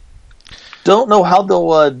 Don't know how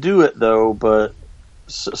they'll do it though, but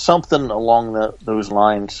something along those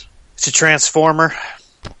lines. It's a transformer.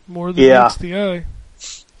 More than meets the eye.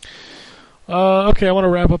 Okay, I want to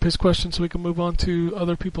wrap up his question so we can move on to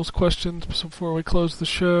other people's questions before we close the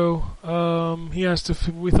show. He asked if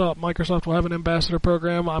we thought Microsoft will have an ambassador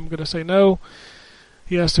program. I'm going to say no.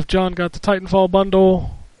 He asked if John got the Titanfall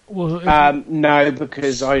bundle. Well, no,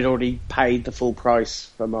 because I'd already paid the full price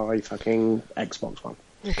for my fucking Xbox One.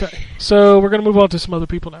 Okay, so we're going to move on to some other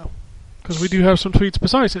people now, because we do have some tweets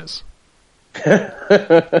besides his.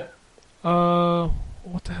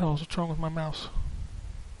 What the hell is wrong with my mouse?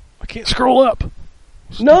 I can't scroll up.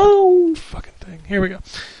 No! Fucking thing. Here we go.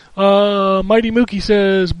 Mighty Mookie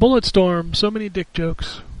says, Bulletstorm, so many dick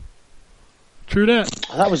jokes. True that.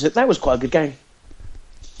 That was quite a good game.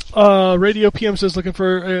 Radio PM says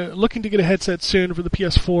looking to get a headset soon for the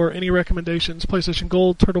PS4. Any recommendations? PlayStation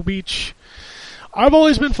Gold, Turtle Beach. I've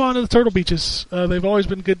always been fond of the Turtle Beaches. They've always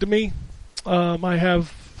been good to me. I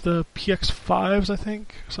have the PX5s, I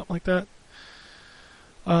think, something like that.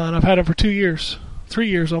 And I've had them for 2 years. 3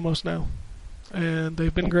 years almost now. And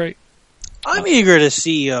they've been great. I'm eager to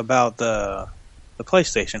see about the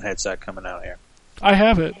PlayStation headset coming out here. I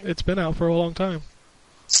have it. It's been out for a long time.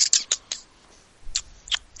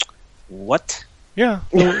 What? Yeah.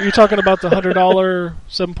 You're talking about the $100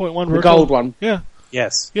 7.1 The gold one. Yeah.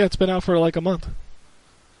 Yes. Yeah, it's been out for like a month.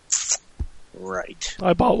 Right.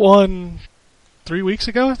 I bought one 3 weeks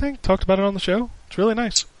ago, I think. Talked about it on the show. It's really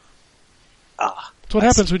nice. It's what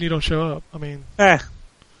happens when you don't show up. I mean... Yeah,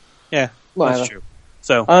 Whatever. that's true.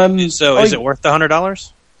 So, is it worth the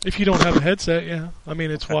 $100? If you don't have a headset, yeah. I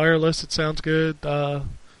mean, it's wireless. It sounds good. I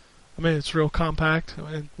mean, it's real compact.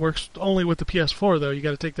 It works only with the PS4, though. You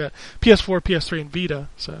got to take that PS4, PS3, and Vita.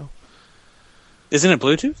 So, isn't it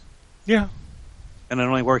Bluetooth? Yeah. And it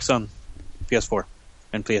only works on PS4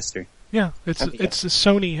 and PS3. Yeah, it's a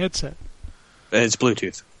Sony headset. It's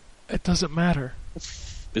Bluetooth. It doesn't matter.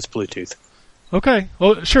 It's Bluetooth. Okay.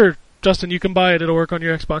 Well, sure, Justin, you can buy it. It'll work on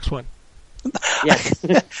your Xbox One. Yeah.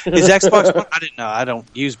 Is Xbox One? I didn't know. I don't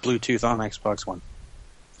use Bluetooth on Xbox One.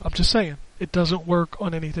 I'm just saying. It doesn't work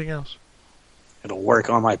on anything else. It'll work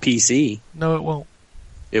on my PC. No, it won't.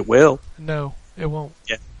 It will. No, it won't.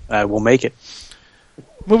 Yeah, I will make it.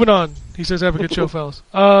 Moving on. He says, have a good show, fellas.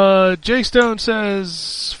 Jay Stone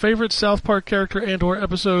says, favorite South Park character and or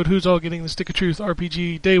episode, who's all getting the Stick of Truth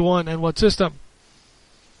RPG day one and what system?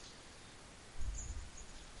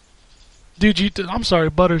 Dude, I'm sorry,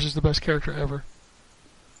 Butters is the best character ever.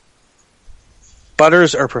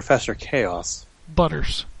 Butters or Professor Chaos?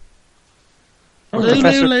 Butters. Oh, Lou,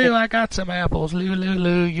 Professor Lou, Lou, I got some apples. Lou, Lou,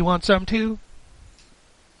 Lou, you want some too?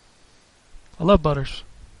 I love Butters.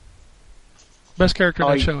 Best character in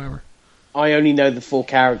that show ever. I only know the 4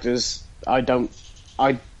 characters. I'm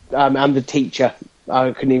the teacher.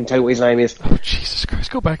 I couldn't even tell you what his name is. Oh, Jesus Christ.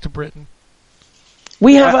 Go back to Britain.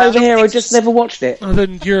 We have it over here. I just never watched it. Oh,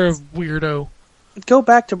 then you're a weirdo. Go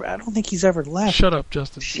back to... I don't think he's ever left. Shut up,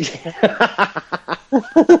 Justin.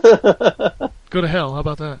 Go to hell. How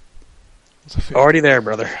about that? It's a 50. Already there,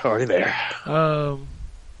 brother. Already there.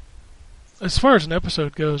 As far as an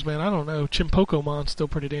episode goes, man, I don't know. Chimpokomon's still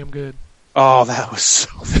pretty damn good. Oh, that was so.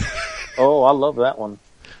 Oh, I love that one.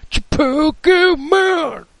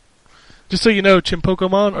 Chimpokomon! Just so you know,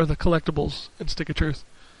 Chimpokomon are the collectibles in Stick of Truth.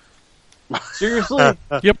 Seriously?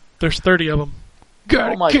 Yep, there's 30 of them.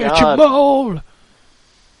 Gotta Oh my catch God. 'em all!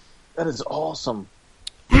 That is awesome.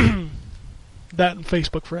 That and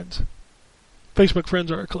Facebook friends. Facebook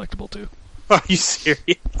friends are a collectible too. Are you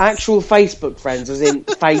serious? Actual Facebook friends, as in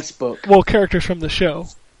Facebook. Well, characters from the show.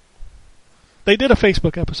 They did a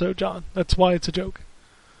Facebook episode, John. That's why it's a joke.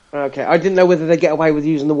 Okay, I didn't know whether they get away with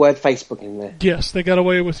using the word Facebook in there. Yes, they got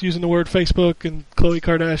away with using the word Facebook and Khloe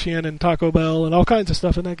Kardashian and Taco Bell and all kinds of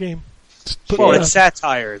stuff in that game. Well, it's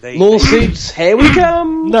satire. Lawsuits, here we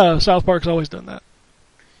come! No, South Park's always done that.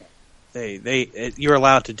 You're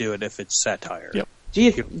allowed to do it if it's satire. Yep. Do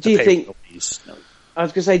you think... No. I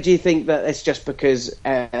was going to say, do you think that it's just because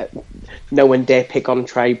no one dare pick on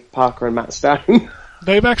Trey Parker and Matt Stone?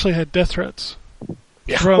 They've actually had death threats.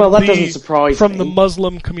 Yeah. From Well, that doesn't surprise From me. the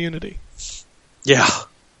Muslim community. Yeah.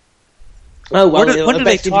 Oh, well, When did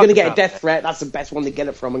they if you're talk going to get a about death threat, that's the best one to get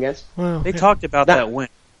it from, I guess. Well, They yeah. talked about that when.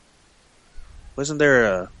 Wasn't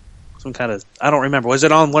there some kind of... I don't remember. Was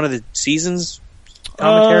it on one of the seasons?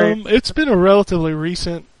 Commentary? It's been a relatively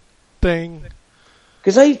recent thing.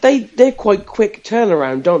 Because they're quite quick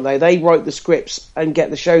turnaround, don't they? They write the scripts and get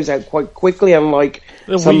the shows out quite quickly, unlike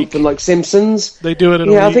A week. something like Simpsons. They do it in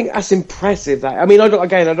a Yeah, I week. think that's impressive. That I mean, I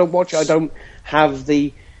don't watch it. I don't have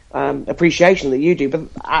the appreciation that you do.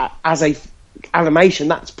 But as a animation,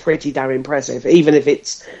 that's pretty damn impressive. Even if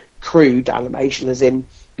it's crude animation, as in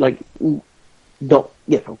like not,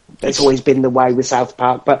 it's always been the way with South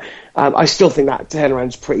Park. But I still think that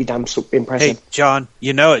turnaround's pretty damn impressive. Hey, John,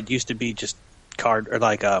 it used to be just card or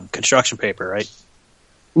like construction paper, right?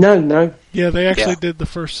 No. Yeah, they actually Yeah. did the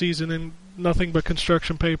first season in nothing but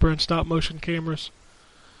construction paper and stop motion cameras.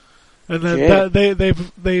 And then Yeah.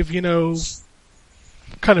 they've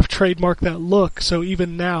kind of trademarked that look, so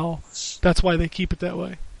even now that's why they keep it that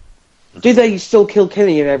way. Do they still kill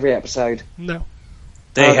Kenny in every episode? No.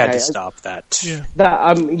 They had Okay. to stop that. Yeah.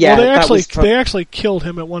 That Well, that was they actually killed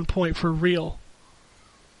him at one point for real.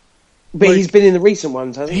 But like- he's been in the recent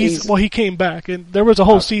ones, hasn't he? He came back, and there was a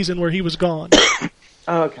whole season where he was gone.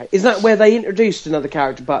 Oh, okay. Is that where they introduced another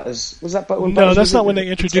character, Butters? Was that when No, Butters that's was not in when the- they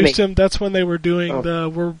introduced Kenny? him. That's when they were doing Oh.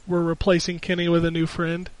 we're replacing Kenny with a new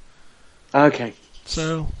friend. Okay.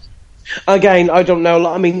 So Again, I don't know.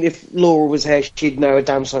 I mean, if Laura was here, she'd know a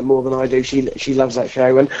damn sight more than I do. She loves that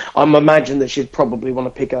show, and I'm imagine that she'd probably want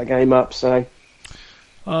to pick that game up. So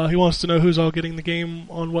he wants to know who's all getting the game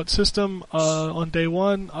on what system. On day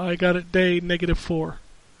 1, I got it day -4.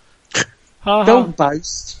 Ha don't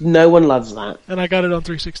boast. No one loves that. And I got it on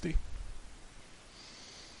 360.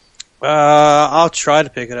 I'll try to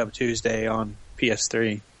pick it up Tuesday on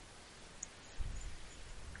PS3.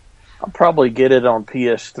 I'll probably get it on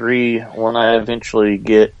PS3 when I eventually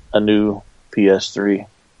get a new PS3.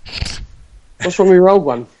 What's wrong with your old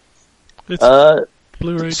one? It's Uh,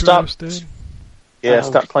 Blu-ray stop. drives, dude. yeah, Oh,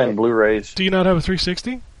 stop playing shit. Blu-rays. Do you not have a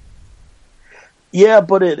 360? Yeah,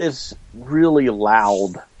 but it is really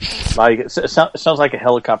loud. Like it sounds like a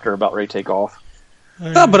helicopter about ready to take off.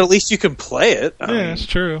 Oh, but at least you can play it. I yeah, mean, that's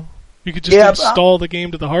true. You could just Yeah, but install the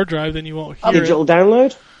game to the hard drive, then you won't hear Digital it.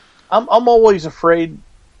 download? I'm always afraid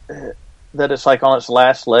that it's like on its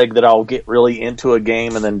last leg that I'll get really into a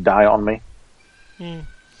game and then die on me.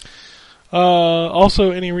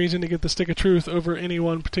 Also, any reason to get the Stick of Truth over any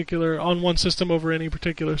one particular on one system over any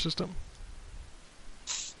particular system?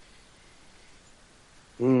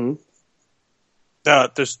 Mm.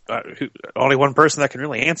 there's only one person that can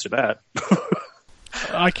really answer that.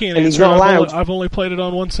 I can't And he's answer. not allowed. I've only played it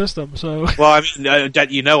on one system, so Well, I mean, that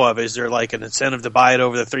you know of, is there like an incentive to buy it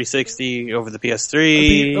over the 360, over the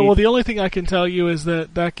PS3? the only thing I can tell you is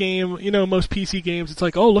that game, most PC games, it's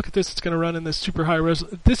like, oh, look at this, it's going to run in this super high res.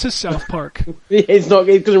 This is South Park. It's not.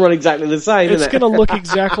 It doesn't run exactly the same. It's is it? going to look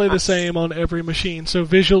exactly the same on every machine. So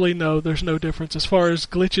visually, no, there's no difference. As far as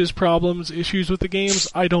glitches, problems, issues with the games,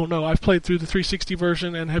 I don't know. I've played through the 360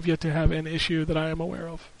 version and have yet to have an issue that I am aware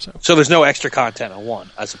of. So there's no extra content on one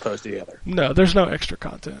as opposed to the other. No, there's no extra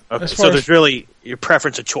content. Okay, As so far there's as, really your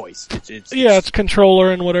preference of choice. it's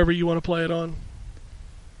controller and whatever you want to play it on.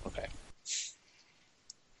 Okay.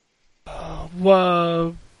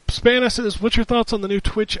 Spana says, what's your thoughts on the new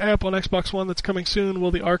Twitch app on Xbox One that's coming soon?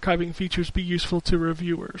 Will the archiving features be useful to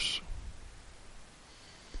reviewers?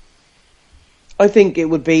 I think it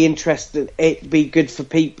would be interesting. It'd be good for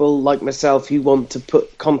people like myself who want to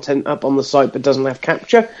put content up on the site but doesn't have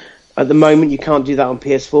capture. At the moment, you can't do that on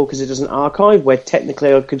PS4 because it doesn't archive. Where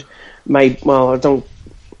technically, I could I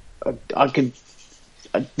could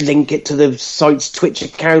link it to the site's Twitch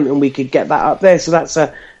account, and we could get that up there. So that's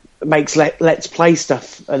makes Let's Play stuff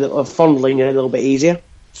fondling a little bit easier.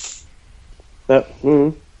 But I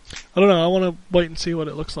don't know. I want to wait and see what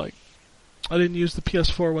it looks like. I didn't use the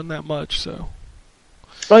PS4 one that much, so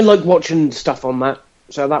I like watching stuff on that.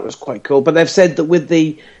 So that was quite cool. But they've said that with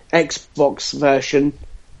the Xbox version,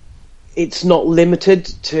 it's not limited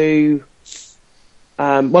to.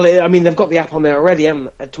 They've got the app on there already,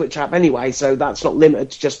 and a Twitch app anyway, so that's not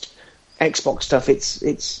limited to just Xbox stuff.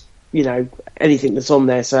 It's anything that's on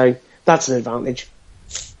there, so that's an advantage.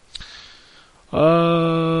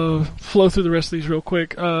 Flow through the rest of these real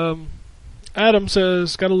quick. Adam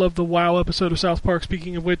says, "Gotta love the WoW episode of South Park.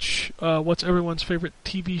 Speaking of which, what's everyone's favorite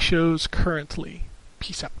TV shows currently?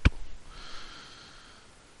 Peace out."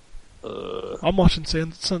 I'm watching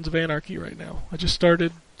Sons of Anarchy right now. I just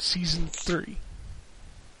started season 3.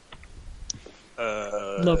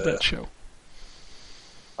 Love that show.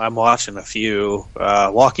 I'm watching a few.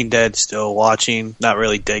 Walking Dead still watching. Not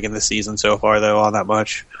really digging the season so far, though, all that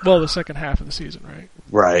much. Well, the second half of the season, right?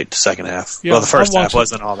 Right, second half. Yeah, well, the first half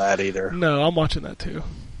wasn't all that either. No, I'm watching that too.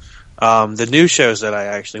 The new shows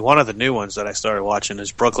that one of the new ones that I started watching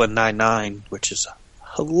is Brooklyn Nine-Nine, which is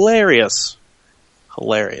hilarious.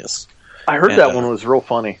 Hilarious. I heard that one was real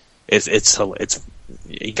funny. It's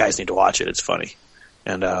you guys need to watch it. It's funny.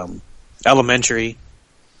 And Elementary,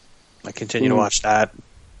 I continue to watch that.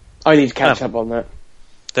 I need to catch up on that.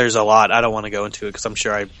 There's a lot. I don't want to go into it because I'm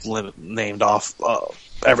sure I named off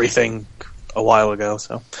everything a while ago.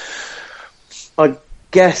 So I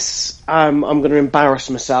guess I'm going to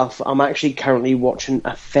embarrass myself. I'm actually currently watching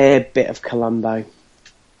a fair bit of Columbo.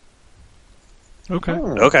 Okay.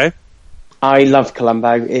 Okay. I love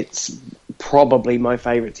Columbo. It's probably my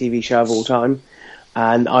favourite TV show of all time.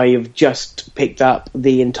 And I have just picked up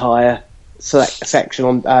the entire section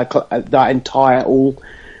on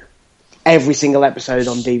every single episode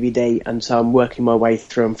on DVD, and so I'm working my way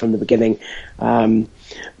through them from the beginning. I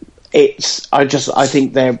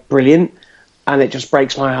think they're brilliant, and it just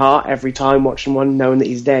breaks my heart every time watching one, knowing that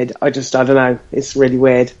he's dead. I don't know, it's really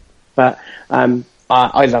weird, but I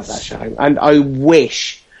love that show, and I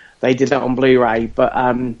wish they did that on Blu-ray, but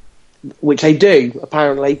which they do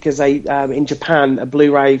apparently, because they in Japan a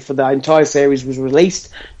Blu-ray for the entire series was released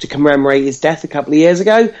to commemorate his death a couple of years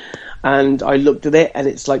ago, and I looked at it and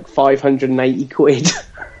it's like 580 quid.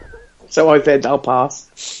 So I said I'll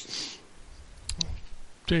pass.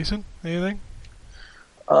 Jason, anything?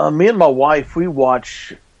 Me and my wife, we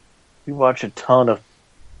watch a ton of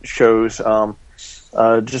shows.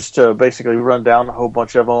 Just to basically run down a whole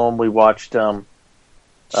bunch of them, we watched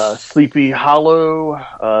Sleepy Hollow,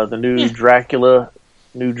 the new Dracula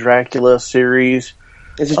series.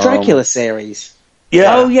 It's a Dracula series.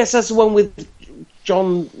 Yeah. Oh yes, that's the one with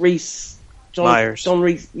John Myers. John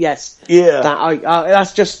Reese. Yes. Yeah.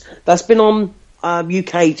 That's been on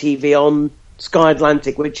UK TV on Sky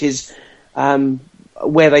Atlantic, which is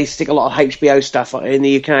where they stick a lot of HBO stuff in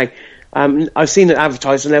the UK. I've seen it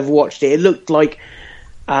advertised. I never watched it. It looked like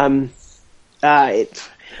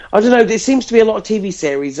I don't know, there seems to be a lot of TV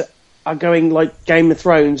series are going like Game of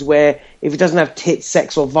Thrones, where if it doesn't have tits,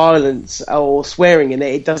 sex or violence or swearing in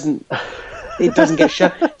it, it doesn't get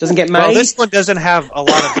doesn't get made. Well, this one doesn't have a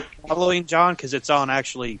lot of following, John, because it's on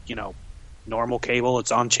actually, normal cable.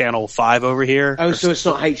 It's on Channel 5 over here. Oh, so it's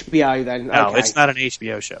not HBO then? No, okay. It's not an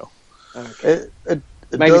HBO show. Okay. It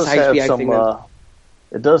Maybe does it's have HBO some. thing then.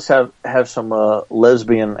 It does have some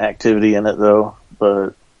lesbian activity in it, though.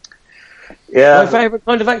 But yeah, My favourite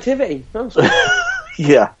kind of activity. Oh, sorry.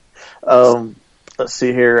 yeah. Let's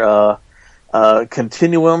see here.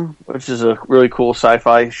 Continuum, which is a really cool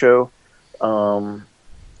sci-fi show.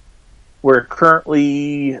 We're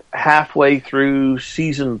currently halfway through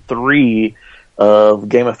season 3 of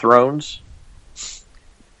Game of Thrones.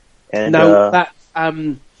 And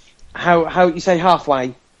how you say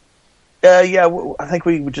halfway? Yeah, I think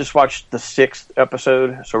we just watched the 6th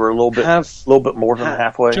episode, so we're a little bit more than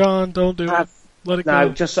halfway. John, don't do it. Let it go.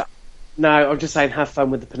 I'm just saying, have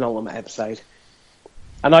fun with the penultimate episode,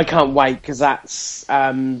 and I can't wait because that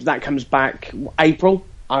comes back April.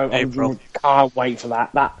 I can't wait for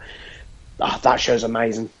that. That show's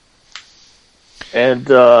amazing. And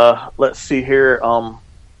let's see here.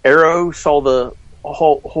 Arrow, saw the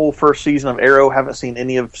whole first season of Arrow. Haven't seen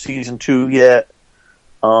any of season 2 yet.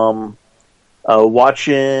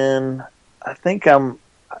 Watching, I think I'm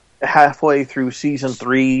halfway through season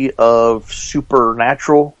 3 of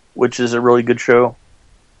Supernatural, which is a really good show.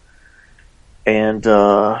 And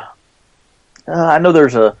I know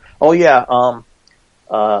there's a. Oh yeah.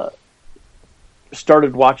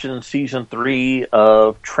 Started watching season 3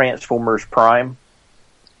 of Transformers Prime,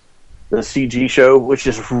 the CG show, which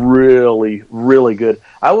is really, really good.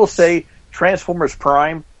 I will say Transformers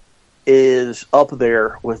Prime is up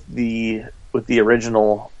there with the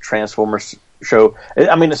original Transformers show.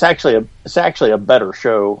 I mean, it's actually a better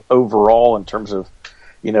show overall in terms of,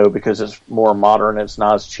 because it's more modern. It's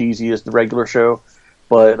not as cheesy as the regular show.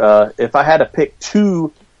 But if I had to pick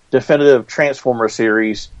 2 definitive Transformers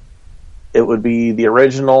series, it would be the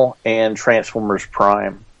original and Transformers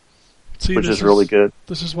Prime, which is really good.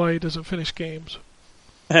 This is why he doesn't finish games.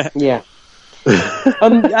 Yeah.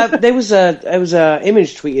 There was a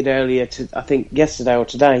image tweeted earlier, I think yesterday or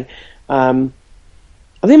today. Are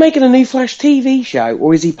they making a new Flash TV show,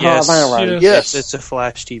 or is he part of Arrow? Yes, it's a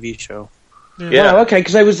Flash TV show. Yeah. Oh, okay,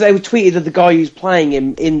 because they were tweeted of the guy who's playing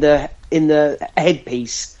him in the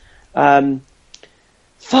headpiece. Fuck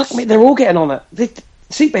me, they're all getting on it. The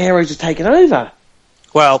superheroes are taking over.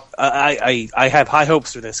 Well, I have high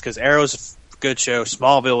hopes for this because Arrow's a good show.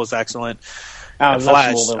 Smallville was excellent.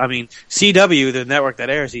 Flash. I mean, CW, the network that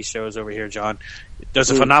airs these shows over here, John,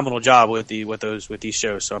 does a phenomenal job with these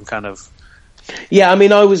shows. So I'm kind of. Yeah, I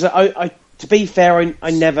mean, I to be fair,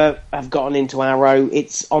 I never have gotten into Arrow.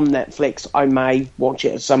 It's on Netflix. I may watch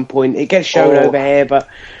it at some point. It gets shown over here, but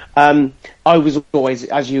I was always,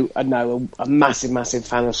 as you know, a massive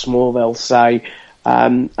fan of Smallville. So,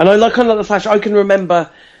 and I like kind of like the Flash. I can remember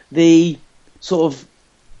the sort of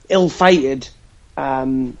ill-fated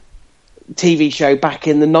TV show back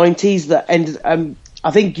in the 90s that ended. I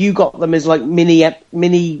think you got them as like mini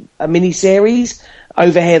series.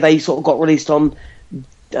 Over here, they sort of got released on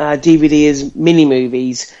DVD as mini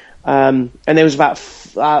movies, and there was about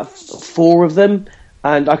 4 of them,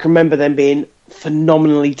 and I can remember them being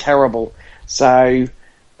phenomenally terrible. So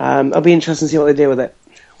I'll be interested to see what they do with it.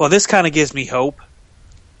 Well, this kind of gives me hope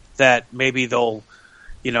that maybe they'll,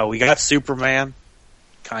 we got Superman,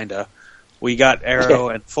 kinda. We got Arrow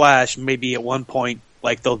and Flash. Maybe at one point,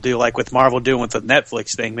 like they'll do, like with Marvel doing with the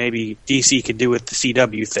Netflix thing, maybe DC can do with the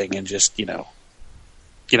CW thing and just, you know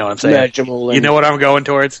what I'm saying? Merge them all in. You know what I'm going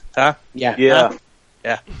towards? Huh? Yeah. Yeah.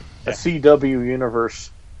 Yeah. The CW universe.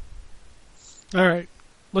 All right.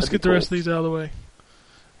 Let's get the rest of these out of the way.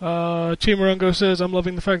 Chimarungo says, I'm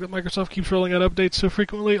loving the fact that Microsoft keeps rolling out updates so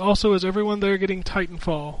frequently. Also, is everyone there getting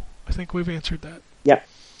Titanfall? I think we've answered that. Yep.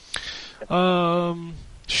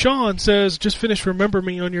 Sean says, just finished Remember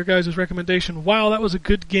Me on your guys' recommendation. Wow, that was a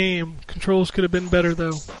good game. Controls could have been better,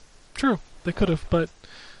 though. True, they could have, but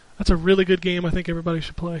that's a really good game I think everybody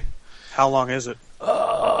should play. How long is it?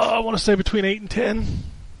 I want to say between 8 and 10.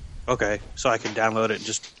 Okay, so I can download it and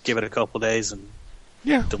just give it a couple days and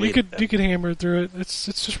you could hammer through it. It's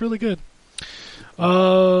just really good.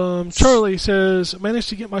 Charlie says, managed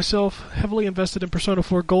to get myself heavily invested in Persona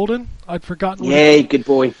 4 Golden. I'd forgotten. Yay, good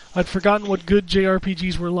boy. I'd forgotten what good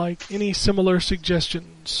JRPGs were like. Any similar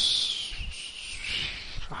suggestions?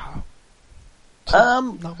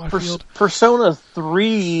 Not my field. Persona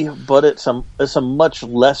 3, but it's a much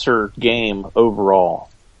lesser game overall.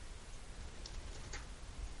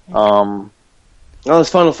 There's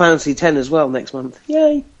Final Fantasy X as well next month.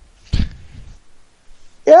 Yay!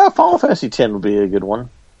 Yeah, Final Fantasy X would be a good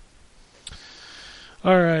one.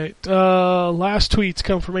 All right. Last tweets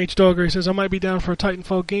come from H. Dogger. He says, I might be down for a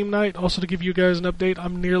Titanfall game night. Also, to give you guys an update,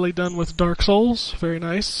 I'm nearly done with Dark Souls. Very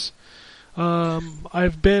nice.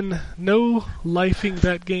 I've been no-lifing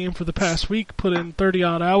that game for the past week. Put in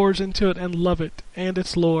 30-odd hours into it and love it. And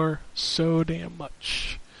its lore so damn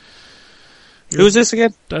much. Who is this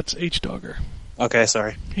again? That's H. Dogger. Okay,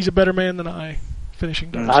 sorry. He's a better man than I,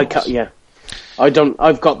 finishing Dark Souls.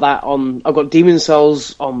 I've got that on. I've got Demon's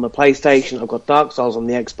Souls on the PlayStation. I've got Dark Souls on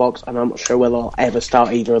the Xbox, and I'm not sure whether I'll ever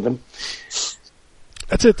start either of them.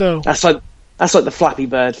 That's it, though. That's like the Flappy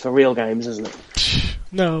Bird for real games, isn't it?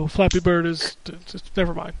 No, Flappy Bird is.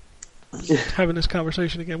 Never mind. Having this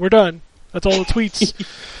conversation again. We're done. That's all the tweets.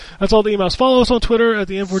 That's all the emails. Follow us on Twitter at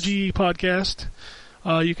the N4G Podcast.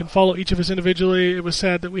 You can follow each of us individually. It was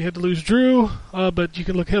sad that we had to lose Drew, but you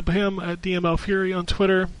can look up him at DML Fury on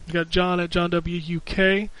Twitter. You got John at John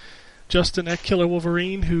WUK, Justin at Killer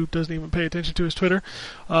Wolverine, who doesn't even pay attention to his Twitter.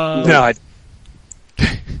 Jason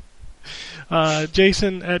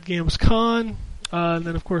at GamesCon, and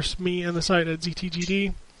then of course me and the site at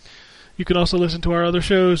ZTGD. You can also listen to our other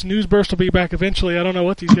shows. Newsburst will be back eventually. I don't know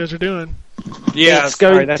what these guys are doing. Yeah, it's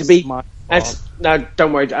going to be. No,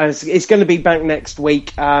 don't worry. It's going to be back next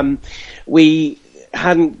week. We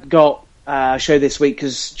hadn't got a show this week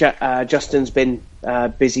because Justin's been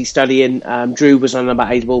busy studying. Drew was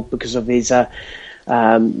unavailable because of his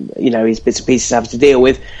his bits and pieces have to deal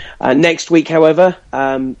with. Next week, however,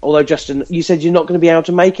 although Justin, you said you're not going to be able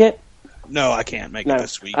to make it. No, I can't make it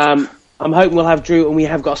this week. I'm hoping we'll have Drew, and we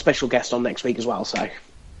have got a special guest on next week as well. So, all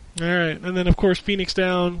right, and then of course Phoenix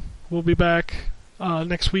Down will be back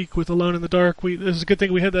next week with Alone in the Dark. This is a good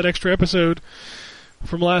thing we had that extra episode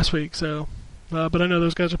from last week. So, but I know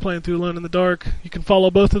those guys are playing through Alone in the Dark. You can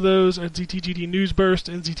follow both of those at ZTGD Newsburst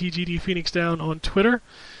and ZTGD Phoenix Down on Twitter.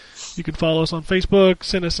 You can follow us on Facebook.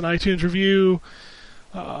 Send us an iTunes review.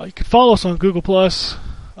 You can follow us on Google Plus.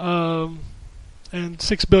 And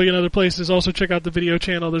 6 billion other places. Also check out the video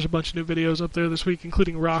channel. There's a bunch of new videos up there this week,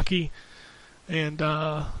 including Rocky and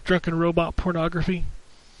Drunken Robot Pornography.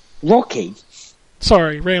 Rocky?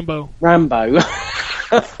 Sorry, Rambo.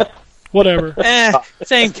 Whatever.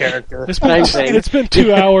 Same character. It's been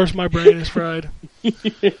 2 hours. My brain is fried.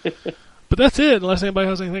 But that's it, unless anybody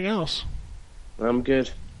has anything else. I'm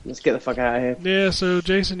good. Let's get the fuck out of here. Yeah, so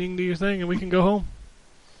Jason, you can do your thing and we can go home.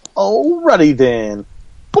 Alrighty then.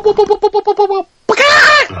 Epic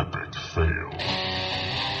fail.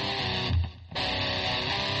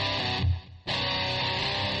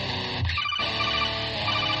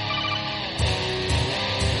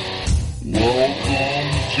 Welcome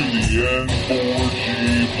to the N4G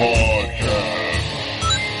podcast.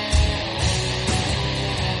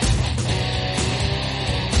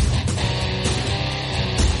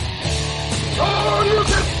 Oh, look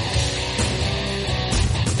at $0.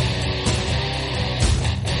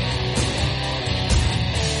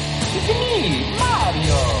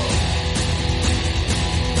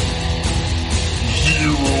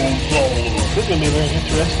 This is going to be a very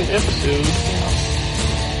interesting episode.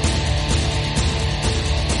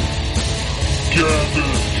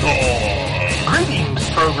 Gather time. Greetings,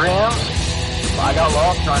 programs. I got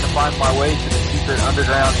lost trying to find my way to the secret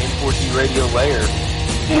underground N4G Radio lair.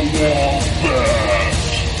 The Wombat.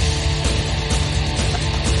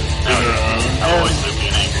 And Always being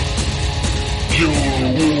angry.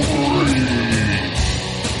 Killer Wolverine.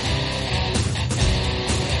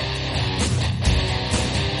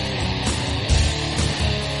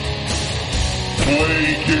 Play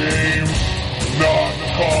games, not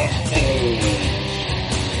consoles.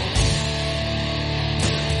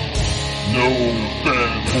 No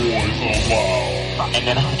fanboys allowed. And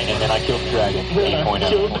then I killed the dragon.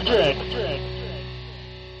 8.0.